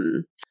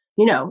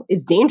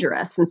 is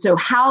dangerous. And so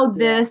how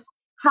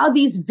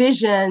these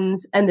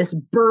visions and this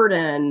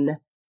burden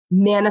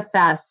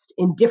manifest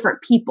in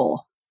different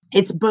people.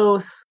 It's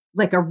both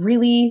like a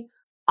really,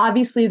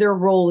 obviously their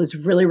role is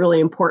really, really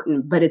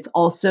important, but it's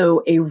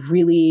also a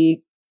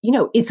really,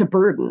 it's a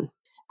burden.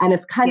 And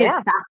it's kind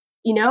of,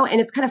 and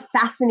it's kind of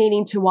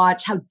fascinating to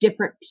watch how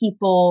different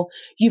people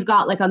you've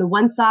got, like on the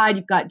one side,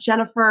 you've got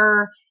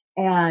Jennifer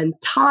and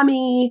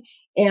Tommy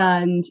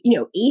and,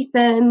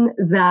 Ethan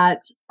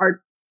that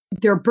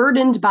they're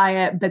burdened by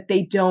it, but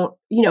they don't,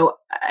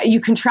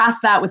 you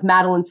contrast that with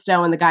Madeline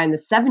Stowe and the guy in the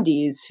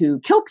 70s who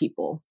kill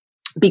people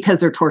because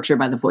they're tortured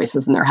by the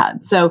voices in their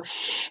head. So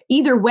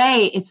either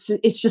way, it's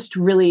just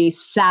really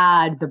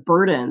sad, the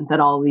burden that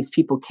all of these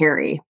people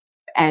carry,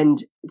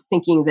 and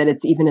thinking that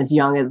it's even as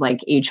young as like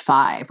age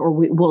 5, or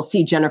we'll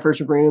see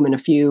Jennifer's room in a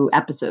few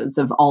episodes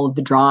of all of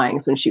the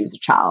drawings when she was a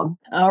child.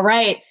 All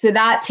right. So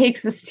that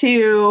takes us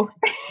to,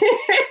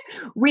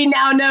 we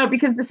now know,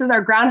 because this is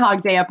our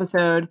Groundhog Day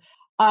episode,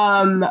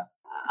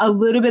 a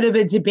little bit of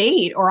a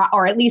debate,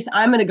 or at least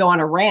I'm going to go on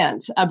a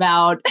rant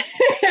about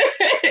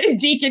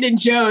Deacon and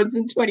Jones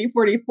in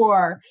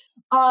 2044.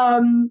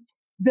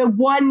 The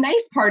one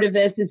nice part of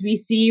this is we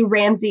see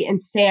Ramsey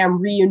and Sam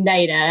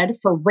reunited.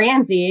 For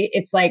Ramsey,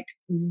 it's like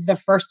the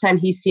first time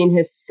he's seen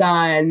his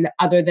son,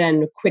 other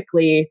than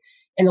quickly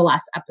in the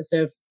last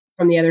episode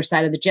from the other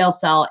side of the jail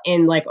cell,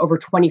 in like over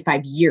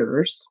 25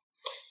 years.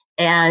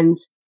 And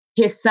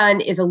his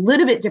son is a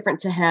little bit different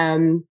to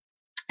him,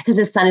 because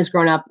his son has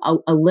grown up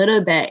a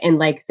little bit in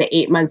like the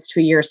 8 months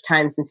to a year's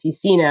time since he's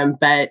seen him.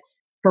 But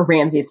for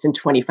Ramsey, it's been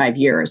 25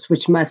 years,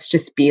 which must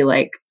just be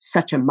like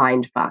such a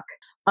mind fuck.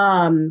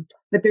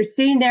 But they're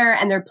sitting there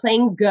and they're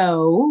playing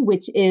Go,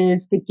 which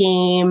is the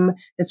game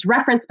that's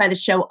referenced by the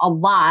show a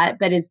lot,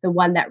 but is the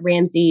one that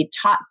Ramsey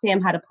taught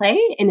Sam how to play,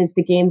 and is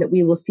the game that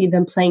we will see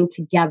them playing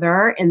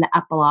together in the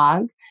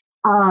epilogue,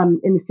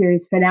 in the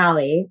series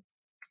finale.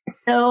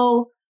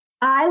 So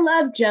I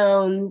love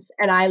Jones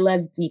and I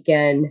love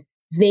Deacon.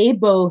 They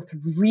both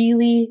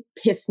really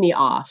piss me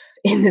off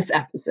in this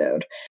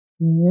episode.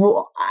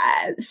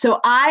 So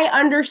I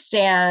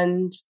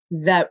understand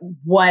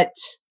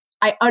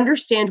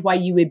why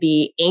you would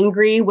be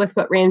angry with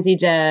what Ramsey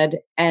did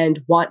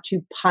and want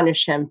to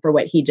punish him for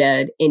what he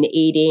did in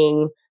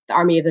aiding the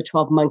Army of the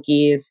 12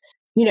 Monkeys,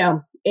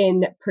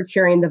 in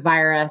procuring the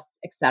virus,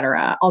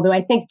 etc. Although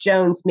I think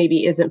Jones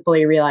maybe isn't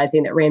fully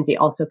realizing that Ramsey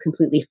also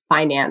completely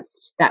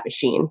financed that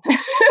machine.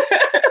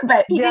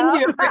 But he didn't do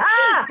it.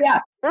 Yeah.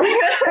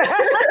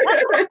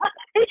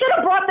 He should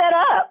have brought that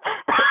up.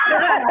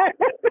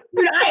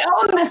 Dude, I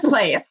own this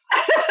place.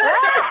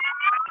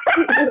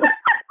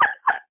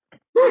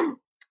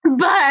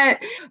 But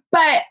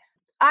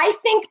I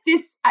think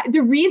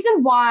the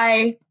reason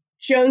why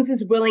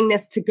Jones's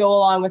willingness to go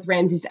along with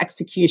Ramsey's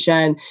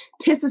execution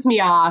pisses me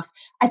off,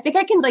 I think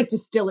I can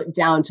distill it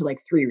down to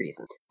 3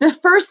 reasons. The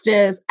first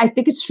is, I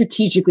think it's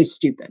strategically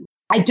stupid.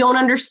 I don't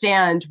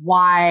understand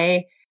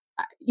why,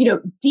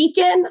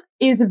 Deacon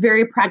is a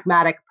very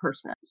pragmatic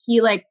person.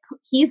 He's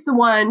the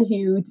one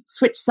who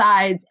switched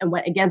sides and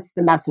went against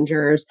the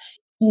messengers.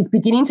 He's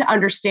beginning to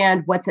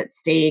understand what's at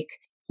stake.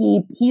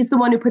 He's the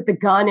one who put the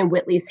gun in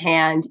Whitley's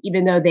hand,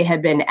 even though they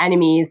had been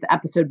enemies the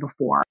episode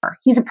before.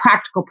 He's a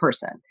practical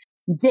person.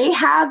 They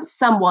have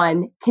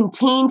someone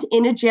contained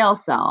in a jail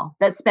cell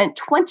that spent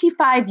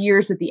 25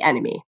 years with the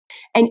enemy.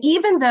 And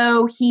even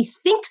though he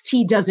thinks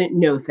he doesn't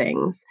know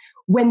things,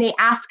 when they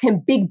ask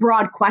him big,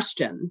 broad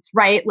questions,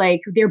 right?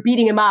 Like they're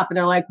beating him up and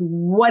they're like,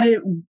 what do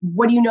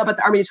you know about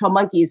the Army of the 12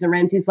 Monkeys? And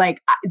Ramsay's like,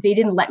 they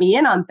didn't let me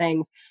in on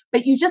things.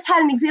 But you just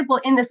had an example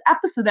in this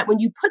episode that when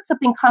you put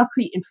something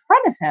concrete in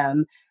front of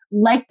him,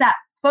 like that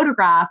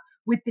photograph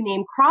with the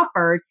name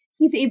Crawford,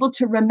 he's able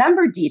to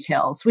remember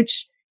details,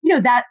 which,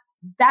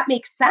 that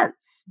makes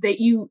sense that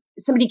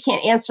somebody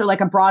can't answer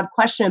like a broad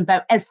question,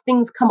 but as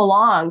things come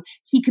along,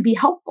 he could be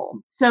helpful.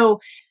 So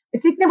I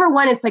think number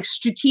one is like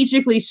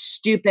strategically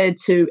stupid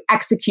to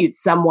execute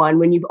someone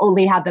when you've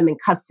only had them in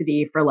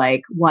custody for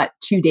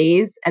 2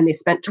 days and they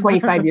spent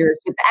 25 years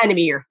with the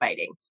enemy you're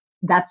fighting.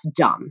 That's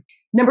dumb.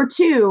 Number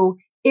two,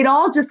 it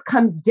all just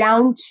comes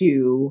down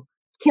to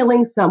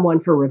killing someone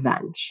for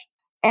revenge.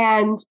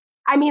 And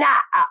I mean,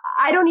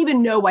 I don't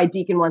even know why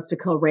Deacon wants to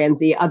kill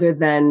Ramsay other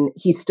than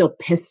he's still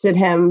pissed at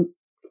him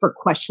for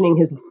questioning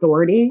his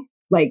authority,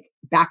 like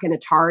back in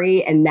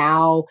Atari, and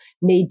now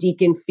made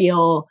Deacon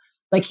feel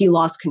like he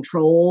lost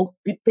control.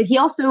 But he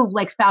also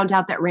found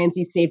out that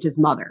Ramsay saved his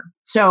mother.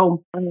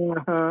 So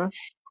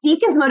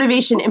Deacon's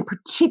motivation in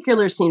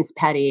particular seems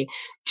petty.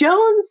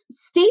 Jones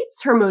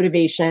states her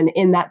motivation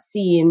in that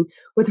scene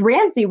with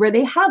Ramsay where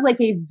they have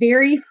a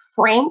very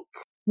frank,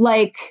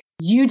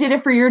 you did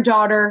it for your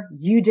daughter.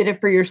 You did it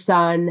for your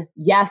son.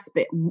 Yes,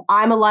 but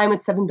I'm aligned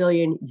with 7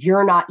 billion.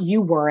 You're not.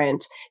 You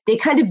weren't. They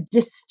kind of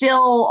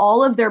distill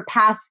all of their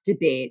past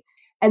debates.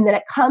 And then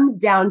it comes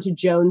down to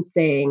Jones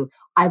saying,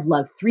 I've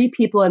loved 3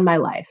 people in my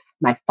life,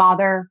 my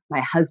father,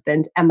 my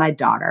husband, and my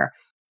daughter.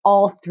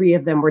 All 3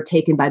 of them were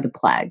taken by the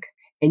plague,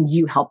 and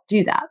you helped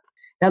do that.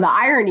 Now, the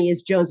irony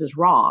is Jones is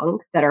wrong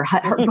that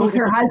both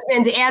her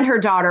husband and her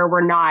daughter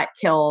were not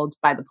killed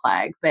by the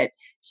plague, but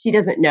she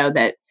doesn't know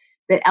that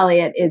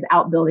Elliot is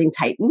out building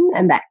Titan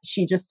and that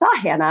she just saw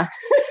Hannah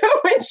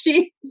when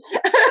she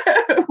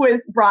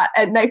was brought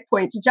at knife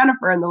point to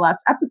Jennifer in the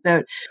last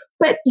episode.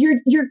 But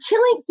you're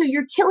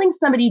killing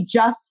somebody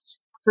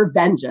just for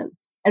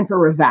vengeance and for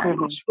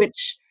revenge,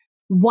 which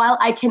while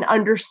I can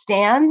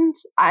understand,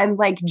 I'm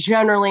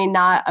generally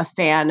not a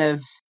fan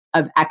of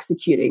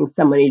executing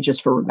somebody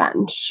just for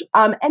revenge.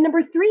 And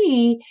number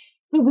 3,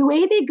 the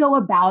way they go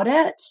about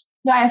it.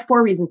 No, I have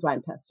 4 reasons why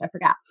I'm pissed. I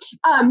forgot.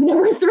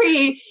 Number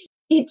 3,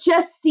 it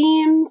just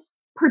seems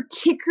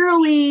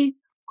particularly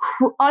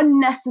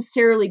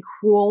unnecessarily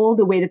cruel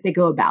the way that they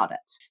go about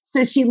it.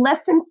 So she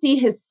lets him see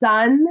his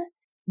son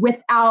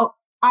without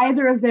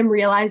either of them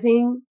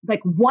realizing,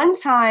 one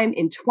time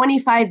in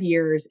 25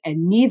 years,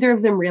 and neither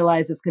of them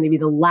realize it's going to be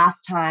the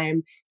last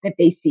time that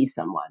they see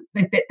someone,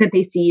 that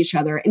they see each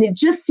other. And it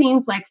just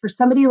seems like for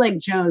somebody like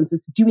Jones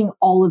that's doing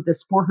all of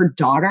this for her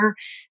daughter,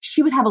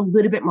 she would have a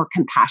little bit more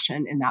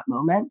compassion in that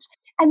moment.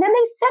 And then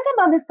they sent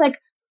him on this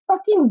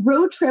fucking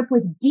road trip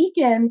with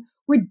Deacon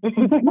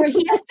where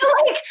he has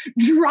to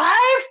drive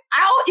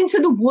out into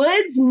the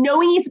woods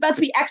knowing he's about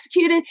to be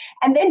executed,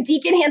 and then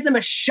Deacon hands him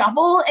a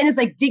shovel and is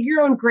dig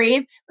your own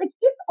grave.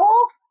 It's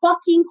all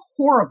fucking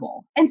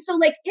horrible. And so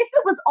if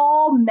it was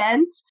all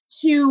meant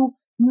to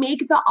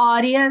make the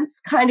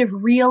audience kind of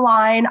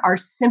realign our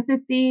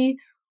sympathy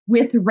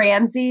with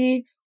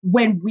Ramsay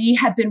when we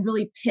have been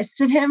really pissed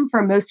at him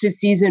for most of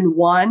season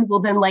 1,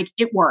 well then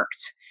it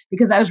worked,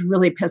 because I was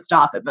really pissed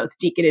off at both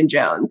Deacon and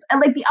Jones.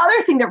 And the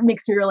other thing that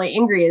makes me really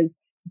angry is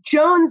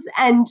Jones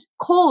and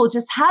Cole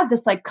just had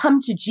this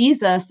come to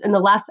Jesus in the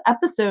last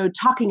episode,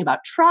 talking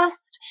about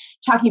trust,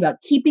 talking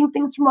about keeping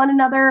things from one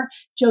another.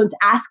 Jones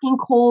asking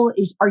Cole,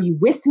 are you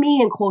with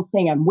me? And Cole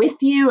saying, I'm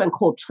with you. And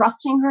Cole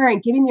trusting her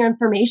and giving her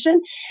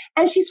information.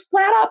 And she's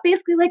flat out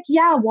basically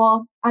yeah,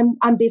 well,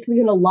 I'm basically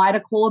going to lie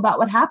to Cole about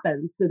what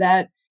happened so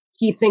that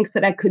he thinks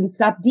that I couldn't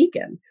stop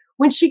Deacon.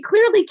 When she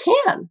clearly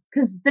can,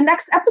 because the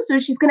next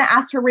episode, she's going to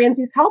ask for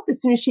Ramsay's help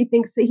as soon as she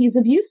thinks that he's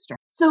of use to her.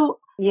 So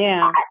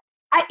yeah,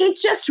 it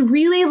just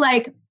really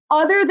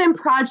other than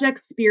Project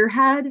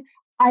Spearhead,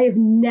 I have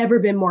never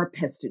been more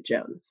pissed at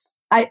Jones.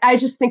 I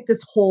just think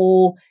this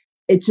whole,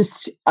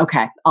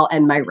 okay, I'll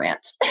end my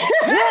rant.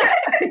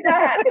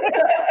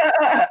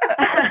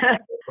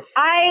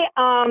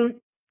 I'm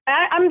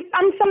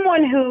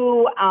someone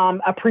who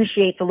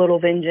appreciates a little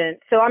vengeance.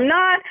 So I'm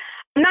not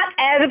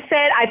as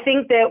upset. I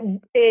think that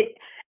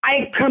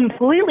I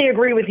completely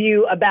agree with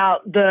you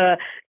about the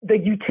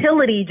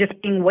utility just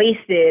being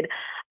wasted.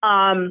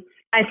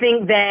 I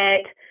think that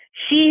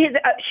she's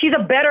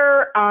a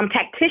better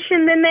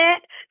tactician than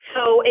that.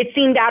 So it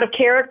seemed out of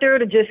character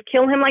to just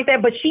kill him like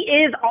that. But she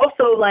is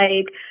also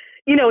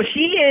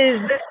she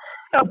is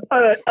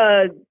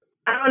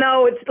I don't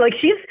know. It's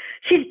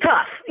she's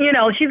tough.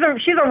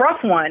 She's a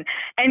rough one.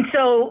 And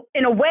so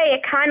in a way,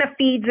 it kind of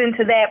feeds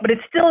into that. But it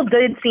still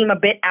did seem a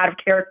bit out of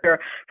character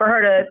for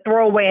her to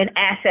throw away an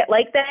asset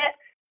like that.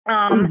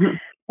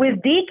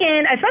 With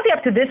Deacon, especially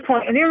up to this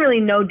point, I didn't really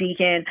know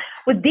Deacon.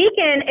 With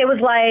Deacon, it was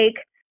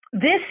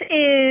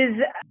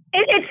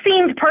it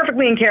seemed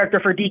perfectly in character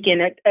for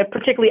Deacon,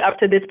 particularly up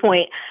to this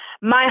point.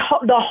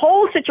 The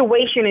whole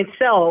situation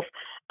itself,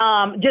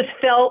 just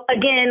felt,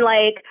 again,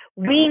 like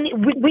we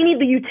need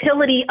the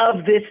utility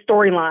of this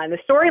storyline. The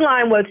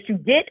storyline was to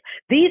get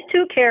these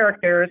two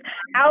characters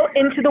out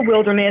into the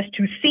wilderness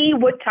to see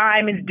what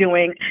Time is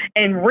doing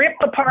and rip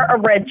apart a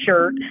red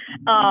shirt,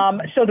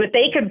 so that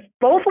they could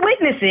both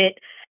witness it,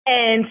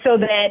 and so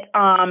that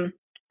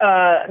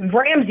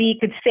Ramsey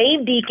could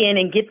save Deacon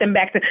and get them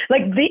back to,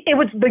 like, it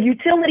was the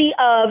utility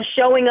of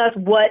showing us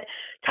what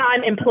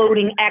time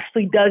imploding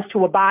actually does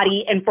to a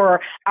body, and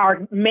for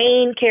our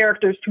main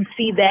characters to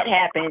see that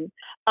happen.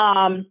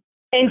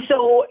 And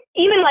so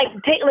even like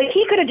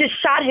he could have just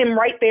shot him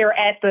right there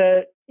at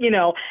the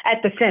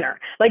center.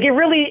 Like, it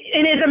really,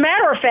 and as a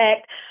matter of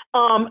fact,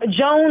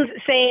 Jones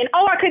saying,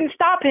 "Oh, I couldn't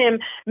stop him,"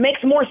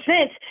 makes more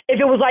sense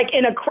if it was like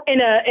in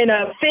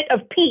a fit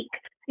of pique.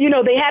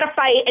 They had a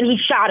fight and he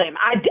shot him.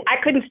 I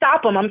couldn't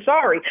stop him. I'm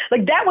sorry.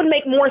 Like, that would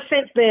make more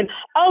sense than,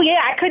 oh yeah,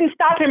 I couldn't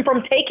stop him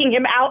from taking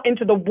him out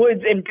into the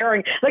woods and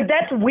burying. Like,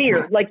 that's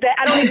weird. Like, that,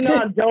 I don't even know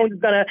how Jones is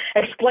going to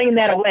explain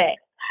that away.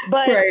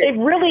 But It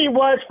really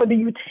was for the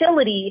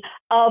utility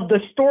of the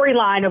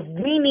storyline of,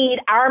 we need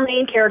our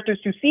main characters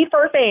to see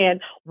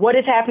firsthand what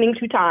is happening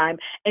to Time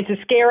and to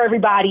scare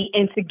everybody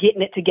into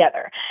getting it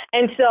together.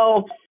 And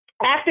so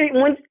after,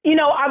 when,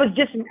 I was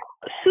just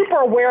super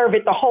aware of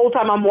it the whole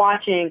time I'm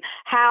watching,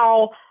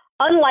 how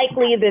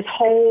unlikely this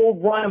whole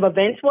run of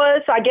events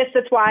was. So I guess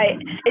that's why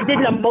it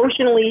didn't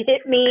emotionally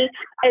hit me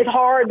as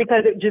hard,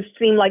 because it just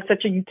seemed like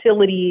such a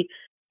utility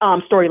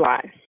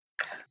storyline.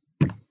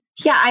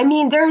 Yeah, I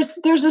mean, there's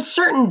a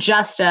certain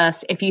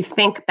justice if you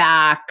think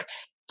back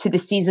to the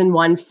season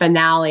 1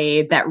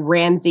 finale, that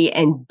Ramsey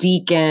and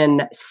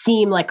Deacon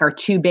seem like our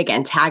two big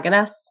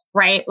antagonists,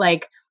 right?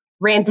 Like,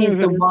 Ramsey's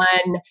the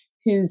one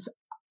who's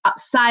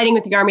siding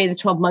with the army of the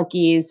 12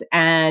 monkeys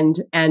and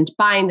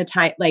buying the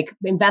time, like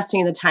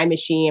investing in the time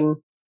machine,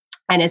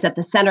 and is at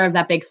the center of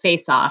that big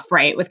face-off,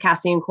 right, with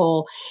Cassie and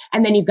Cole.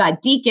 And then you've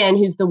got Deacon,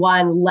 who's the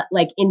one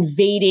like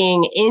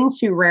invading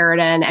into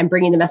Raritan and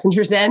bringing the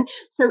messengers in.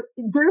 So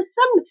there's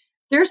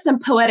some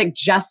poetic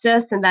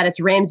justice in that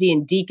it's Ramsey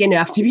and Deacon who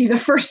have to be the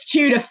first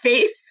two to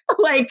face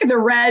like the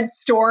red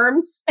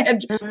storms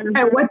and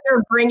what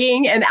they're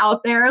bringing and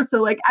out there.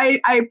 So like,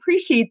 I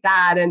appreciate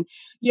that. And,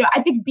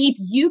 I think, Beep,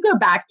 you go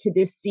back to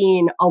this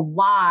scene a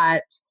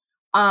lot,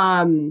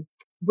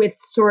 with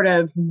sort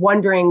of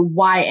wondering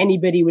why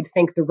anybody would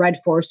think the Red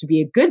Force would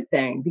be a good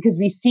thing, because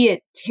we see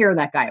it tear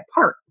that guy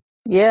apart.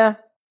 Yeah,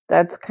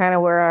 that's kind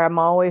of where I'm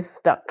always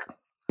stuck.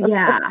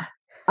 Yeah.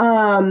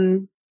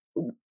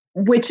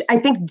 Which I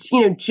think,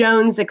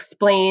 Jones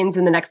explains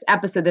in the next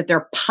episode that there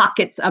are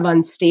pockets of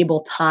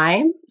unstable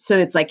time. So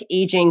it's like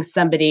aging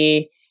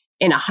somebody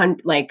in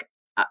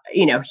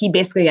he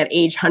basically got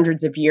aged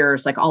hundreds of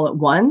years, like all at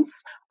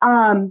once.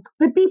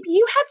 But Beep,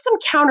 you had some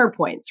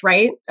counterpoints,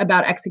 right,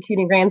 about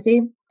executing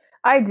Ramsey?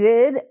 I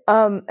did.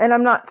 And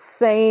I'm not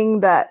saying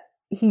that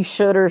he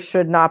should or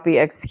should not be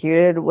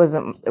executed. It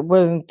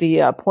wasn't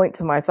the point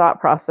to my thought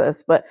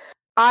process, but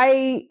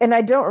I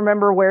don't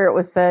remember where it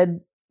was said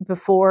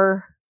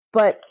before,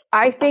 but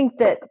I think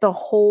that the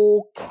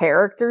whole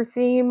character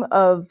theme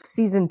of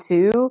season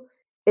 2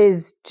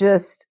 is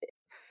just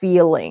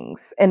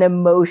feelings and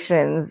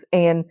emotions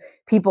and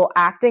people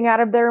acting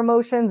out of their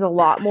emotions a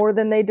lot more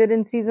than they did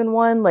in season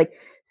 1. Like,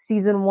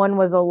 season 1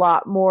 was a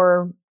lot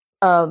more,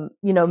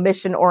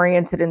 mission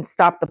oriented and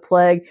stop the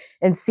plague.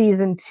 And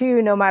season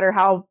 2, no matter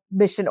how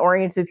mission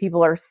oriented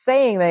people are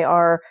saying they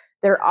are,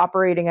 they're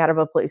operating out of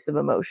a place of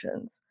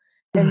emotions.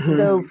 And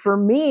so for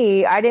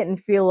me, I didn't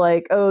feel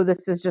like, oh,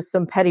 this is just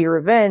some petty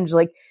revenge.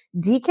 Like,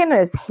 Deacon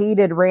has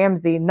hated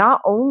Ramsey,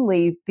 not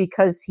only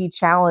because he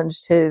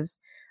challenged his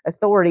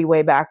authority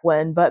way back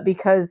when, but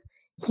because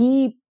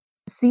he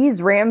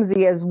sees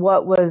Ramsey as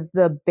what was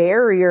the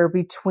barrier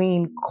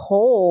between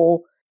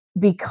Cole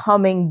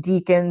becoming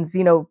Deacon's,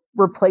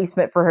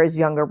 replacement for his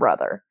younger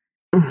brother.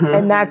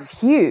 And that's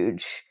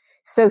huge.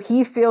 So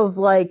he feels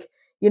like,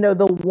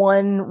 the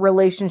one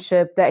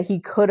relationship that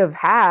he could have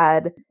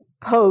had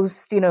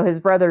post, his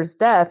brother's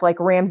death, like,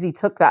 Ramsey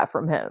took that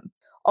from him.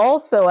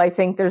 Also, I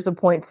think there's a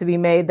point to be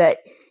made that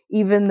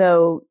even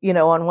though,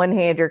 on one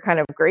hand, you're kind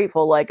of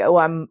grateful, like, oh,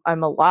 I'm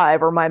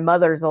alive, or my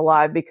mother's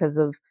alive because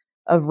of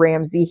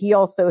Ramsey, he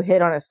also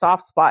hit on a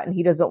soft spot and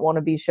he doesn't want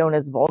to be shown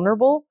as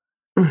vulnerable.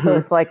 So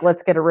it's like,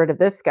 let's get rid of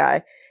this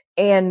guy.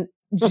 And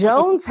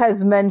Jones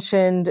has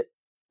mentioned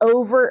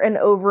over and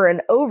over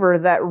and over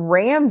that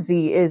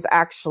Ramsey is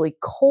actually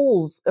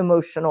Cole's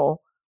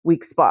emotional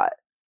weak spot.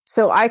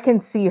 So I can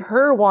see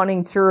her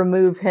wanting to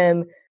remove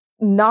him,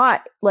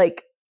 not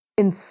like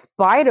in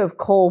spite of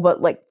Cole,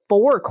 but like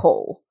for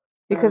Cole.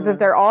 Because if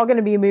they're all going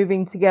to be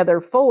moving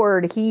together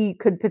forward, he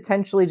could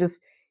potentially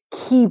just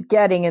keep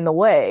getting in the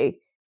way,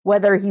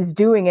 whether he's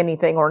doing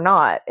anything or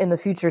not in the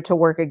future to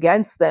work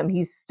against them.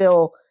 He's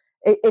still,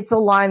 it's a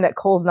line that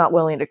Cole's not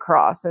willing to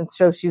cross. And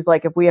so she's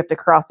like, if we have to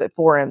cross it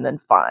for him, then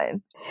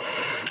fine.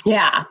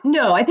 Yeah,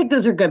 no, I think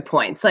those are good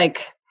points.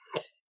 Like,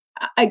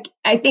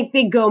 I think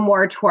they go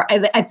more toward,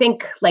 I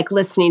think like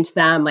listening to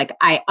them, like,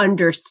 I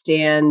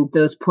understand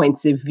those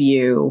points of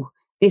view.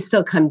 They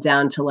still come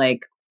down to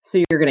like,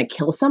 so you're going to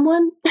kill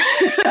someone?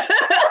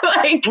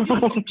 Like,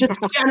 just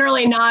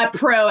generally not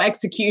pro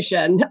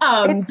execution.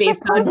 It's the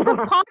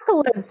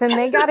post-apocalypse, and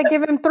they got to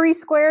give him 3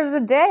 squares a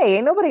day.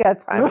 Ain't nobody got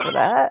time for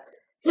that.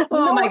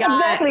 Oh my God.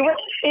 Exactly.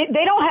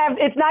 They don't have,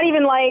 it's not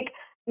even like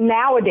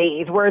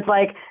nowadays where it's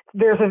like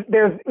there's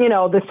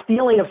this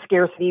feeling of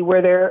scarcity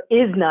where there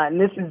is none.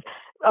 This is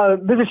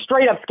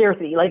straight up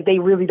scarcity. Like, they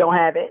really don't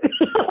have it.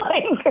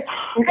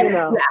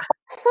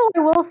 So I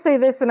will say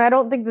this, and I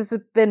don't think this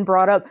has been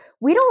brought up.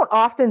 We don't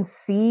often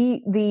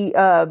see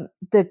the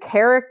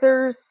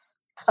characters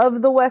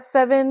of the West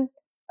Seven.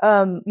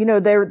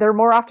 They're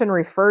more often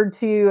referred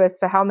to as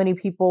to how many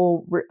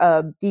people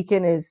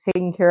Deacon is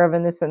taking care of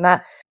and this and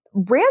that.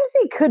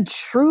 Ramsay could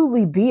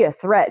truly be a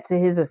threat to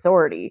his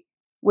authority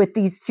with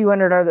these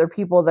 200 other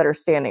people that are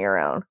standing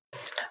around.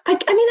 I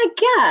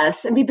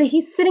guess. But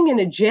he's sitting in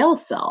a jail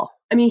cell.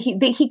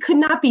 He could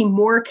not be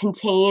more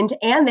contained,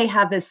 and they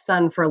have his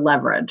son for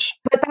leverage.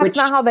 But that's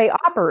not how they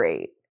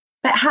operate.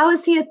 But how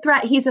is he a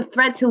threat? He's a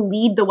threat to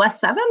lead the West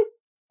Seven?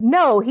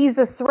 No, he's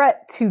a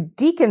threat to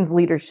Deacon's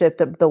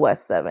leadership of the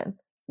West Seven.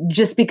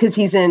 Just because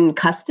he's in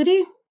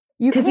custody?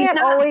 You can't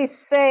always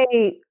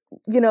say,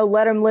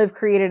 let him live,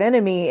 create an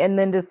enemy, and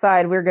then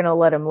decide we're going to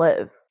let him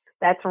live.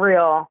 That's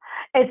real.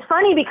 It's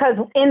funny because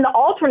in the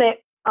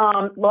alternate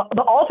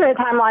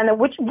timeline,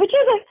 which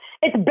isn't,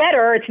 it's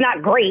better. It's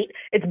not great.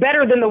 It's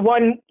better than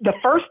the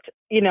first,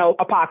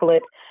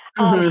 apocalypse.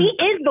 He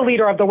is the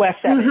leader of the West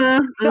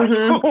Seven.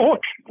 So,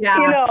 yeah.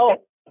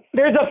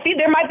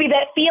 There might be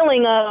that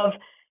feeling of,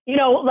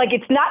 like,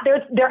 it's not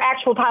their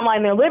actual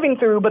timeline they're living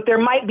through, but there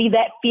might be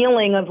that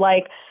feeling of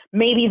like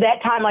maybe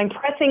that timeline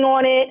pressing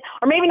on it,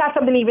 or maybe not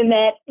something even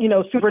that,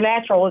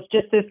 supernatural. It's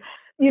just this,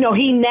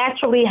 he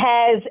naturally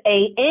has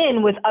a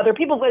in with other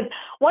people. Because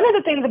one of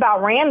the things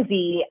about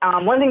Ramsay,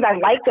 one of the things I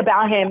liked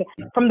about him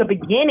from the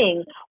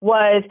beginning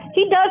was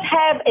he does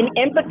have an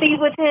empathy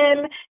with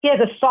him. He has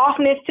a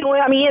softness to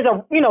him. He has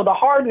the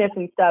hardness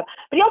and stuff,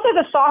 but he also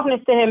has a softness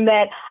to him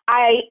that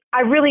I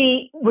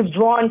really was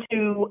drawn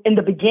to in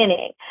the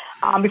beginning,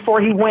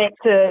 before he went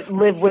to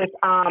live with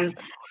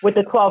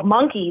the 12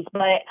 monkeys.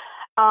 But,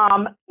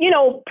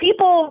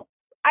 people,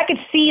 I could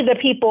see the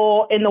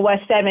people in the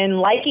West Seven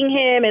liking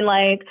him and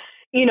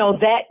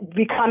that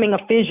becoming a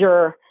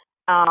fissure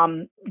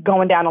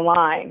going down the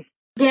line.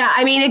 Yeah,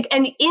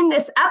 and in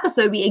this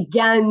episode, we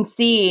again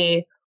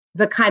see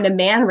the kind of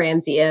man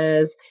Ramsay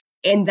is,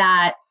 in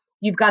that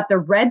you've got the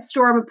Red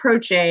Storm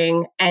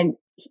approaching, and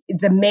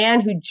the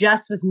man who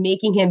just was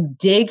making him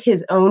dig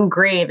his own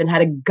grave and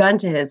had a gun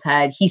to his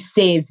head, he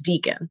saves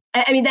Deacon.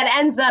 That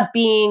ends up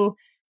being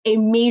a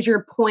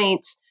major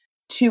point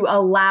to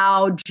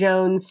allow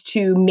Jones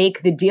to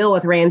make the deal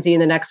with Ramsay in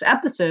the next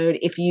episode.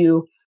 If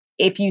you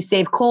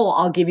save Cole,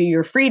 I'll give you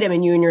your freedom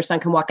and you and your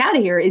son can walk out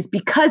of here, is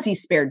because he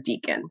spared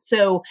Deacon.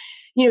 So,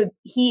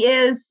 he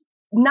is,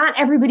 not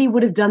everybody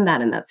would have done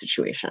that in that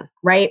situation,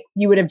 right?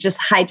 You would have just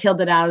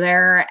hightailed it out of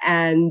there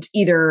and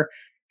either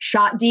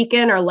shot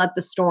Deacon or let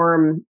the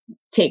storm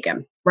take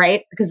him,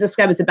 right? Because this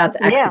guy was about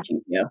to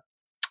execute you.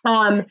 But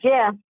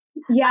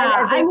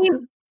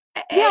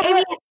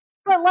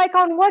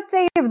on what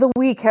day of the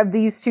week have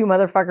these two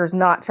motherfuckers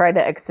not tried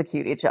to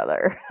execute each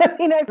other? I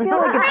feel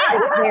like it's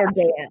just their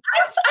dance.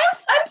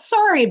 I'm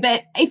sorry,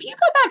 but if you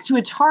go back to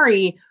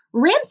Atari,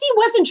 Ramsay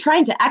wasn't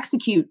trying to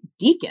execute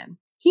Deacon.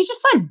 He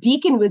just thought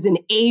Deacon was an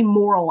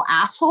amoral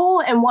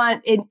asshole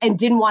and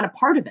didn't want a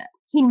part of it.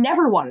 He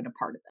never wanted a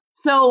part of it.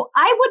 So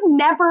I would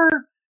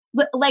never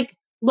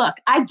look,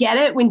 I get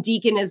it when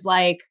Deacon is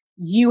like,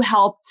 you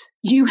helped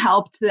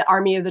the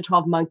army of the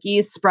 12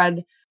 monkeys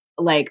spread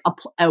like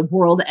a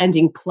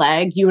world-ending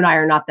plague. You and I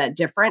are not that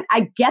different.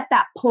 I get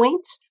that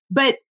point.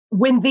 But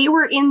when they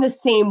were in the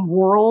same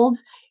world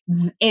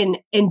and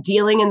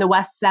dealing in the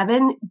West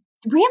Seven,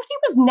 Ramsay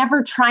was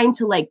never trying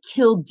to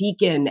kill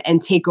Deacon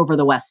and take over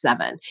the West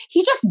Seven.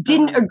 He just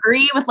didn't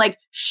agree with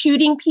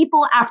shooting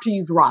people after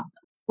you've robbed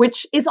them,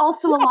 which is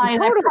also a line.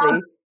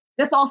 Totally.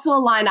 That's also a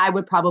line I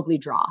would probably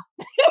draw.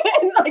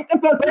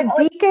 But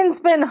Deacon's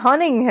been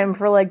hunting him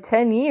for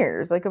 10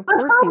 years. Of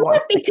course he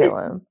wants to kill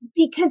him.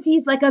 Because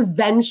he's a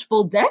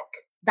vengeful dick.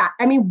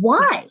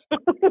 Why?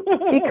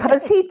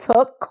 Because he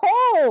took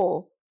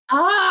Cole.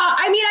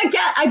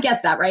 I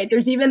get that, right?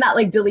 There's even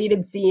that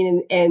deleted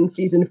scene in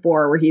season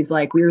 4 where he's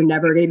like, we were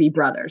never going to be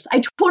brothers.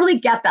 I totally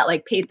get that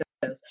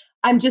pathos.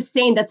 I'm just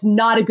saying that's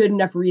not a good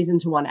enough reason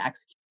to want to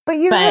execute. But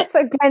you're just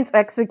against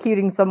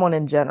executing someone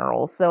in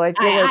general, so I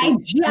feel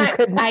you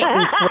couldn't be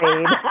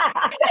swayed.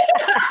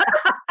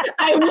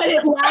 I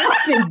wouldn't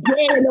last a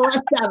day in the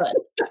West Seven.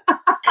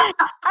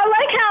 I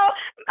like how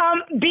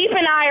Beef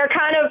and I are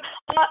kind of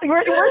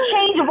we're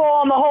changeable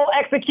on the whole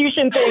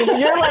execution thing. But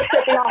you're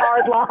taking a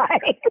hard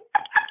line.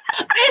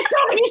 I just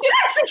don't think you should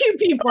execute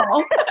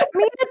people.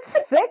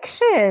 It's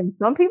fiction.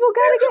 Some people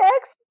gotta get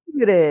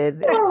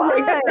executed. It's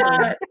my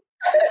God.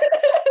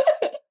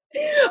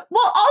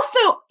 Well,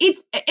 also,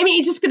 it's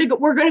just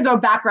we're going to go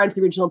back around to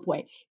the original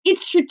point.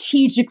 It's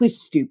strategically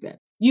stupid.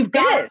 You've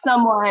got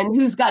someone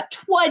who's got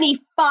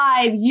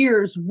 25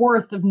 years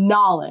worth of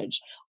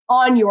knowledge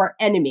on your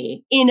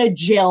enemy in a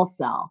jail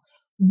cell.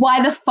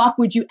 Why the fuck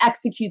would you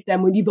execute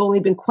them when you've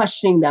only been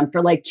questioning them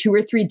for like 2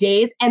 or 3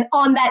 days? And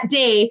on that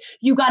day,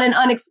 you got an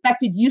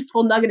unexpected,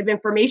 useful nugget of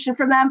information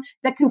from them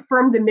that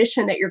confirmed the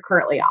mission that you're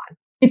currently on.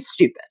 It's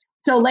stupid.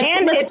 So like,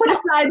 let's put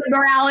aside the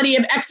morality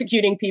of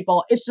executing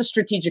people. It's just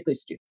strategically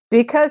stupid.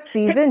 Because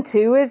season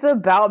 2 is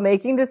about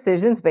making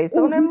decisions based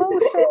on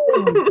emotions.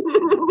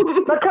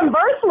 But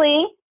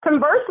conversely,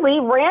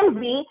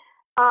 Ramsay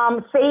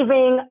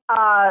saving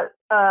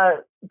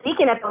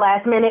Deacon at the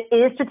last minute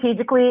is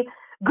strategically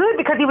good,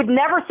 because he would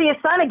never see his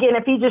son again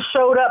if he just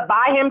showed up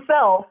by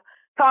himself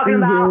talking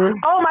about,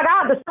 oh my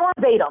God, the storm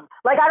ate him.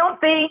 Like, I don't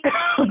think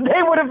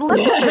they would have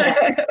listened to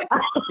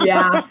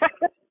that.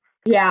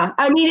 Yeah.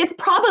 I mean, it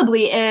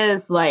probably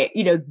is like,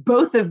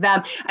 both of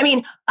them. I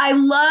mean, I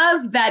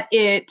love that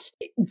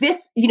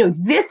this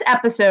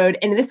episode,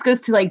 and this goes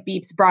to like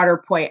Beep's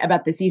broader point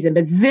about the season,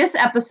 but this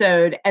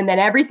episode and then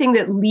everything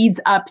that leads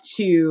up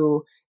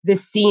to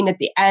this scene at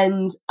the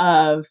end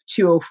of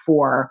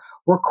 204,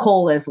 where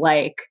Cole is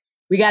like,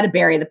 we got to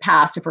bury the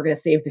past if we're going to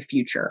save the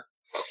future.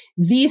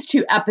 These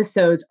 2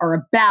 episodes are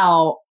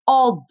about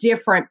all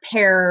different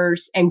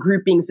pairs and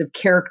groupings of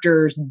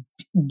characters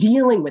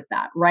dealing with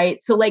that,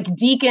 right? So like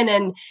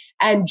Deacon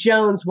and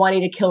Jones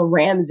wanting to kill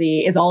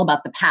Ramsay is all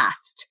about the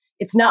past.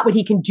 It's not what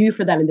he can do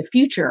for them in the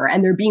future.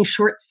 And they're being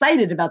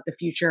short-sighted about the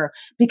future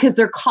because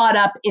they're caught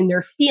up in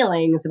their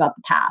feelings about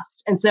the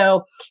past. And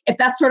so if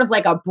that's sort of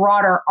like a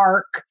broader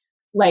arc,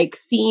 like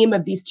theme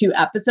of these 2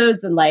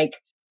 episodes, and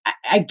like,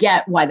 I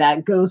get why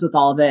that goes with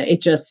all of it.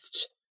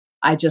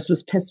 I just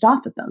was pissed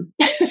off at them,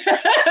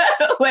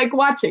 like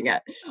watching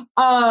it.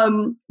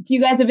 Do you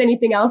guys have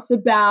anything else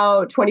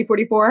about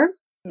 2044?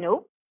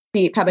 Nope.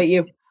 Beep, how about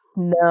you?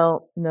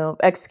 No.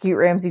 Execute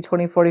Ramsay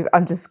 2040.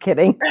 I'm just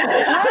kidding.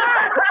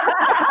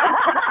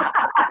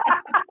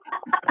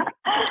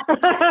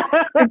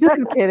 I'm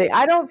just kidding.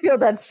 I don't feel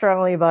that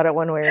strongly about it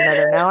one way or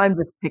another. Now I'm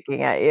just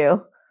picking at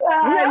you.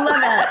 I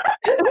love it.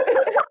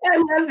 I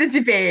love the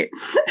debate.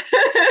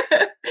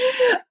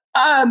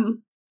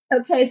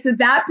 Okay, so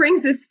that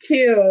brings us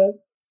to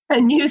a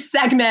new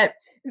segment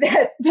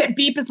that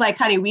Beep is like,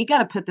 honey, we got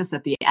to put this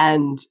at the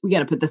end. We got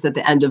to put this at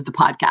the end of the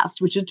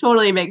podcast, which would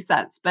totally make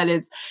sense. But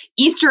it's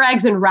Easter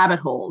eggs and rabbit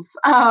holes.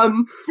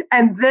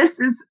 And this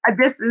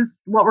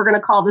is what we're going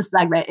to call this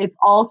segment. It's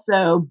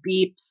also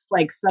Beep's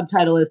like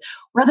subtitle is,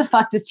 where the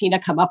fuck does Tina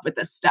come up with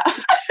this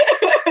stuff?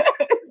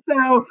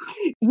 So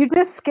you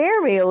just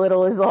scare me a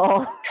little is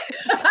all.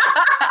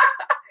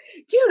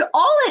 Dude,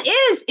 all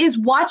it is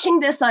watching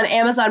this on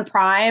Amazon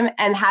Prime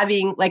and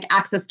having like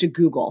access to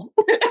Google.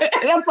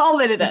 That's all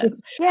that it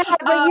is. Yeah,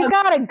 but you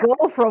gotta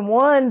go from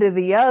one to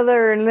the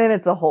other, and then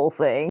it's a whole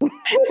thing.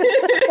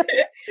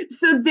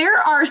 So there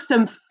are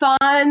some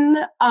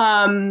fun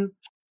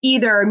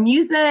either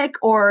music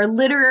or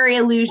literary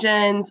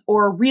allusions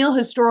or real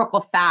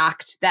historical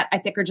facts that I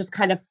think are just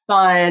kind of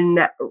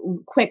fun,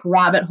 quick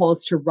rabbit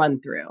holes to run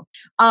through.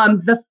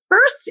 The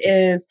first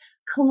is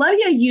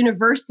Columbia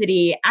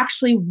University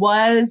actually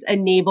was a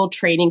naval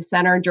training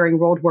center during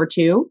World War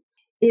II.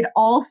 It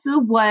also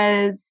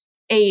was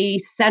a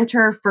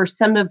center for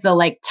some of the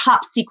like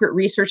top secret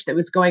research that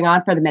was going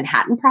on for the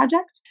Manhattan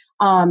Project.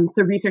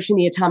 So researching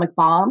the atomic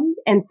bomb.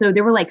 And so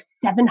there were like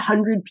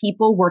 700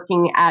 people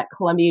working at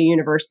Columbia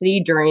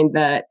University during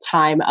the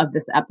time of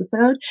this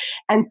episode.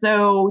 And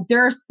so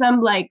there are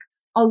some like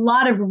a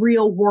lot of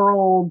real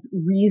world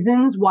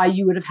reasons why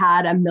you would have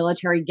had a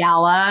military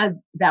gala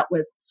that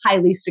was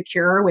highly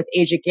secure with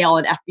Agent Gale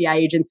and FBI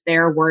agents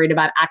there worried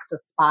about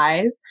Axis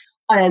spies.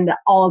 And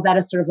all of that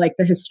is sort of like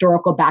the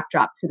historical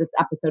backdrop to this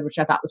episode, which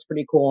I thought was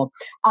pretty cool.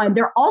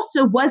 There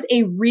also was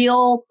a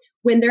real,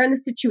 when they're in the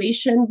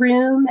Situation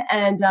Room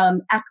and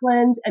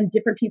Eklund and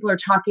different people are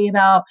talking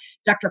about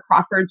Dr.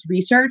 Crawford's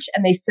research,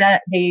 and they cited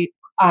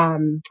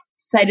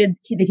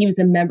that he was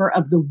a member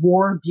of the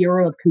War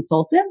Bureau of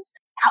Consultants.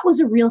 That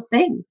was a real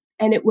thing.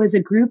 And it was a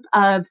group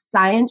of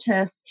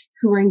scientists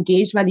who were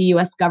engaged by the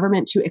US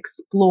government to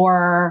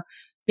explore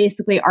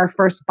basically our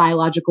first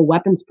biological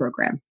weapons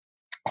program.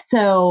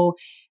 So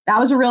that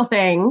was a real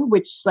thing,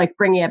 which like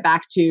bringing it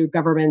back to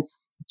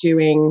governments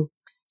doing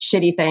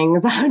shitty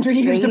things 100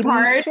 years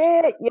apart.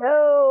 Shit,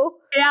 yo.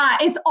 Yeah,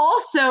 it's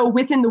also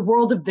within the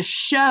world of the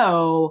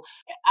show.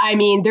 I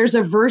mean, there's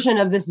a version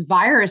of this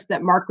virus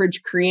that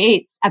Markridge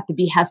creates at the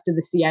behest of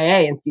the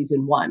CIA in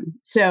season 1.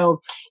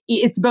 So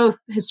it's both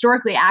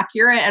historically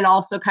accurate and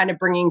also kind of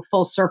bringing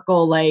full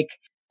circle, like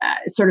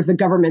sort of the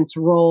government's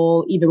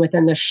role even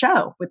within the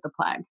show with the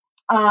plague.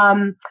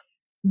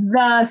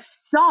 The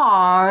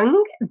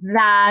song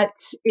that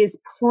is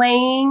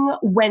playing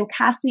when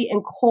Cassie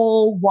and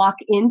Cole walk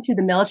into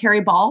the military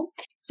ball.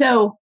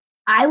 So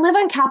I live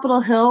on Capitol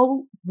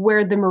Hill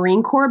where the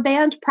Marine Corps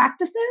band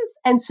practices.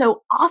 And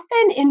so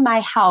often in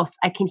my house,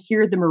 I can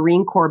hear the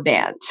Marine Corps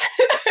band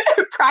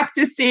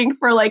practicing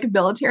for like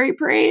military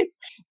parades.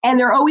 And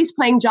they're always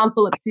playing John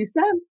Philip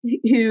Sousa,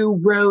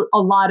 who wrote a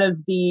lot of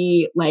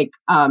the like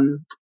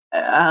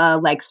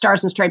like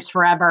Stars and Stripes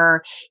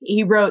Forever.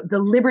 He wrote the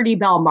Liberty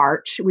Bell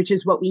March, which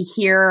is what we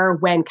hear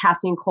when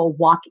Cassie and Cole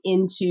walk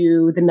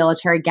into the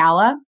military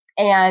gala.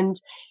 And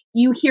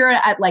you hear it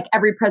at like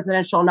every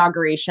presidential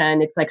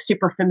inauguration. It's like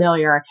super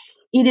familiar.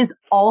 It is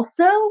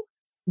also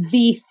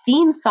the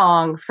theme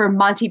song for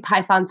Monty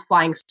Python's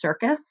Flying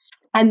Circus.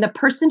 And the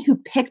person who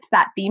picked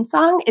that theme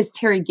song is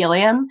Terry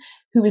Gilliam,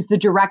 who is the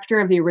director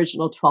of the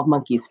original 12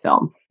 Monkeys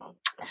film.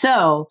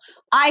 So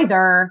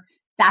either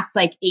that's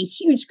like a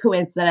huge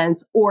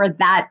coincidence, or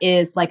that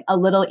is like a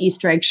little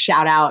Easter egg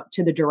shout out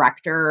to the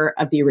director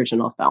of the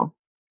original film.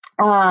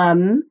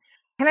 Can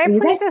I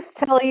please just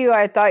tell you,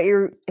 I thought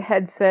you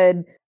had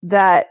said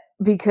that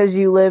because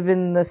you live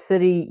in the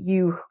city,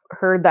 you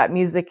heard that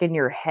music in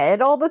your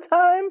head all the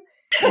time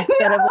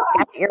instead of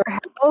like at your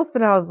house.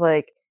 And I was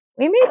like,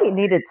 we maybe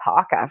need to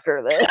talk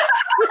after this.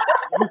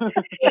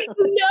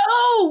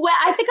 No, what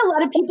I think a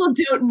lot of people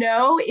don't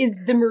know is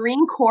the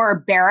Marine Corps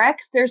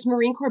barracks. There's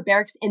Marine Corps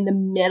barracks in the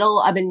middle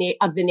of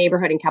of the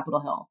neighborhood in Capitol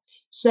Hill.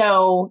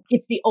 So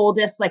it's the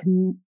oldest, like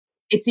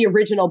it's the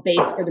original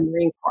base for the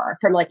Marine Corps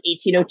from like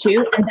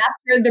 1802. And that's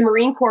where the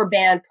Marine Corps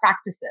band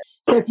practices.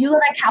 So if you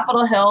live at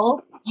Capitol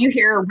Hill, you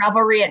hear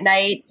Revelry at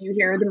night, you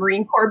hear the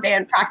Marine Corps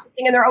band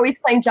practicing, and they're always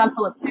playing John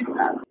Philip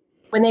Sousa.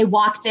 When they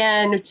walked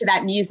in to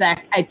that music,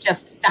 it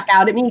just stuck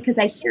out at me because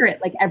I hear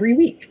it like every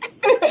week.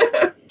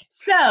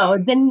 So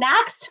the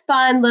next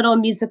fun little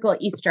musical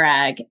Easter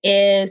egg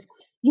is,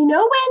 you know,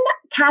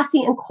 when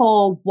Cassie and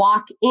Cole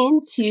walk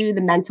into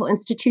the mental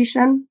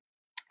institution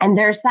and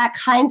there's that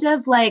kind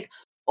of like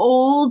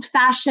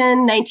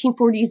old-fashioned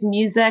 1940s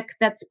music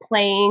that's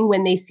playing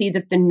when they see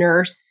that the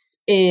nurse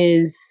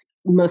is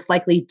most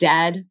likely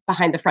dead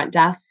behind the front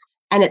desk,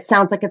 and it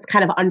sounds like it's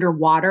kind of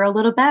underwater a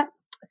little bit.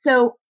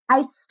 So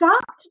I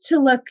stopped to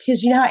look,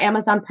 because you know how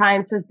Amazon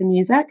Prime says the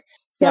music.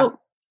 So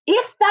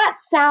if that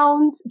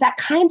sounds, that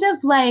kind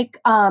of like,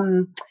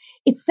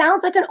 it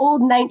sounds like an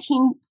old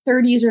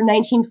 1930s or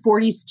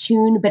 1940s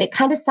tune, but it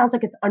kind of sounds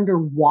like it's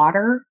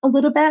underwater a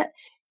little bit.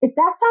 If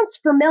that sounds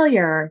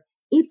familiar,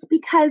 it's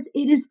because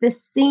it is the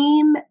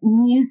same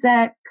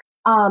music,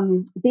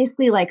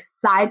 basically like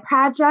side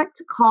project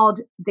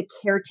called The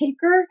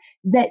Caretaker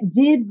that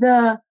did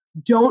the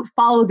Don't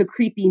Follow the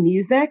Creepy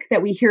Music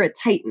that we hear at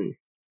Titan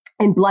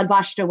and Blood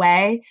Washed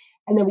Away.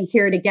 And then we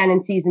hear it again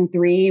in season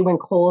 3 when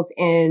Cole's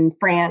in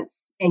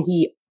France and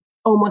he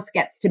almost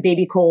gets to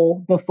baby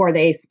Cole before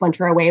they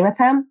splinter away with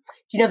him.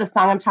 Do you know the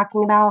song I'm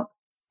talking about?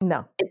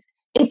 No.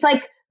 It's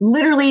like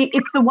literally,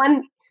 it's the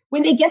one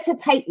when they get to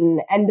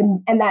Titan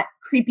and that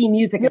creepy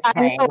music is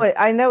playing.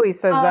 I know he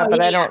says that,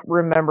 but I don't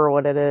remember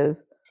what it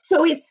is.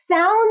 So it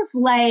sounds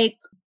like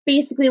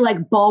basically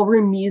like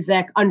ballroom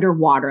music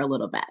underwater a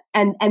little bit.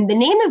 And the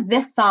name of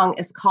this song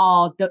is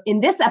called, in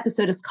this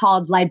episode is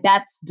called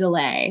Libette's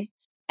Delay.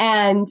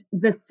 And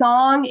the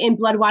song in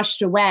Blood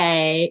Washed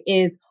Away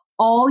is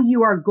All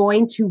You Are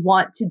Going to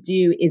Want to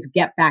Do Is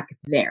Get Back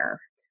There,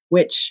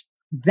 which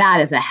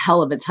that is a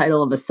hell of a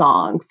title of a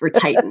song for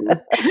Titan.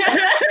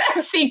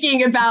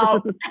 Thinking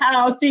about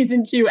how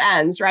season 2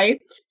 ends,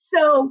 right?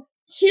 So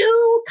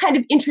 2 kind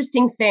of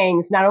interesting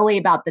things, not only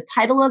about the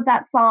title of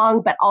that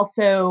song, but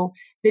also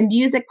the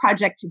music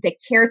project, The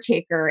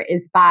Caretaker,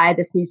 is by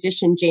this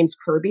musician, James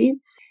Kirby.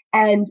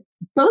 And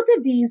both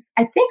of these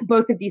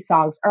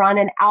songs are on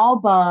an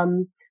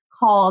album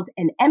called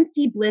An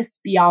Empty Bliss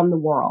Beyond the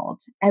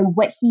World. And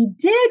what he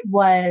did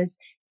was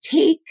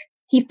he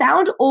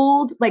found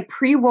old, like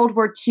pre-World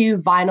War II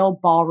vinyl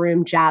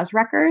ballroom jazz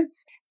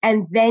records.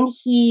 And then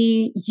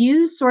he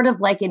used sort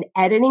of like an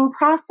editing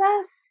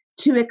process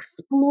to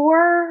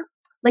explore,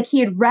 like he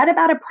had read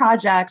about a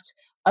project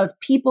of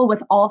people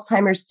with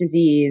Alzheimer's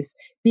disease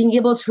being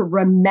able to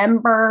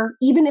remember,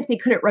 even if they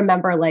couldn't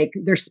remember like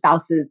their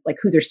spouses, like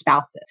who their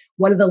spouse is.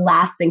 One of the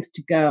last things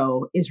to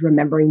go is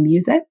remembering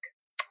music.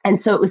 And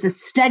so it was a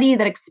study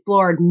that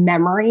explored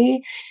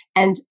memory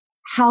and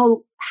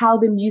how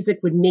the music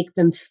would make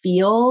them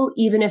feel,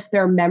 even if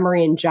their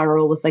memory in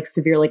general was like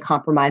severely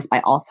compromised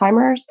by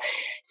Alzheimer's.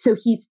 So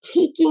he's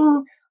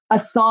taking a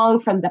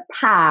song from the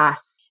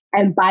past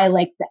and by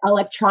like the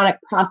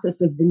electronic process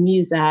of the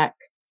music,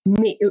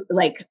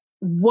 like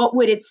what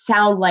would it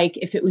sound like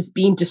if it was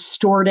being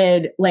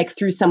distorted like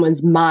through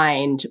someone's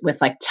mind with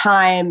like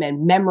time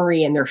and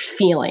memory and their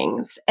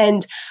feelings.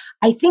 And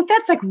I think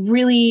that's like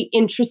really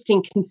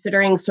interesting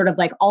considering sort of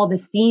like all the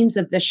themes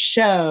of this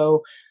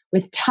show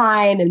with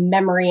time and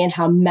memory and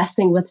how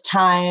messing with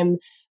time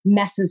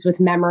messes with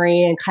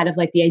memory and kind of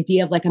like the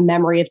idea of like a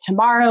memory of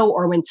tomorrow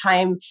or when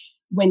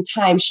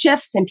time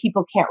shifts and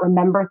people can't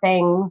remember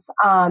things.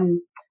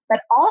 But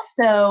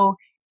also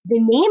the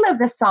name of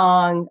the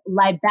song,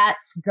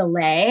 Libette's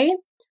Delay,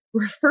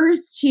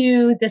 refers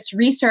to this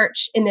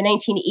research in the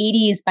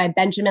 1980s by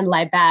Benjamin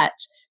Libet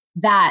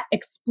that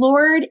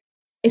explored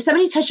if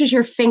somebody touches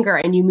your finger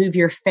and you move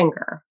your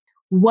finger,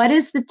 what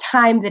is the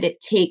time that it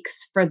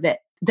takes for the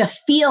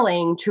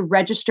feeling to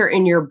register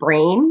in your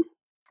brain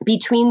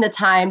between the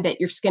time that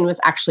your skin was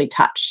actually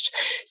touched.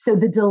 So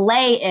the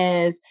delay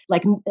is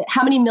like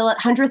how many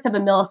hundredth of a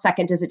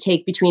millisecond does it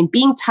take between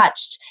being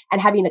touched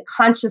and having the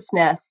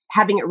consciousness,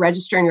 having it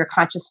register in your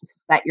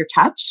consciousness that you're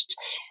touched.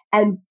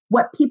 And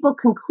what people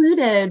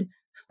concluded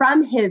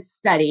from his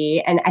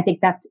study, and I think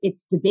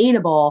it's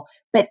debatable,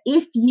 but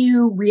if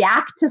you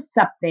react to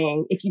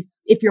something,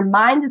 if your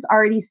mind is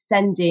already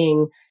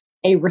sending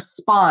a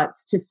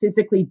response to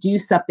physically do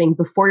something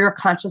before your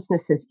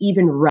consciousness has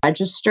even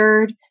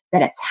registered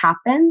that it's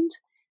happened,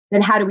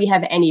 then how do we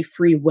have any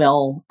free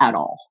will at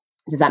all?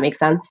 Does that make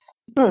sense?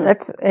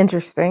 That's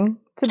interesting.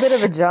 It's a bit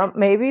of a jump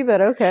maybe,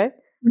 but okay.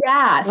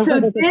 Yeah. So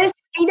this,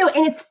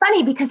 and it's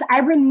funny because I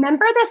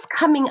remember this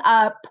coming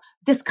up.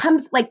 This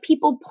comes like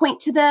people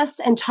point to this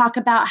and talk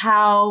about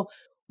how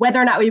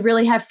whether or not we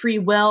really have free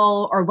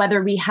will or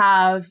whether we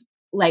have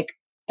like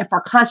if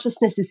our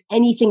consciousness is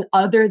anything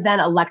other than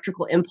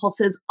electrical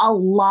impulses, a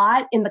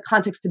lot in the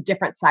context of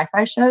different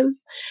sci-fi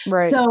shows.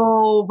 Right.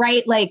 So,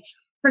 right, like,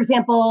 for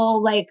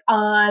example, like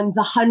on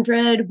The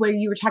 100, where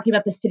you were talking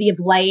about the city of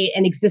light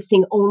and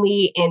existing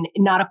only in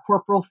not a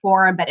corporal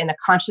form, but in a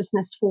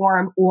consciousness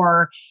form,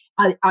 or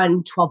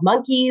on 12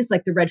 Monkeys,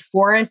 like the Red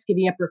Forest,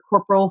 giving up your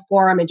corporal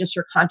form and just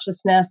your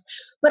consciousness.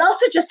 But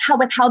also just how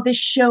this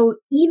show,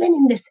 even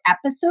in this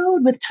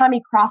episode with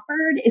Tommy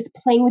Crawford, is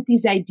playing with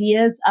these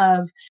ideas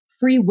of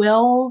free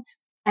will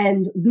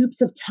and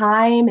loops of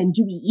time. And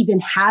do we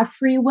even have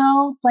free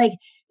will? Like,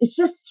 it's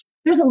just,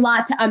 there's a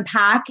lot to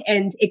unpack,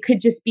 and it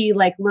could just be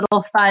like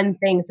little fun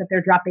things that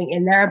they're dropping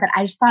in there. But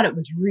I just thought it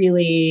was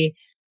really,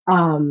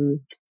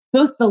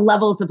 both the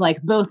levels of like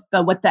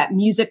what that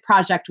music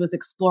project was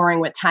exploring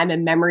with time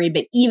and memory,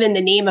 but even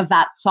the name of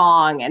that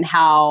song and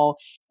how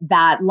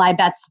that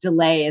Libet's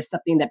delay is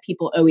something that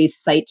people always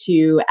cite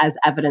to as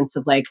evidence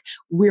of like,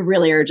 we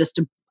really are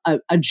just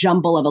a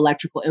jumble of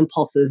electrical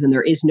impulses and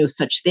there is no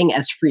such thing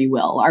as free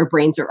will. Our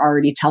brains are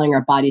already telling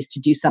our bodies to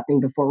do something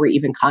before we're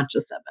even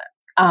conscious of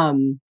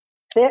it.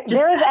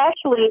 There is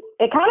actually,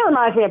 it kind of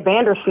reminds me of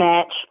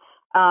Bandersnatch,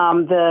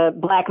 the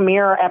Black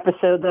Mirror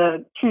episode,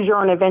 the Choose Your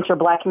Own Adventure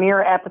Black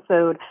Mirror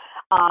episode.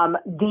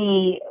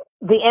 The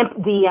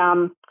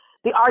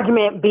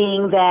argument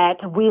being that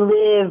we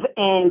live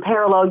in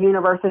parallel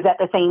universes at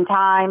the same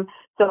time.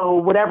 So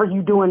whatever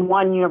you do in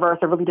one universe,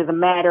 it really doesn't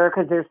matter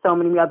because there's so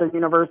many other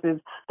universes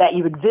that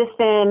you exist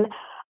in.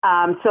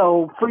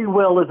 So free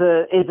will is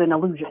an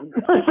illusion.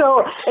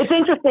 So it's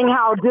interesting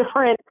how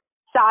different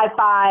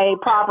sci-fi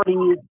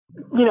properties,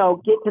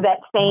 get to that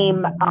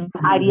same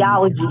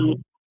ideology,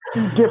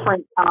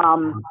 different,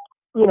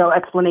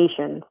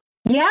 explanations.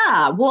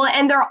 Yeah, well,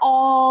 and they're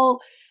all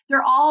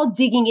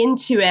digging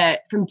into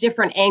it from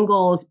different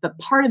angles, but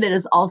part of it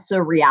is also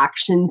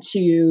reaction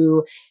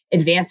to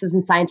advances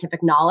in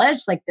scientific knowledge,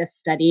 like this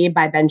study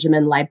by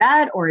Benjamin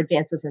Libet, or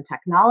advances in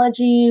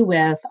technology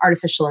with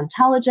artificial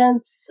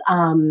intelligence.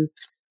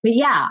 But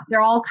yeah,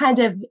 they're all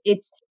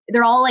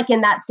they're all like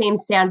in that same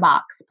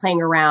sandbox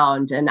playing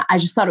around. And I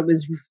just thought it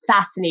was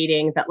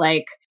fascinating that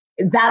like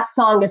that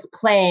song is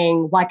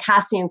playing while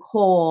Cassie and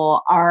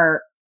Cole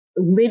are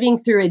living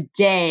through a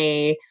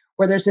day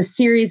where there's a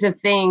series of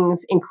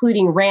things,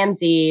 including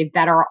Ramsey,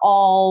 that are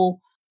all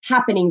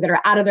happening, that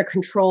are out of their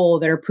control,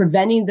 that are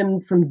preventing them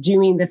from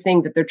doing the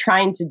thing that they're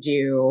trying to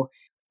do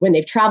when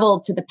they've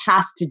traveled to the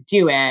past to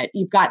do it.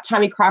 You've got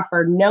Tommy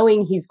Crawford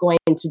knowing he's going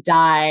to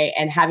die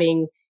and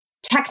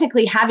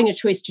technically having a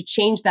choice to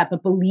change that,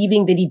 but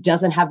believing that he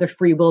doesn't have the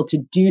free will to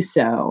do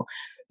so.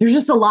 There's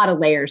just a lot of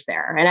layers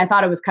there. And I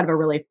thought it was kind of a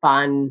really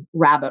fun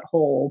rabbit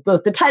hole,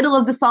 both the title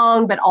of the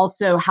song, but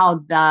also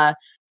how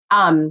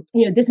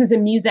this is a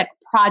music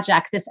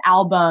project. This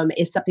album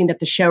is something that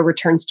the show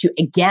returns to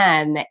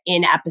again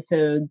in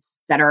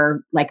episodes that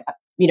are like,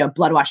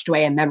 Blood Washed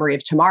Away and Memory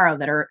of Tomorrow,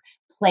 that are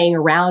playing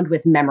around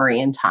with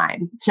memory and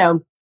time.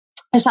 So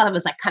I just thought it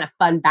was like kind of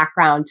fun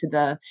background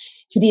to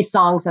these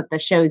songs that the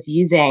show's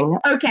using.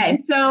 Okay,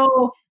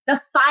 so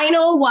the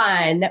final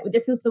one,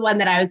 this is the one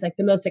that I was like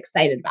the most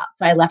excited about,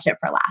 so I left it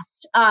for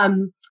last.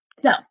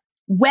 So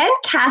when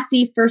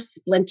Cassie first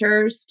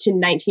splinters to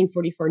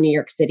 1944 New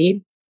York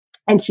City,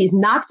 and she's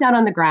knocked out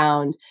on the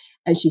ground,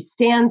 and she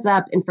stands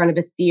up in front of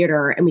a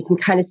theater, and we can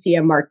kind of see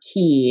a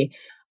marquee.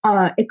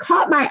 It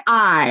caught my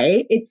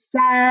eye. It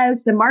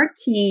says the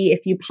marquee,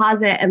 if you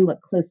pause it and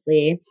look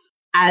closely,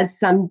 as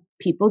some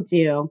people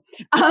do,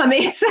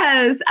 it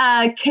says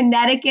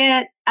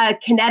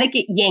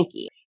Connecticut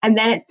Yankee. And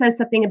then it says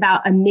something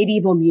about a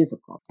medieval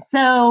musical.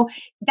 So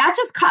that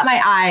just caught my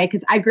eye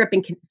because I grew up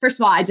first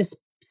of all, I just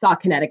saw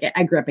Connecticut.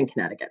 I grew up in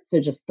Connecticut. So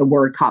just the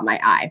word caught my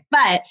eye.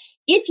 But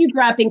if you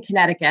grew up in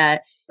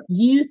Connecticut,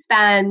 you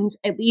spend,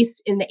 at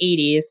least in the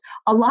 80s,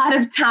 a lot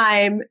of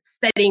time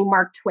studying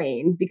Mark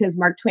Twain, because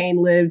Mark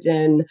Twain lived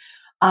in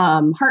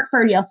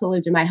Hartford. He also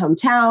lived in my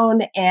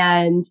hometown,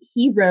 and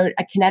he wrote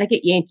A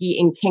Connecticut Yankee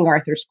in King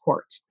Arthur's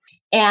Court.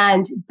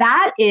 And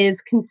that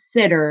is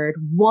considered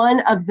one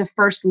of the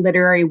first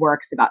literary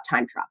works about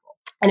time travel.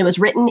 And it was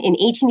written in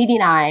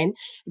 1889.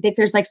 I think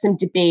there's like some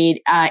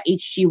debate.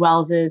 H.G.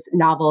 Wells's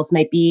novels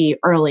might be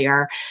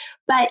earlier.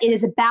 But it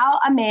is about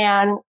a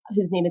man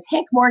whose name is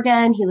Hank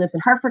Morgan. He lives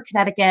in Hartford,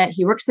 Connecticut.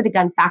 He works at a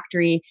gun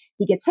factory.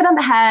 He gets hit on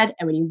the head.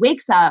 And when he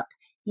wakes up,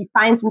 he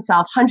finds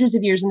himself hundreds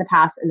of years in the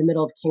past in the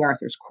middle of King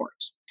Arthur's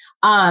court.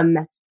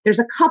 There's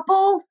a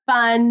couple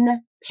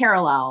fun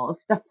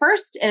parallels. The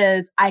first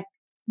is I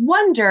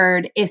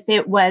wondered if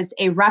it was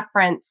a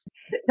reference.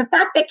 The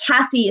fact that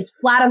Cassie is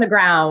flat on the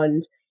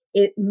ground,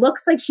 it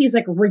looks like she's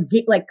like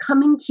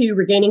coming to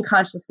regaining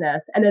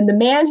consciousness. And then the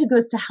man who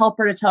goes to help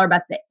her to tell her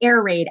about the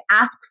air raid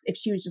asks if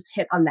she was just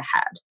hit on the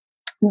head.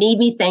 Made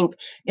me think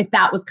if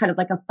that was kind of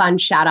like a fun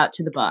shout out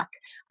to the book.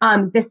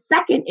 The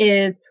second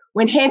is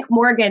when Hank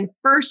Morgan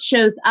first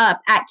shows up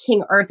at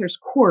King Arthur's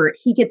court,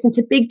 he gets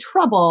into big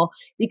trouble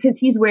because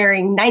he's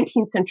wearing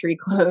 19th century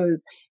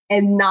clothes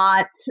and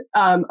not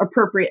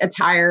appropriate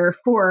attire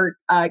for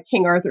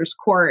King Arthur's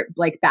court,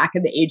 like back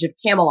in the age of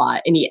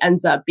Camelot. And he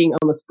ends up being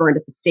almost burned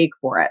at the stake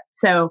for it.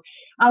 So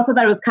I also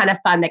thought it was kind of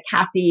fun that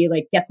Cassie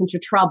like gets into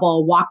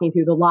trouble walking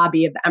through the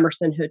lobby of the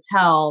Emerson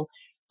Hotel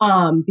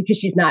because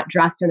she's not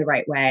dressed in the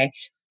right way.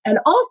 And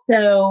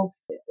also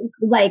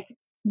like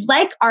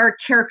our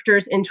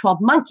characters in 12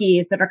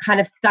 Monkeys that are kind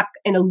of stuck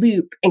in a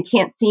loop and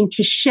can't seem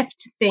to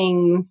shift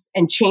things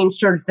and change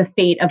sort of the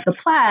fate of the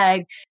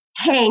plague,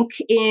 Hank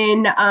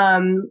in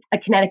A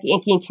Connecticut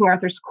Yankee in King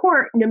Arthur's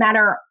court,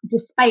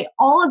 despite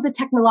all of the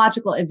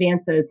technological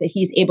advances that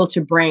he's able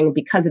to bring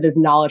because of his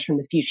knowledge from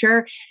the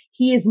future,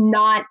 he is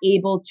not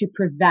able to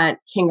prevent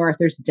King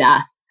Arthur's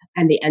death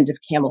and the end of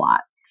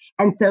Camelot.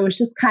 And so it's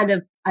just kind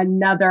of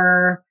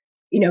another,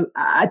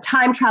 a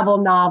time travel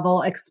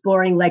novel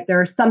exploring like there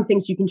are some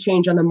things you can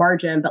change on the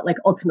margin, but like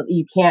ultimately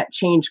you can't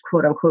change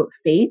quote unquote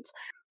fate.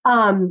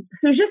 So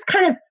it's just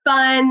kind of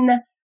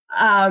fun.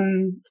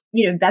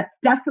 That's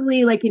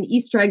definitely like an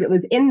Easter egg that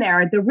was in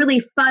there. The really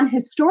fun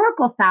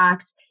historical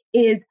fact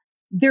is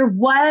there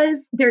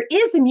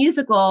is a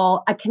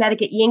musical, A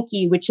Connecticut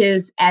Yankee, which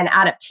is an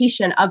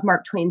adaptation of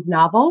Mark Twain's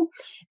novel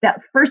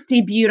that first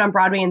debuted on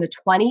Broadway in the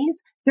 1920s.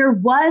 There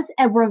was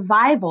a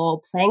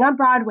revival playing on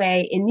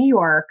Broadway in New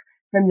York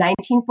from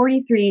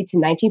 1943 to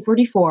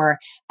 1944,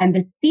 and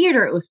the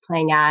theater it was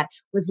playing at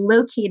was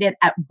located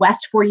at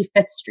West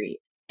 45th Street.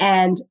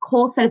 And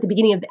Cole said at the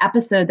beginning of the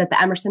episode that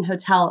the Emerson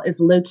Hotel is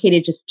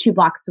located just 2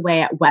 blocks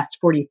away at West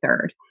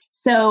 43rd.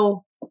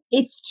 So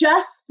it's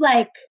just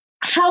like,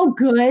 how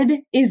good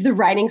is the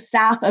writing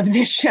staff of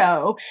this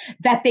show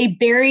that they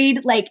buried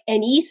like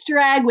an Easter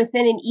egg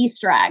within an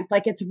Easter egg?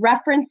 Like it's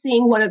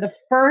referencing one of the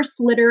first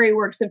literary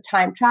works of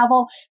time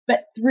travel,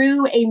 but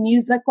through a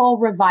musical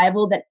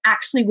revival that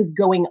actually was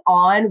going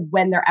on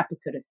when their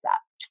episode is set.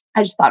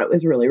 I just thought it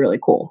was really, really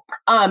cool.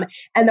 And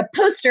the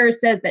poster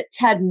says that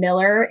Ted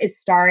Miller is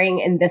starring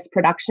in this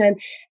production.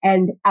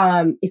 And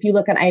if you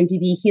look on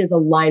IMDb, he is a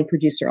line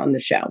producer on the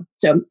show.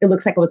 So it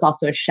looks like it was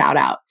also a shout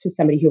out to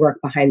somebody who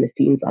worked behind the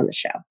scenes on the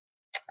show.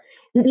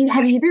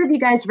 Have either of you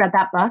guys read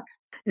that book?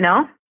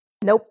 No.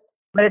 Nope.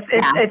 But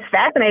it's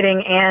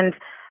fascinating and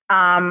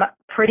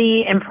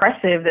pretty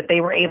impressive that they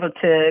were able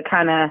to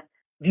kind of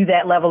do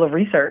that level of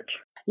research.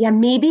 Yeah,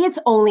 maybe it's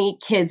only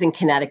kids in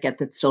Connecticut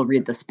that still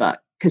read this book,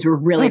 because we're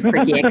really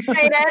freaking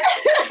excited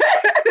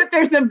that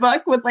there's a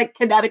book with like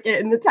Connecticut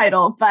in the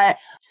title. But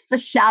just a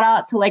shout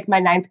out to like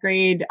my 9th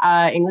grade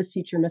English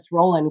teacher, Miss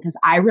Rowland, because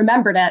I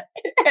remembered it.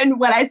 And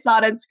when I saw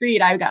it on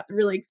screen, I got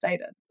really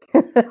excited.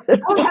 Because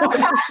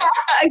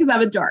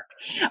I'm a dork.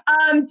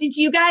 Did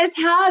you guys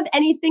have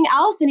anything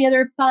else? Any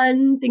other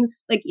fun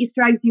things like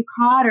Easter eggs you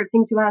caught or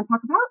things you want to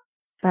talk about?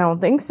 I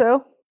don't think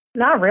so.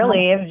 Not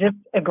really. It was just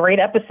a great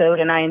episode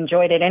and I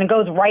enjoyed it. And it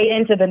goes right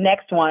into the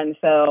next one.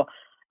 So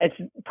it's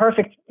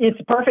perfect. It's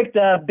perfect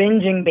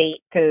binging bait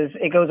because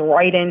it goes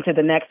right into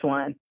the next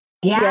one.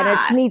 Yeah, and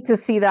it's neat to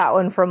see that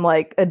one from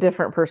like a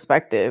different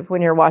perspective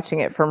when you're watching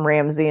it from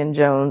Ramsey and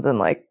Jones and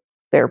like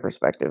their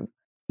perspective.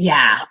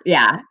 Yeah.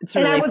 It's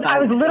really fun. I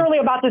was literally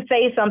about to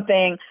say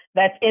something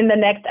that's in the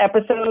next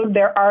episode.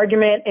 Their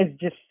argument is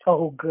just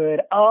so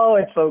good. Oh,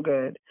 it's so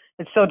good.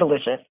 It's so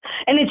delicious.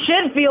 And it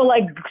should feel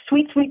like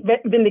sweet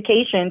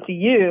vindication to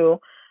you.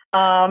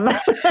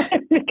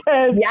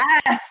 Because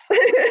yes,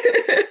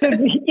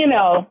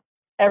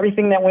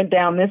 everything that went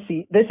down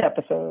this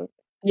episode.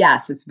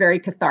 Yes, it's very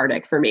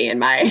cathartic for me and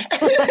my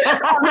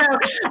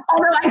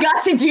although I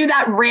got to do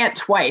that rant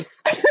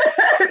twice.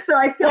 So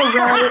I feel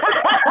really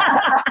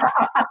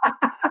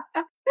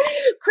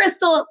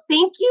Crystal,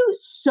 thank you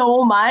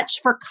so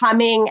much for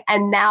coming.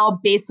 And now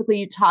basically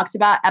you talked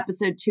about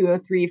episode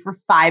 203 for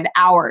 5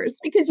 hours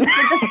because you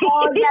did this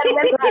all again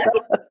with us.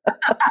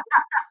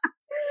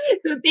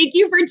 So thank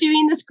you for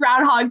doing this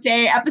Groundhog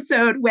Day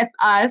episode with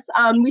us.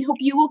 We hope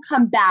you will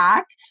come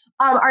back.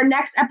 Our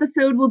next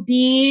episode will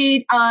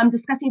be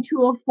discussing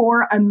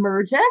 204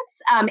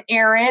 Emergence.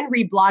 Erin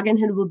Reed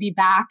Bloggenhood will be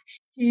back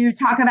to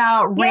talk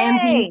about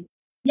Randy.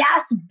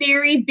 Yes,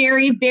 very,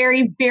 very,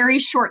 very, very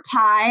short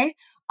tie.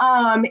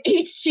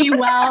 H.G.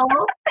 Wells.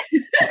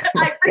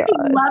 I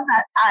freaking love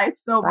that tie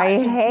so much. I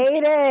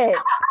hate it.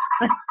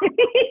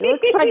 He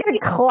looks like a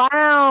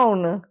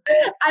clown.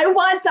 I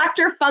want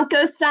Dr.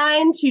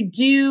 Funkostein to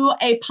do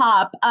a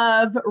pop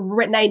of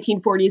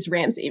 1940s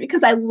Ramsay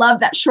because I love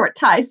that short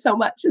tie so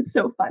much. It's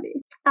so funny.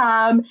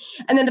 And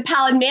then the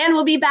Pallid Man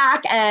will be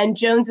back, and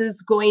Jones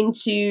is going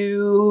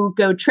to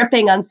go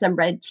tripping on some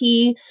red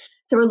tea.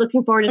 So we're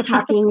looking forward to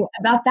talking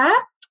about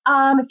that.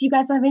 If you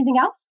guys don't have anything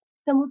else,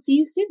 then we'll see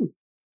you soon.